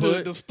shot see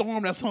put. the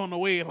storm that's on the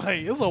way. Like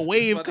it's a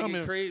wave about to get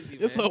coming. crazy,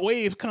 It's man. a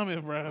wave coming,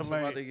 bro. It's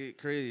Like about to get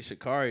crazy.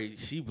 Sha'Carri,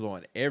 she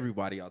blowing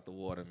everybody out the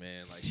water,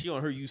 man. Like she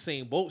on her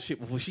Usain Bolt shit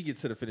before she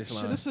gets to the finish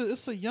line. shit,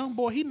 it's a young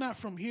boy. He not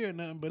from here or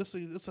nothing, but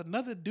it's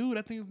another dude.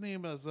 I think his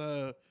name is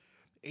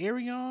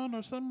Arion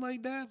or something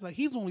like that. Like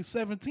he's only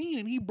 17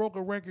 and he broke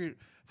a record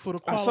for the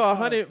I qualifier. saw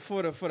 100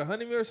 for the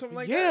 100 meter or something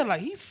like yeah, that.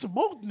 like he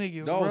smoked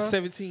niggas. Dog was bruh.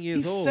 17 years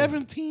He's old.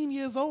 17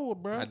 years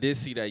old, bro. I did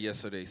see that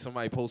yesterday.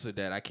 Somebody posted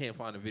that. I can't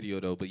find the video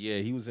though, but yeah,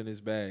 he was in his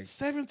bag.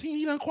 17.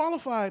 He done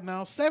qualified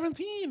now.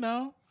 17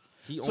 now.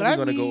 He So only that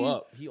gonna mean- go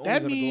up. He only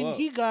That gonna means go up.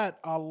 he got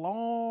a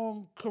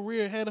long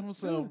career ahead of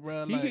himself,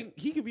 bro.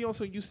 He could be on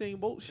some Usain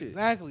Bolt shit.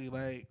 Exactly.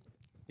 Like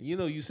You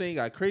know, Usain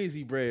got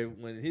crazy bread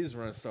when his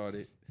run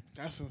started.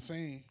 that's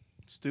insane.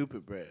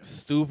 Stupid bread.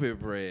 Stupid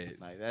bread.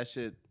 Like that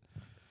shit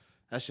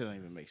don't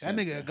even make That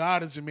sense. nigga a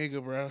god in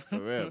Jamaica, bro. For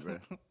real, bro.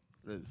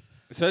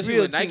 Especially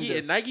Real when Nike team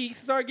and Nike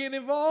start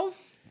getting involved.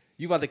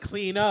 You about to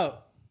clean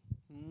up.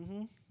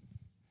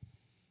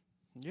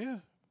 Yeah.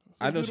 It's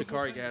a I know beautiful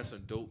Sha'Carri thing. has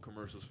some dope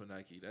commercials for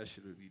Nike. That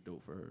shit would be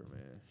dope for her,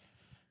 man.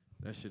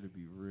 That shit would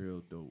be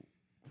real dope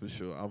for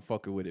sure. I'm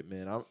fucking with it,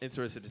 man. I'm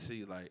interested to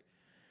see like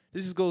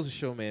this just goes to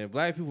show, man. If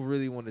black people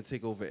really want to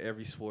take over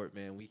every sport,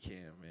 man, we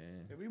can,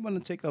 man. If we want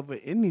to take over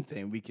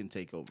anything, we can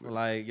take over.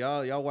 Like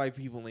y'all white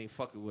people ain't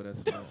fucking with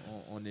us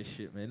on this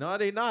shit, man. No,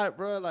 they not,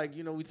 bro. Like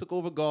we took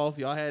over golf.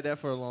 Y'all had that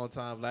for a long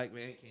time. Black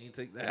man can't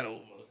take that over.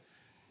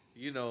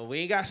 You know, we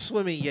ain't got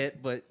swimming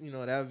yet, but you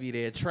know that would be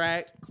there.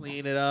 Track,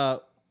 clean it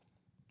up.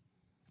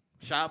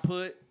 Shot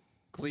put,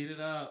 clean it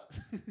up.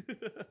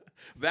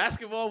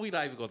 Basketball, we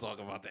not even gonna talk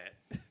about that.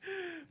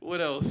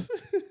 What else?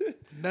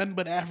 Nothing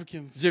but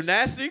Africans.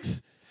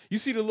 Gymnastics. You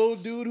see the little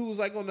dude who was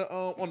like on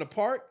the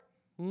park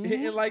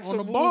hitting like on some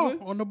the bar.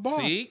 moves? On the bar.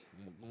 See,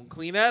 gonna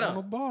clean that On the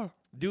up. bar.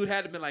 Dude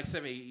had to been like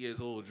 7, 8 years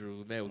old.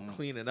 Drew, man, was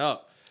cleaning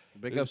up.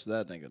 Big ups to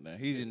that nigga, man.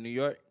 He's in New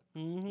York.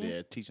 Mm-hmm.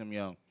 Yeah, teach him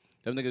young.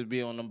 Them niggas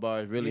be on them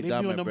bars really Yeah, they be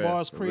dumb, on the bruh,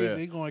 bars for crazy. real.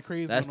 They going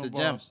crazy That's on the the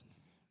gems.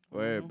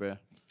 bars. Word, bruh.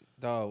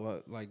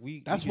 Dog, like we.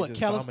 That's we what could just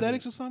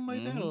calisthenics dominate. or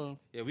something like that. Or?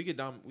 Yeah, we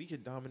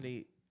could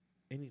dominate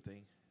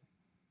anything.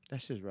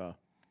 That's just raw.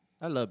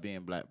 I love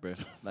being black, bro.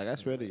 Like I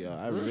swear to y'all,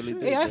 I really do.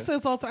 Hey, I bruh. said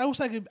this all the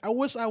time. I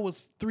wish I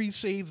was 3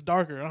 shades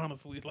darker.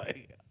 Honestly,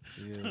 like.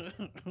 Yeah,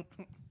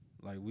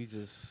 like we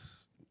just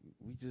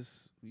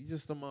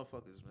the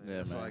motherfuckers, man. Yeah,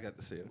 That's all man. I got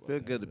to say about Feel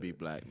that, good to man. be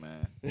black,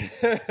 man.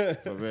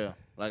 For real.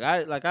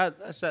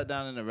 I sat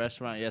down in the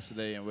restaurant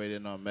yesterday and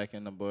waited on Mecca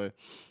and the boy.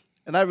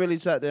 And I really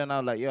sat there and I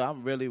was like, yo,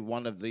 I'm really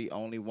one of the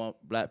only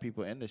black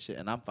people in this shit,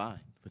 and I'm fine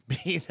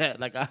with being that.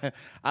 Like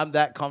I'm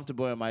that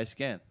comfortable in my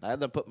skin. I had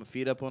to put my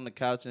feet up on the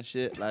couch and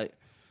shit. Like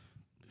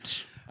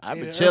I've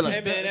Hey, been the chilling.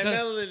 earth Hey man,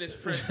 that melanin is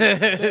precious.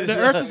 The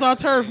earth is our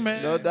turf,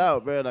 man. No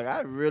doubt, bro. Like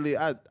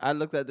I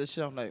looked at this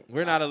shit. I'm like,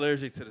 We're not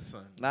allergic to the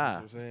sun. You know Nah.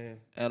 what I'm saying?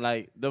 and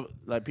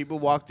like people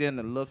walked in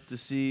and looked to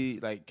see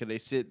like can they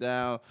sit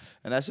down,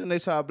 and as soon as they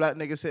saw a black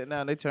nigga sitting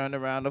down, they turned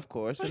around, of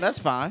course, and that's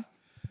fine.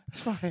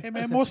 It's fine. Hey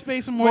man, more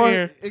space and more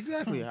air.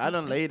 Exactly. I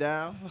done lay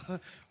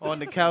down on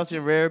the couch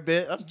in rare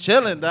bit. I'm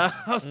chilling, dog.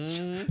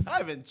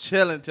 I've been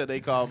chilling till they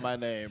called my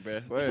name,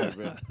 bro. Word,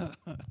 bro.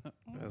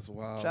 That's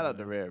wild. Shout out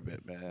to Rare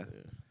Bit, man.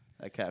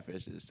 That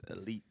catfish is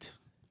elite.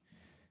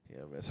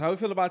 Yeah, man. So how we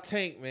feel about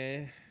Tank,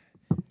 man?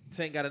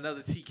 Tank got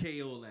another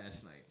TKO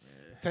last night,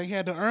 man. Tank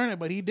had to earn it,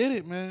 but he did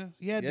it, man.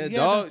 He had Yeah, he had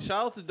dog. to-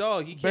 Shout out to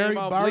Dog. He Barry- came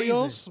out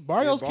Barrios? blazing.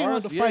 Barrios came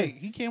out Bars, to fight.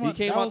 He came out-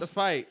 that out was- to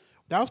fight.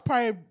 That was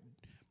probably,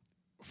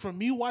 from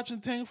me watching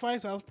Tank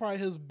fights, that was probably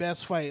his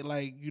best fight.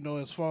 Like, you know,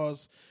 as far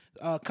as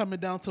coming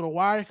down to the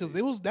wire, because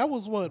that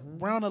was what,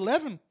 round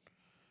 11.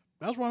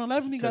 That was round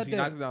 11. He got Because he that.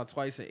 knocked him down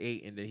twice in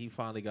 8, and then he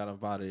finally got him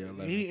out of there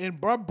 11.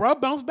 And bro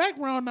bounced back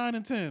round 9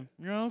 and 10.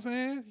 You know what I'm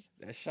saying?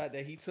 That shot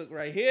that he took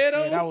right here,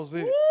 though. Yeah, that was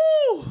it.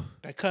 Woo!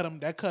 That cut him deep.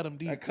 That cut him.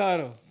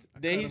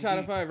 Then cut he him tried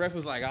to deep. fight. Ref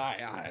was like, all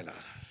right, nah.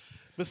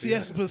 But see,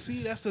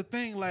 that's the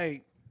thing.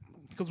 Like,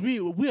 because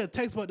we had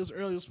text about this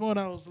earlier this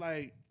morning. I was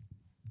like,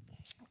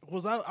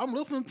 I'm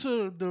listening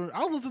to I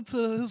was listening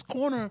to his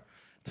corner,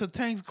 to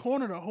Tank's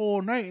corner the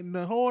whole night, and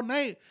the whole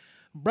night,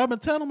 bro, been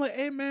telling him like,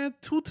 hey man,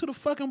 2 to the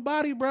fucking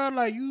body, bro.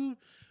 Like you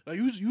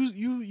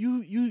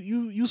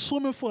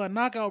swimming for a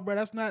knockout, bro.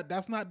 That's not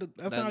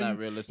not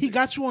realistic. He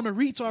got you on the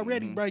reach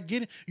already, bro.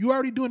 You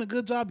already doing a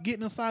good job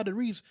getting inside the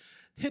reach.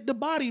 Hit the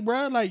body,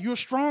 bro. Like you're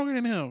stronger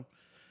than him.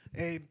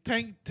 And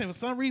Tank, for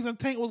some reason,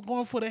 Tank was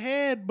going for the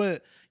head,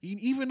 but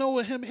even though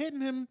with him hitting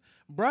him,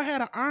 bro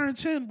had an iron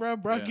chin, bro.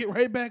 Yeah. Get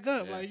right back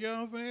up. Yeah. Like, you know what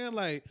I'm saying?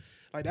 Like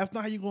that's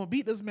not how you gonna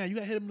beat this man. You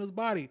gotta hit him in his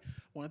body.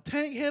 When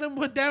Tank hit him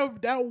with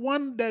that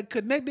one that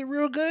connected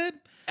real good,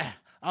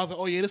 I was like,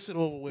 oh yeah, this shit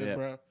over with, Yeah.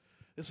 bro.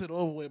 This shit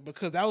over with,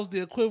 because that was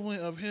the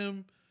equivalent of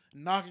him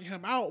knocking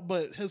him out,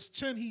 but his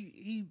chin,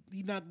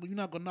 you're not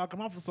gonna knock him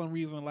out for some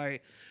reason.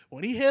 Like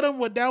when he hit him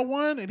with that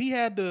one, and he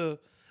had to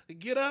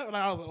get up, and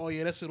I was like, oh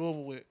yeah, that shit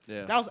over with.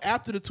 Yeah. That was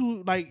after the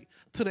 2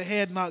 to the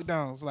head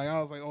knockdowns. Like I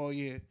was like, oh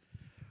yeah.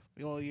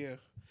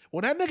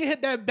 When that nigga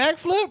hit that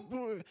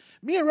backflip,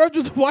 me and Rev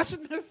just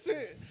watching that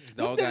shit.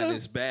 Dog got in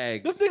his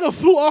bag. This nigga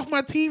flew off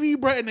my TV,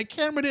 bro, and the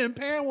camera didn't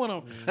pan with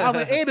him. I was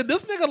like, hey, did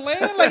this nigga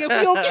land? Like, is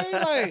he okay?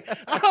 Like,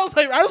 I was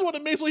like, I just want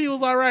to make sure he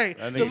was all right.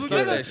 That nigga 'Cause the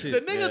killed that nigga, shit.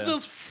 the nigga Yeah.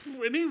 just,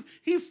 and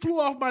he flew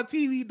off my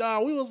TV,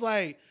 dog. We was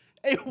like,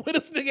 hey, where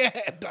this nigga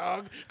at,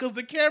 dog? Because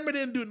the camera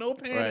didn't do no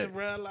panning, Right.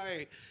 bro.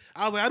 Like,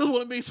 I was like, I just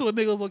want to make sure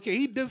the nigga was okay.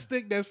 He did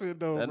stick that shit,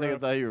 though, That bro.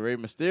 nigga thought you were Rey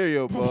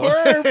Mysterio, boy.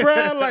 Word,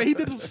 bro. Like, he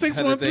did some Had the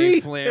 613.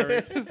 thing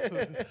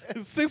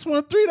flaring.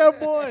 613, that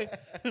boy.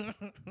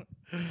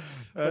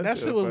 But that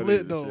shit shit was funny lit,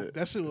 as though. shit.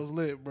 That shit was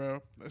lit,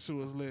 bro. That shit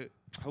was lit.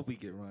 Hope we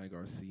get Ryan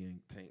Garcia and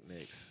Tank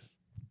next.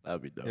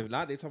 That'd be dope. If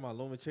not, they talking about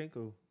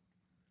Lomachenko.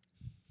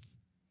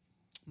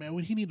 Man,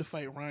 he need to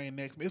fight Ryan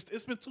next.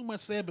 It's been too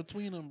much said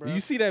between them, bro.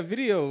 You see that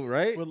video,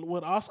 right?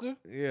 with Oscar?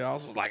 Yeah, I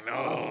was like,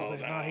 no.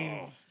 Nah, he.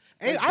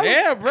 Hey,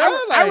 Yeah, bro,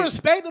 I like-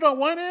 respect it on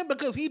one end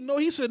because he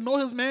should know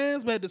his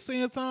mans, but at the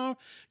same time,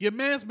 your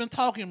man's been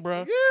talking,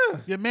 bro. Yeah.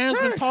 Your man's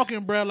been Facts. talking,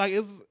 bro. Like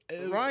it's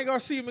Ryan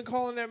Garcia been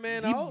calling that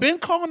man he out. been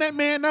calling that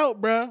man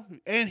out, bro,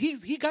 and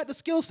he got the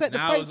skill set to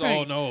Now fight it's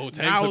Tank. no, Tank's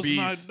Now a it's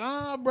not, beast.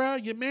 nah, bro.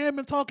 Your man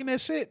been talking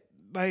that shit.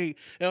 Like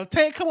if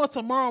Tank come out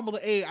tomorrow, I'm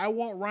like, hey, I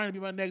want Ryan to be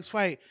my next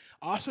fight.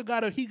 Also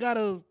he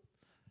gotta.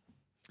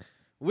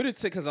 What it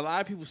take? Because a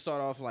lot of people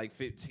start off like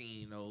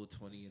 15-0, 20-0.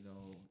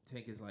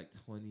 Tank is like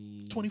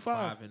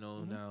 25.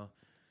 5-0 now.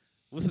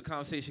 What's the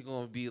conversation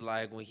going to be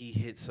like when he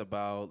hits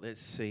about, let's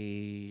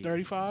say,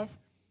 35.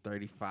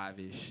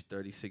 35-ish,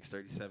 36,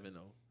 37-0?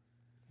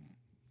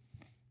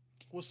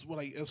 What's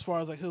like as far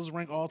as like his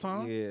rank all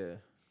time? Yeah.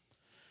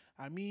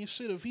 I mean,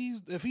 shit. If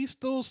he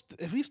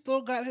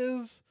still got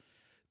his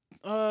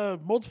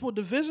multiple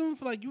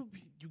divisions, like you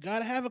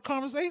gotta have a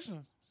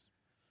conversation.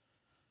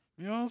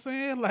 You know what I'm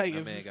saying? Like, That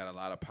if man got a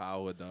lot of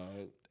power, dog.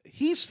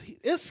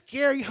 it's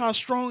scary how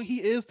strong he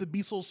is to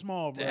be so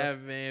small, bro.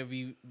 That man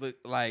be look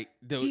like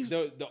He's-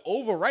 the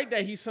overright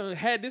that he son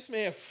had this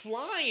man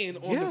flying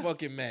on Yeah. the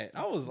fucking mat.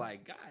 I was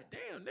like, God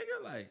damn,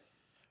 nigga, like,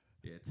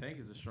 yeah, Tank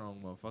is a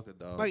strong motherfucker,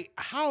 dog. Like,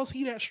 how is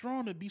he that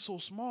strong to be so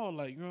small?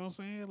 Like, you know what I'm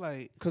saying?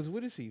 Like, cause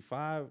what is he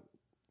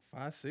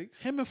 5'6"?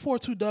 him and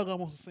 4'2" Doug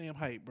almost the same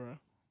height, bro.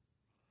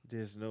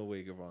 There's no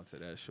way Gavonta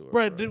that short,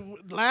 Bro, bro.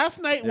 last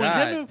night when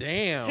God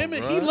damn, him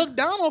and bruh. he looked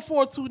down on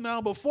 4'2"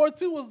 now, but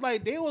 4'2" was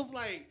like they was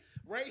like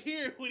right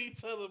here with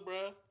each other,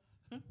 bro.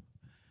 Let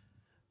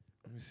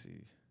me see.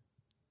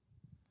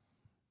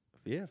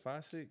 Yeah,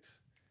 5'6".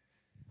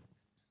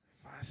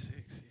 5'6".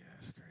 Yeah,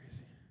 that's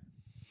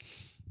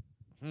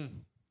crazy.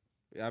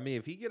 I mean,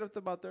 if he get up to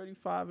about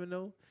 35 and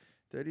 0,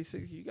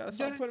 36, you gotta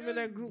start putting him in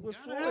that group with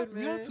Floyd,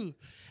 man. You have to.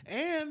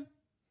 And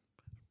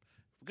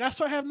we gotta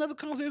start having another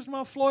conversation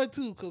about Floyd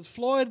too, because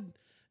Floyd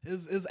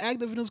is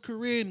active in his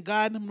career and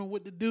guiding him on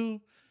what to do.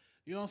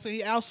 You know what I'm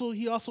saying?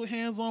 He also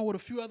hands on with a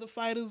few other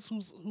fighters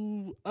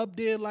who up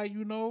there, like,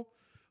 you know,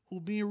 who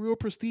being real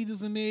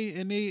prestigious in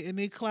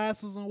their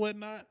classes and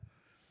whatnot.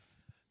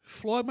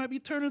 Floyd might be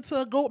turning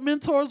to a GOAT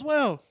mentor as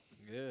well.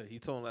 Yeah, he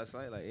told him last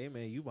night, like, hey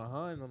man, you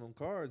behind on them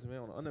cards, man.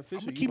 On the unofficial,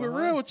 I'm gonna you keep it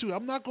behind. real with you.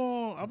 I'm not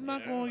going, you I'm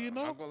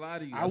know. not gonna lie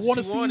to you. I That's want what to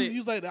you see wanted. you. He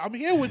was like, I'm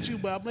here with you,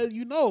 but I'm letting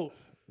you know.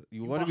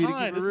 You wanted me to keep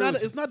Behind. it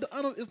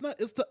real.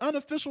 It's the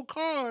unofficial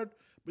card,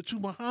 but you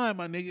behind,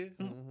 my nigga.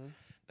 Mm-hmm.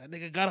 That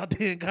nigga got out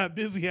there and got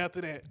busy after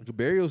that.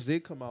 Barrios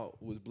did come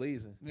out, was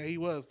blazing. Yeah, he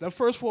was. That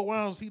first 4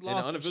 rounds, he And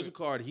lost. the that unofficial shit.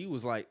 card, he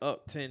was like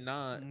up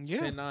 10-9, Yeah.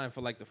 10-9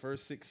 for like the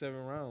first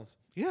 6-7 rounds.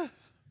 Yeah.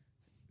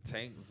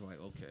 Tank was like,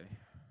 okay,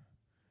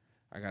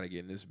 I gotta get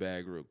in this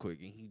bag real quick,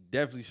 and he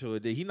definitely sure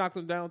did. He knocked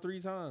him down 3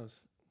 times.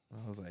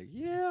 I was like,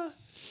 yeah.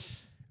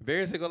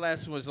 Barrios ain't gonna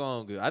last too much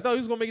longer. I thought he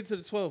was gonna make it to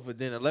the 12th, but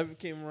then 11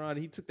 came around.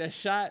 He took that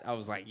shot. I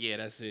was like, yeah,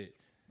 that's it.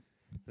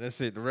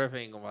 That's it. The ref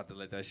ain't gonna about to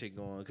let that shit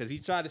go on because he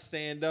tried to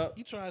stand up.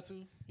 He tried to.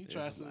 It's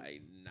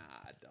like, nah,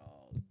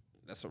 dog.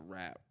 That's a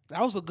wrap.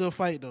 That was a good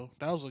fight, though.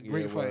 That was a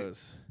great it fight.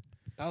 was.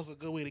 That was a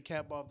good way to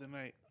cap off the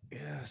night.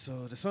 Yeah,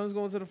 so the Suns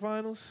going to the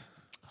finals.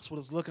 That's what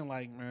it's looking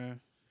like, man.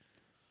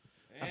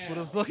 That's what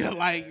it's looking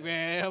like,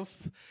 man.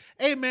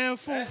 Hey, man,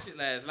 fool. That shit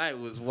last night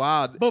was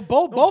wild. But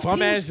both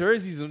bum ass teams.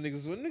 jerseys, them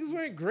niggas. Niggas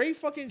wearing gray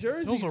fucking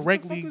jerseys. Those are What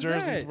rec the fuck league is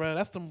jerseys, that? bro.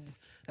 That's the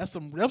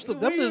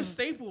Wear your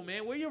staple,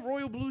 man. Wear your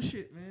royal blue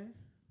shit, man.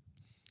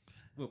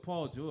 With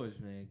Paul George,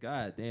 man.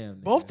 God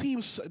damn. both nigga.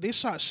 teams. They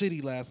shot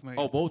shitty last night.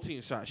 Oh, both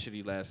teams shot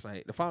shitty last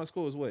night. The final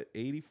score was what?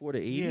 84 to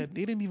 80. yeah,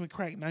 they didn't even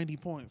crack 90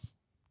 points.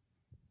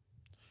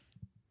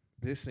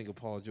 This nigga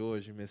Paul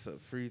George, you miss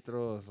up free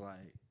throws.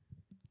 Like,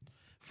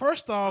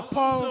 First off,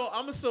 Paul.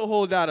 I'm gonna still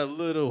hold out a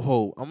little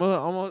hope.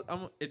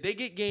 If they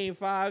get game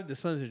 5, the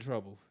Suns in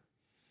trouble.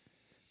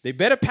 They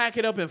better pack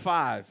it up in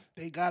 5.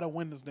 They gotta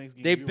win this next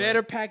game. They You better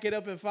Right. pack it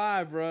up in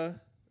 5, bruh.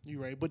 You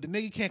right, but the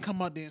nigga can't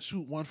come out there and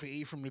shoot 1 for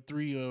 8 from the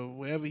 3 or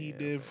whatever he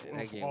did. Man,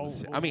 that game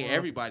was, I mean,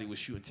 everybody was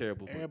shooting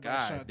terrible. But Everybody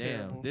God shot damn.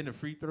 terrible. Then the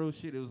free throw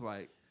shit, it was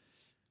like,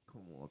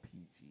 come on,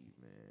 PG,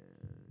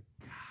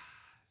 man.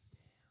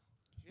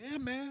 Yeah,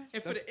 man.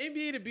 And for the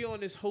NBA to be on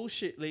this whole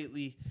shit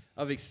lately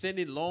of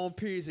extended long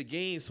periods of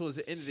games towards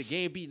the end of the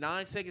game, be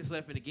 9 seconds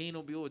left and the game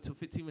don't be over until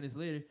 15 minutes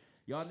later,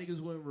 y'all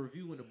niggas wouldn't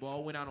review when the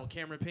ball went out on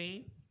Cameron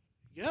Payne.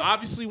 Yep.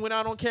 Obviously went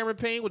out on Cameron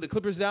Payne with the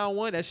Clippers down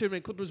 1. That should have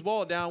been Clippers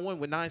ball down 1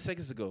 with 9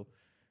 seconds ago.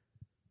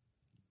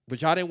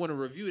 But y'all didn't want to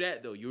review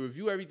that, though. You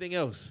review everything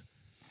else.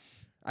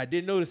 I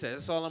did notice that.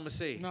 That's all I'm going to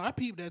say. No, I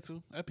peeped that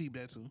too. I peeped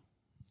that.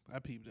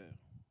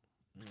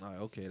 All right,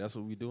 okay, that's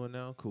what we doing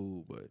now?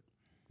 Cool, but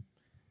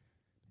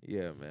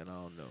yeah, man, I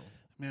don't know.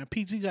 Man,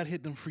 PG got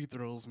hit them free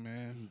throws,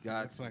 man. He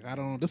got It's like, I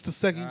don't know. This the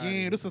second God,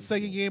 game. he This the was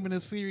second game in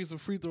this series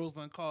of free throws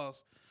done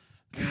cost.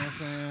 You know what I'm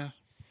saying?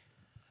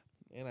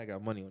 And I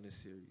got money on this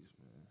series,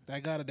 man.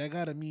 That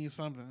gotta mean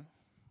something.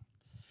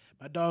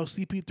 My dog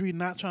CP3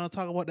 not trying to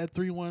talk about that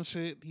 3-1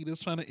 shit. He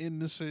just trying to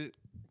end this shit,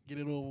 get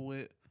it over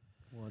with.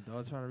 Well,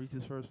 dog trying to reach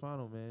his first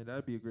final, man.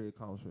 That'd be a great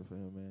accomplishment for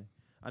him, man.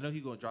 I know he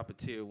gonna drop a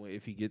tear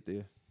if he get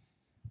there.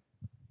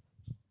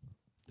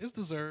 It's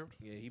deserved.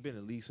 Yeah, he been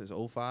in the league since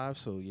 05,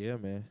 so yeah,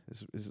 man.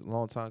 It's a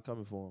long time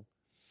coming for him.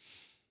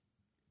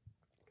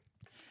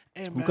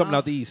 And Who coming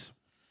out the East?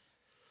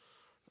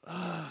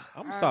 I'm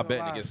gonna stop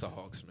betting lie. against the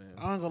Hawks, man.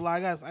 I ain't gonna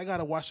lie, guys. I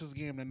gotta watch this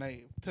game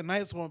tonight.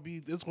 Tonight's gonna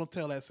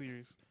tell that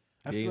series.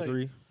 Game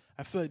 3.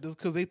 I feel like this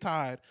because they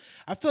tied.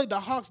 I feel like the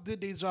Hawks did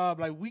their job.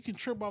 Like, we can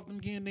trip off them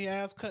getting their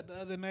ass cut the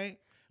other night,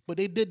 but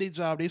they did their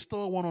job. They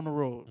stole one on the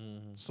road.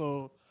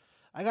 So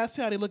I gotta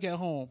see how they look at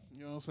home.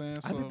 You know what I'm saying?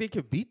 I So, think they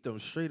could beat them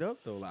straight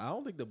up though. Like, I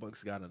don't think the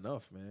Bucks got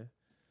enough, man.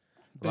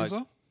 think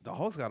so? The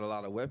Hawks got a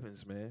lot of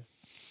weapons, man.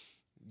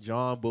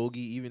 John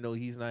Bogey, even though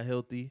he's not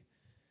healthy.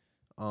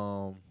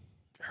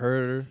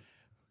 Herder,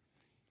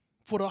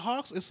 For the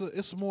Hawks,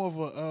 it's more of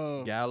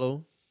a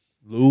Gallo.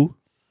 Lou,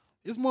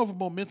 It's more of a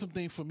momentum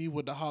thing for me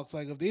with the Hawks.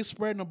 Like if they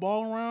spreading the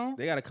ball around,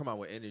 they got to come out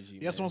with energy.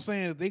 that's man. what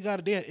I'm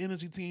saying. They're an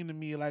energy team to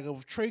me. Like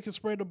if Trey can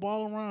spread the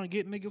ball around,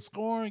 get niggas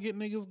scoring, get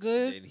niggas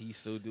good, And he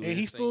still do. and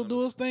he still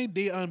do his thing,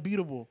 they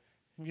unbeatable.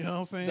 You know what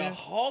I'm saying? The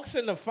Hawks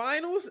in the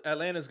finals.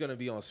 Atlanta's gonna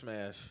be on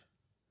Smash.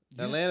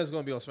 Yeah. Atlanta's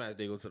gonna be on Smash.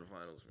 They go to the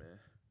finals, man.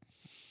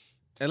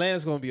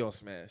 Atlanta's gonna be on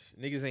Smash.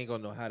 Niggas ain't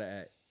gonna know how to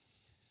act.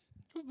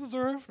 It's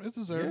deserved. It's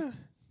deserved. Yeah.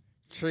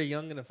 Trey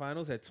Young in the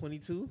finals at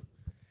 22.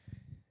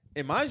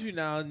 And mind you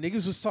now,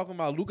 niggas was talking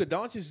about Luka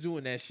Doncic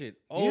doing that shit.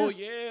 Oh,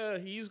 yeah,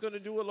 he's going to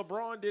do what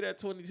LeBron did at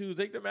 22.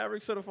 Take the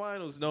Mavericks to the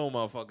finals. No,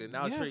 motherfucker.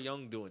 Now Yeah. Trey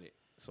Young doing it.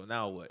 So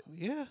now what?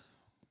 Yeah.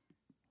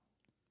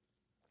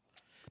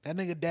 That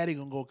nigga daddy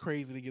gonna go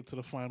crazy to get to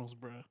the finals,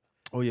 bro.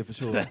 Oh, yeah, for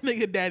sure. That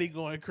nigga daddy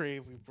going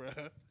crazy, bro.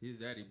 His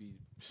daddy be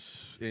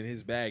in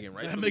his bag and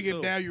right That to the nigga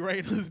soul. daddy right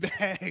in his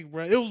bag,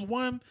 bro. It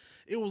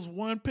was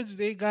one picture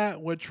they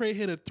got where Trey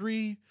hit a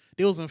three.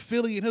 They was in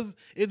Philly and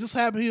it just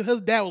happened. His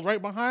dad was right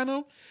behind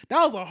him.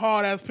 That was a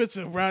hard ass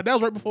picture, bro. That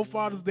was right before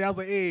Father's Day. I was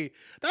like, hey,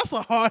 that's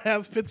a hard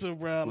ass picture,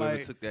 bro. Whoever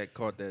Like, took that,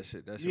 caught that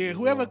shit. That shit yeah, was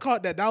whoever raw.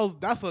 caught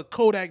that's a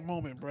Kodak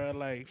moment, bro.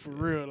 Like for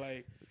real,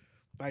 like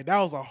that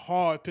was a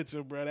hard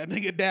picture, bro. That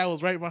nigga dad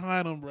was right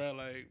behind him, bro.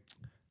 Like,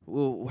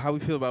 Well, how we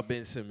feel about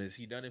Ben Simmons?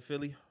 He done in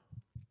Philly?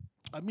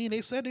 I mean,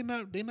 they said they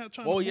not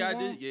trying. Oh, to yeah, I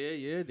move on. did.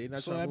 Yeah. They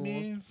not So trying I to move on.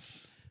 mean,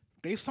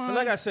 they But signed.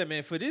 like I said,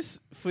 man, for this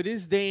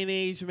day and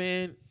age,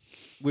 man,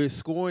 where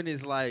scoring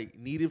is like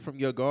needed from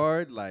your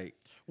guard, like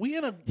we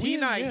in a he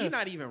not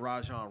yeah. even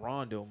Rajon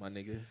Rondo, my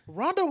nigga.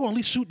 Rondo will at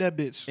least shoot that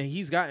bitch. And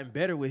he's gotten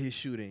better with his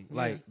shooting. Yeah.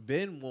 Like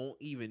Ben won't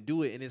even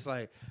do it, and it's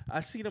like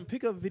I see them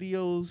pick up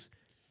videos,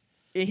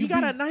 and he He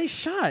got be- a nice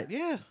shot.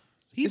 Yeah,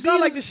 he It's not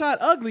beat like his- the shot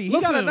ugly. He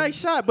got a Listen, nice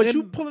shot, but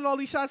you and- pulling all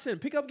these shots in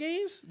pickup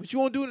games, but you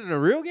won't do it in a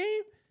real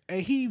game.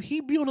 and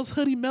he be on his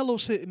hoodie mellow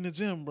shit in the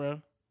gym,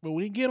 bro. But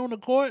when he get on the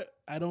court,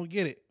 I don't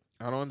get it.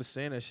 I don't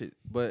understand that shit.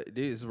 But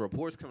there's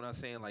reports coming out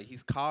saying like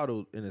he's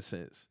coddled in a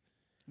sense.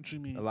 What you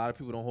mean? A lot of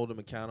people don't hold him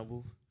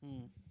accountable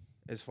Mm.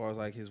 as far as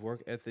like his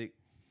work ethic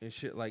and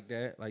shit like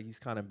that. Like he's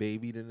kind of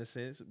babied in a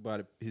sense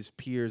by his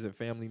peers and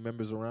family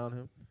members around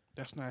him.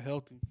 That's not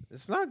healthy.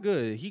 It's not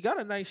good. He got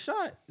a nice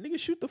shot. Nigga,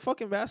 shoot the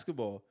fucking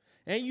basketball.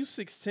 And you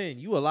 6'10".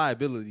 You a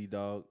liability,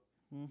 dog.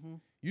 Mm-hmm.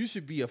 You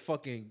should be a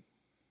fucking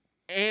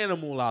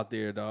animal out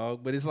there,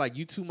 dog. But it's like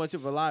you too much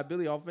of a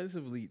liability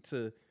offensively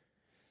to.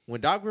 When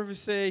Doc Rivers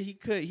said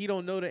he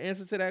don't know the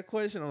answer to that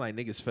question, I'm like,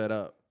 niggas fed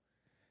up.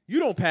 You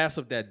don't pass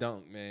up that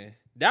dunk, man.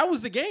 That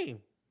was the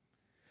game.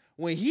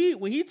 When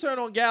he turned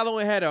on Gallo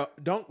and had a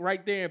dunk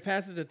right there and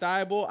passed it to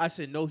Thibault, I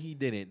said, no, he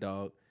didn't,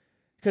 dog.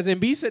 Because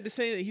Embiid said the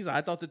same thing. He's like,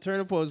 I thought the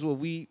turning point was when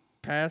we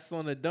passed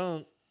on a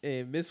dunk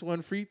and missed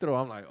one free throw.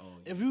 I'm like, oh.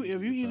 If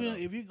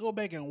you go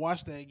back and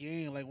watch that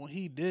game, like when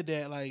he did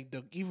that, like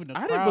even the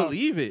I crowd, didn't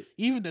believe it.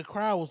 even the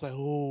crowd was like,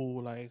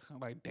 oh, like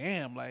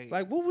damn, like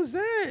Like, what was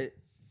that?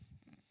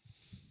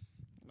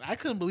 I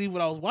couldn't believe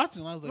what I was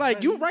watching. I was like, Like,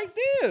 man, you right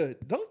there.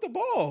 Dunk the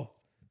ball.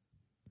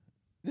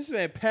 This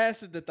man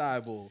passed it to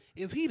Thibault.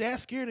 Is he that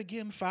scared of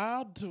getting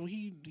fouled? To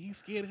he's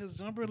scared of his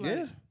jumper? Like,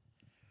 Yeah.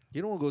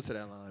 You don't want to go to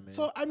that line, man.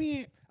 So I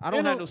mean, I don't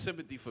in have a- no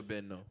sympathy for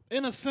Ben, though.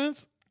 in a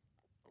sense,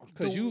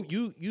 Because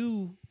the-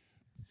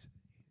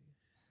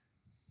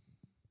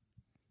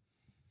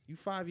 you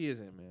 5 years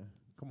in, man.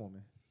 Come on,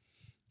 man.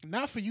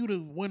 not for you to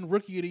win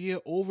Rookie of the Year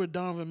over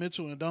Donovan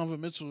Mitchell and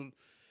Donovan Mitchell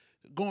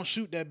going to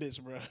shoot that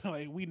bitch, bro.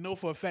 Like we know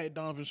for a fact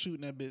Donovan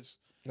shooting that bitch.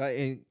 Like,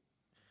 and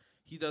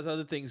he does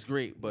other things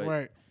great, but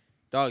Right.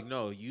 dog,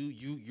 no,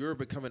 you're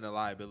becoming a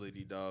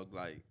liability, dog.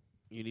 Like,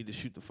 you need to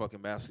shoot the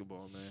fucking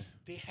basketball, man.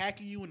 They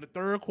hacking you in the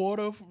third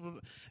quarter,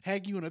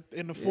 hack you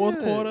in the fourth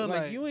quarter.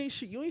 Like you ain't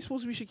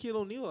supposed to be Shaquille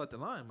O'Neal at the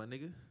line, my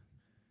nigga.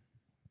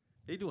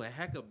 They doing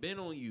hack a Ben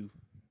on you.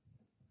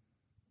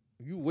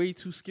 You way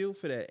too skilled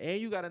for that,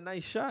 and you got a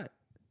nice shot.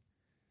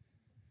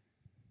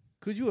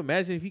 Could you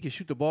imagine if he could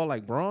shoot the ball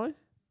like Braun?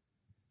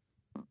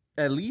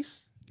 At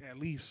least. at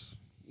least.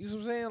 You know what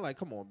I'm saying? Like,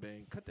 come on,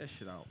 Ben. Cut that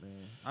shit out,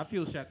 man. I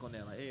feel Shaq on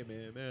that. Like, hey,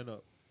 man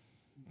up.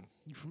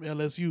 You from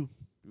LSU.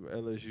 You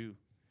LSU.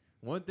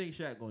 One thing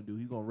Shaq gonna do,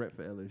 he gonna rep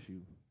for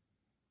LSU.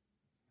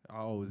 I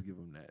always give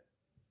him that.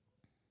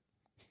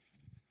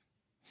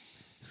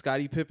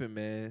 Scottie Pippen,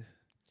 man.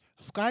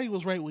 Scotty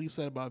was right what he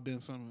said about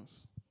Ben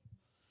Simmons.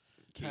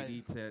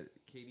 KD fed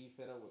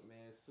up with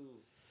Mansu.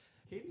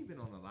 KD been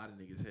on a lot of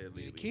niggas' head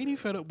lately. Katie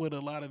fed up with a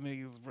lot of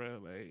niggas, bro.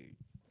 Like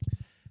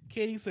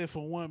Katie said,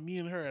 for one, me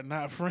and her are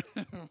not friends.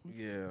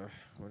 Yeah,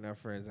 we're not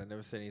friends. I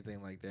never said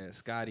anything like that.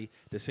 Scotty,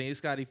 the same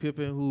Scottie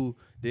Pippen who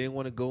didn't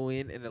want to go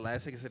in the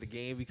last seconds of the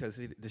game because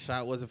the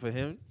shot wasn't for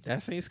him.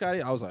 That same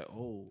Scotty, I was like,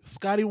 oh,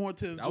 Scotty wanted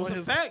to that enjoy was a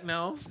his fact.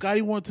 Now,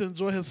 Scotty wanted to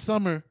enjoy his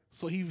summer,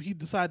 so he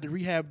decided to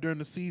rehab during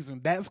the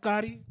season. That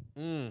Scotty,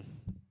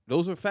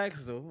 those were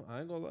facts, though. I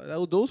ain't gonna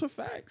lie. Those were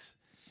facts.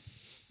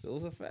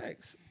 Those are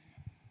facts.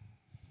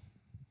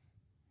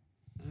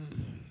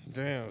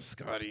 Damn,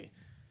 Scotty.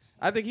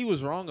 I think he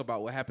was wrong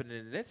about what happened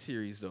in the Nets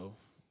series, though.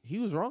 He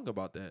was wrong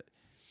about that.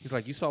 He's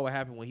like, you saw what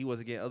happened when he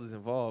wasn't getting others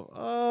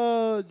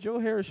involved. Joe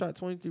Harris shot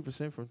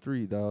 23% from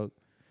 3, dog.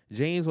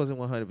 James wasn't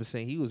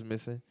 100%. He was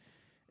missing.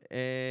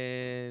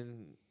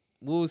 And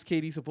what was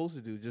KD supposed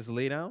to do? Just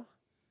lay down?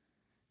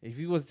 If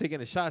he wasn't taking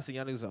the shots, then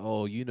y'all niggas like,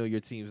 oh, you know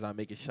your team's not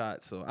making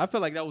shots. So I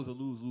felt like that was a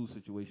lose-lose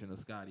situation of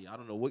Scotty. I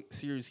don't know what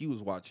series he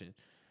was watching.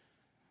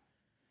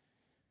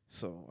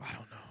 So I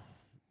don't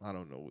know. I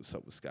don't know what's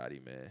up with Scotty,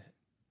 man.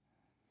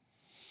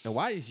 And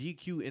why is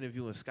GQ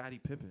interviewing Scottie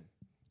Pippen?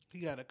 He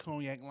got a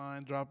cognac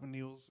line dropping.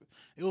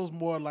 It was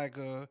more like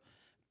a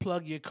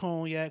plug your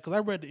cognac. Because I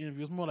read the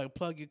interview. It's more like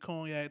plug your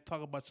cognac,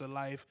 talk about your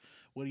life.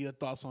 What are your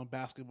thoughts on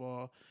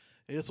basketball?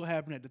 And this what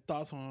happened that the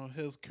thoughts on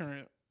his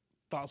current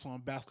thoughts on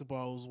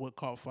basketball was what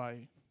caught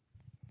fire.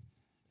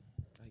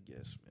 I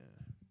guess, man.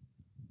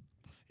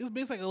 It's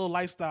basically like a little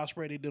lifestyle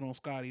spray they did on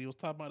Scotty. He was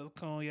talking about his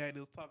cognac. They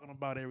was talking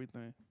about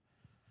everything.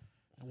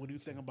 And what do you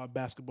think about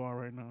basketball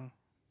right now?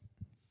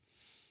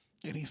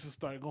 It needs to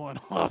start going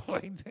off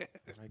like that.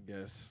 I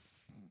guess,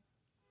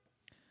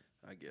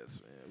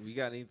 man. We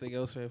got anything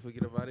else, man, if we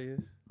get up out of here?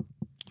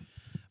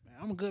 Man,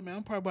 I'm good, man.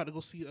 I'm probably about to go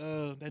see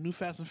that new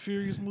Fast and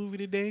Furious movie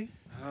today.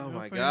 Oh, You know my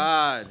what I'm saying?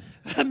 God.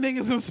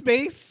 Niggas in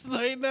space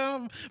right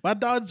now. My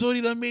dog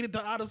Jody done made it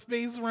to outer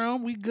space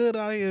realm. We good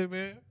out here,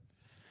 man.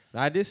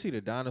 Now, I did see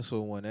the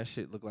dinosaur one. That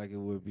shit looked like it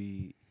would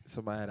be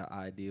somebody had an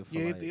idea for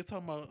Yeah, like, they're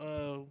talking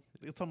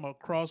about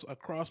a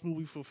cross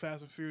movie for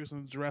Fast and Furious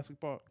and Jurassic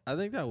Park. I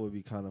think that would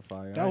be kind of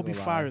fire. That would be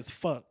fire as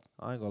fuck.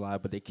 I ain't gonna lie,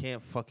 but they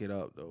can't fuck it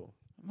up though.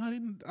 No,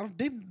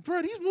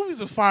 bro, these movies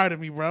are fire to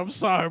me, bro. I'm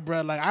sorry,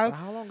 bro. Like,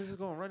 How long is it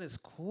gonna run its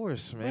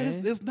course, man?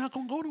 it's not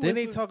gonna go nowhere. Then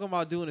they talking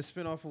about doing a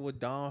spinoff of what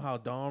how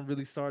Dom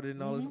really started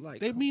and all this. Like,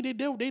 they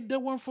did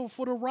one for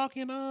The Rock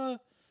and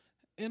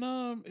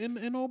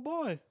Old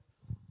Boy.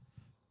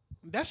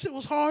 That shit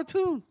was hard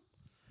too.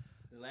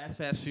 the last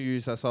Fast and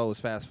Furious I saw was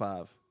Fast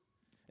 5,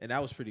 and that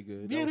was pretty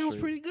good. Yeah, that was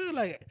pretty good.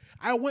 Like,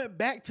 I went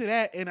back to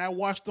that and I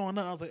watched on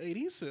that. I was like, hey,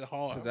 these shit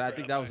hard. Because I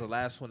think that was the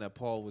last one that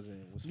Paul was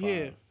in. Was 5.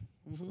 Yeah.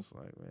 So it's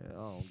like, man, I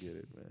don't get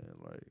it, man.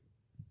 Like,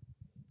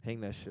 hang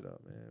that shit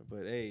up, man.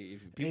 But hey,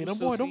 if people Hey, them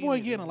still boy seeing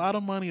it, getting a lot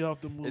of money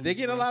off the movie. if they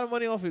getting a lot of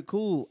money off it,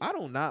 cool. I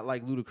do not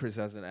like Ludacris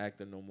as an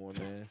actor no more,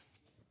 man.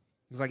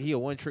 It's like he a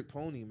one-trick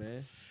pony,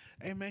 man.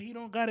 Hey, man, he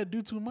don't got to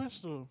do too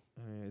much, though.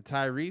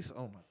 Tyrese,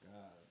 oh my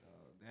god,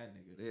 dog, that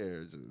nigga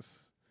there just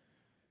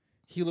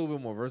he a little bit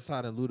more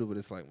versatile than Luda, but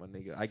it's like, my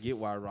nigga, I get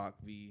why Rock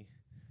be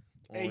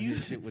on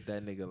his shit with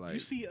that nigga. Like,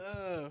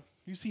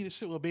 You see the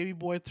shit where Baby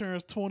Boy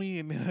turns 20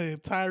 and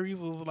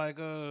Tyrese was like,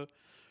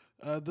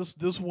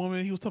 this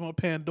woman, he was talking about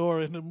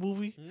Pandora in the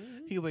movie. Mm-hmm.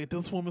 He was like,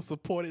 this woman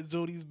supported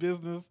Jody's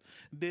business,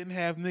 didn't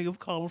have niggas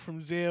calling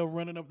from jail,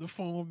 running up the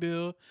phone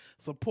bill,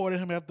 supported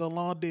him after a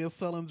long day of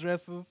selling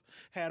dresses,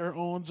 had her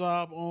own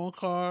job, own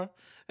car.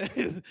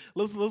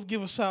 let's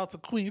give a shout out to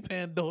Queen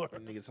Pandora.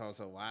 that nigga talking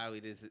about why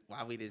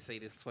we didn't say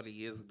this 20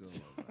 years ago.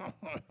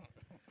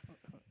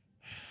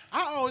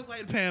 I always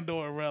liked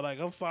Pandora, bro. Like,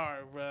 I'm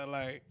sorry, bro.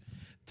 Like,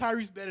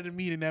 Tyrese better than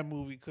me in that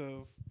movie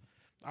because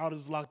I would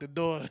just lock the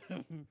door.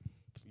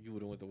 You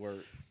would have went to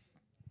work.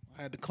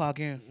 I had to clock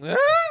in.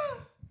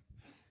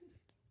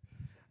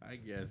 I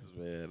guess,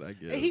 man. I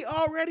guess. And he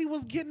already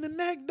was getting the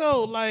neck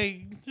though. Like,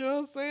 you know what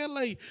I'm saying?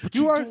 Like, what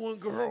you you are doing,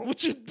 girl?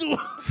 What you doing?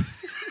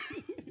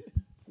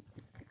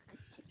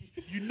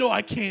 You know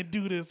I can't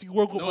do this. You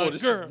work with my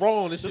this girl. is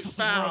wrong. This This is is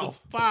wrong. foul. It's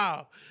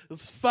foul.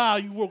 It's foul.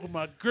 You work with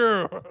my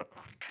girl.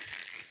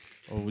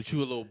 Oh, what you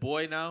a little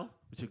boy now?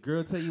 Would your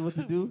girl tell you what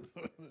to do?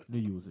 Knew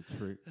you was a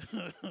trick.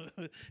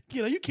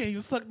 You know, you can't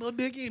even suck no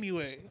dick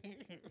anyway.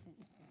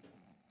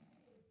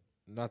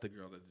 Not the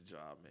girl at the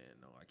job, man.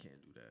 No, I can't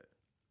do that.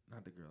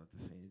 Not the girl at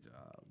the same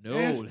job. No,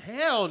 And-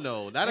 hell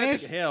no. Not at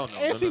the hell no.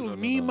 And no, she no, was no,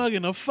 no, mean no.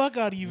 mugging the fuck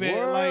out of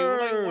Yvette. Like,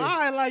 Word.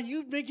 why? Like,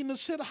 you making the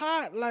shit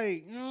hot.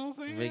 Like, you know what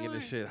I'm saying? Making like,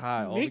 the shit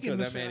hot. you All making because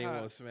the that man shit ain't hot.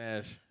 want to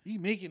smash. You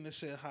making the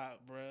shit hot,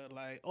 bruh.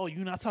 Like, oh,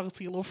 you not talking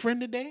to your little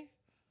friend today?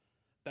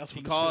 That's She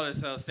when the called shit,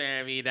 herself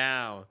staring me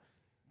down.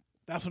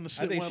 That's when the I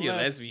shit think went she a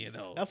left. lesbian,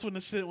 though. That's when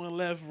the shit went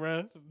left,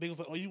 bruh. Niggas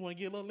like, oh, you want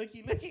to get a little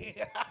licky?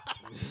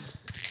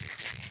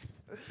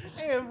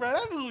 Hey, bruh,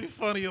 that movie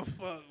funny as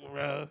fuck,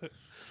 bruh.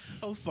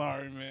 I'm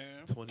sorry,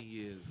 man. 20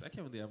 years. I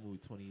can't believe that movie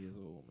 20 years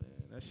old, man.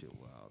 That shit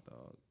wild,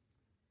 dog.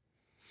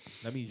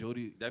 That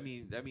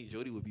means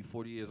Jody would be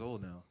 40 years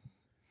old now.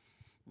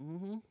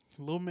 Mm-hmm.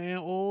 Little man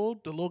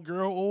old, the little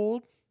girl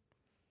old.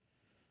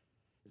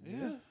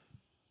 Yeah.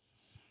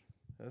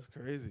 That's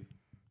crazy.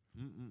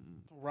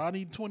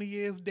 Ronnie, 20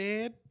 years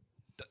dead.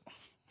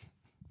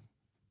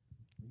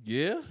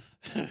 Yeah.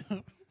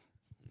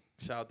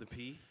 Shout out to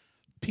P.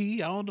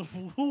 P, I don't know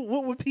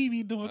what would P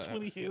be doing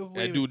 20 years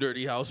later. That dude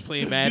Dirty House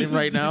playing Madden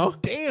right now.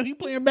 Damn, he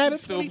playing Madden.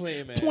 Still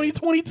playing Madden.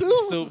 2022.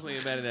 Still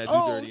playing Madden at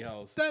Oh, Dude Dirty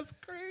House. That's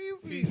crazy.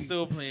 He's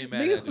still playing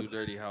Madden at Dude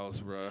Dirty House,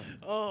 bro.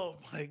 Oh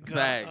my god.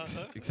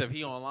 Facts. Except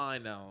he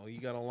online now. He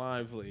got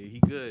online play. He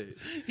good.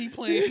 He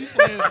playing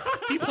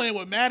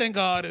with Madden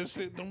God and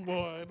shit, them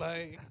boy.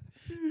 Like,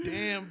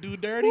 damn,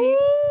 dude dirty.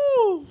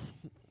 Woo!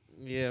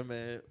 Yeah,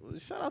 man. Well,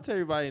 shout out to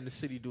everybody in the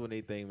city doing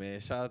their thing, man.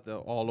 Shout out to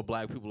all the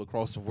black people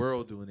across the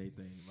world doing their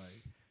thing.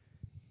 Like,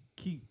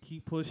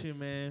 keep pushing,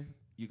 man.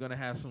 You're gonna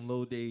have some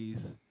low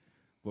days,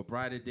 but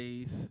brighter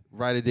days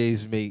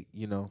make,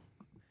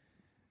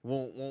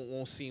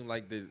 won't seem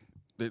like the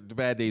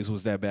bad days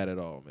was that bad at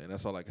all, man.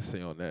 That's all I can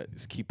say on that.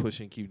 Just keep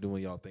pushing, keep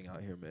doing y'all thing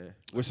out here, man.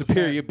 We're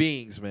superior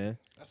beings, man.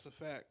 That's a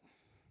fact.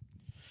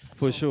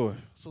 For sure.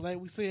 So like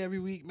we say every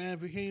week, man,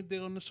 if you hear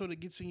anything on the show that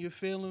gets you in your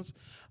feelings,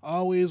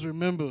 always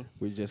remember,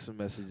 We're just some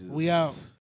messages. we out.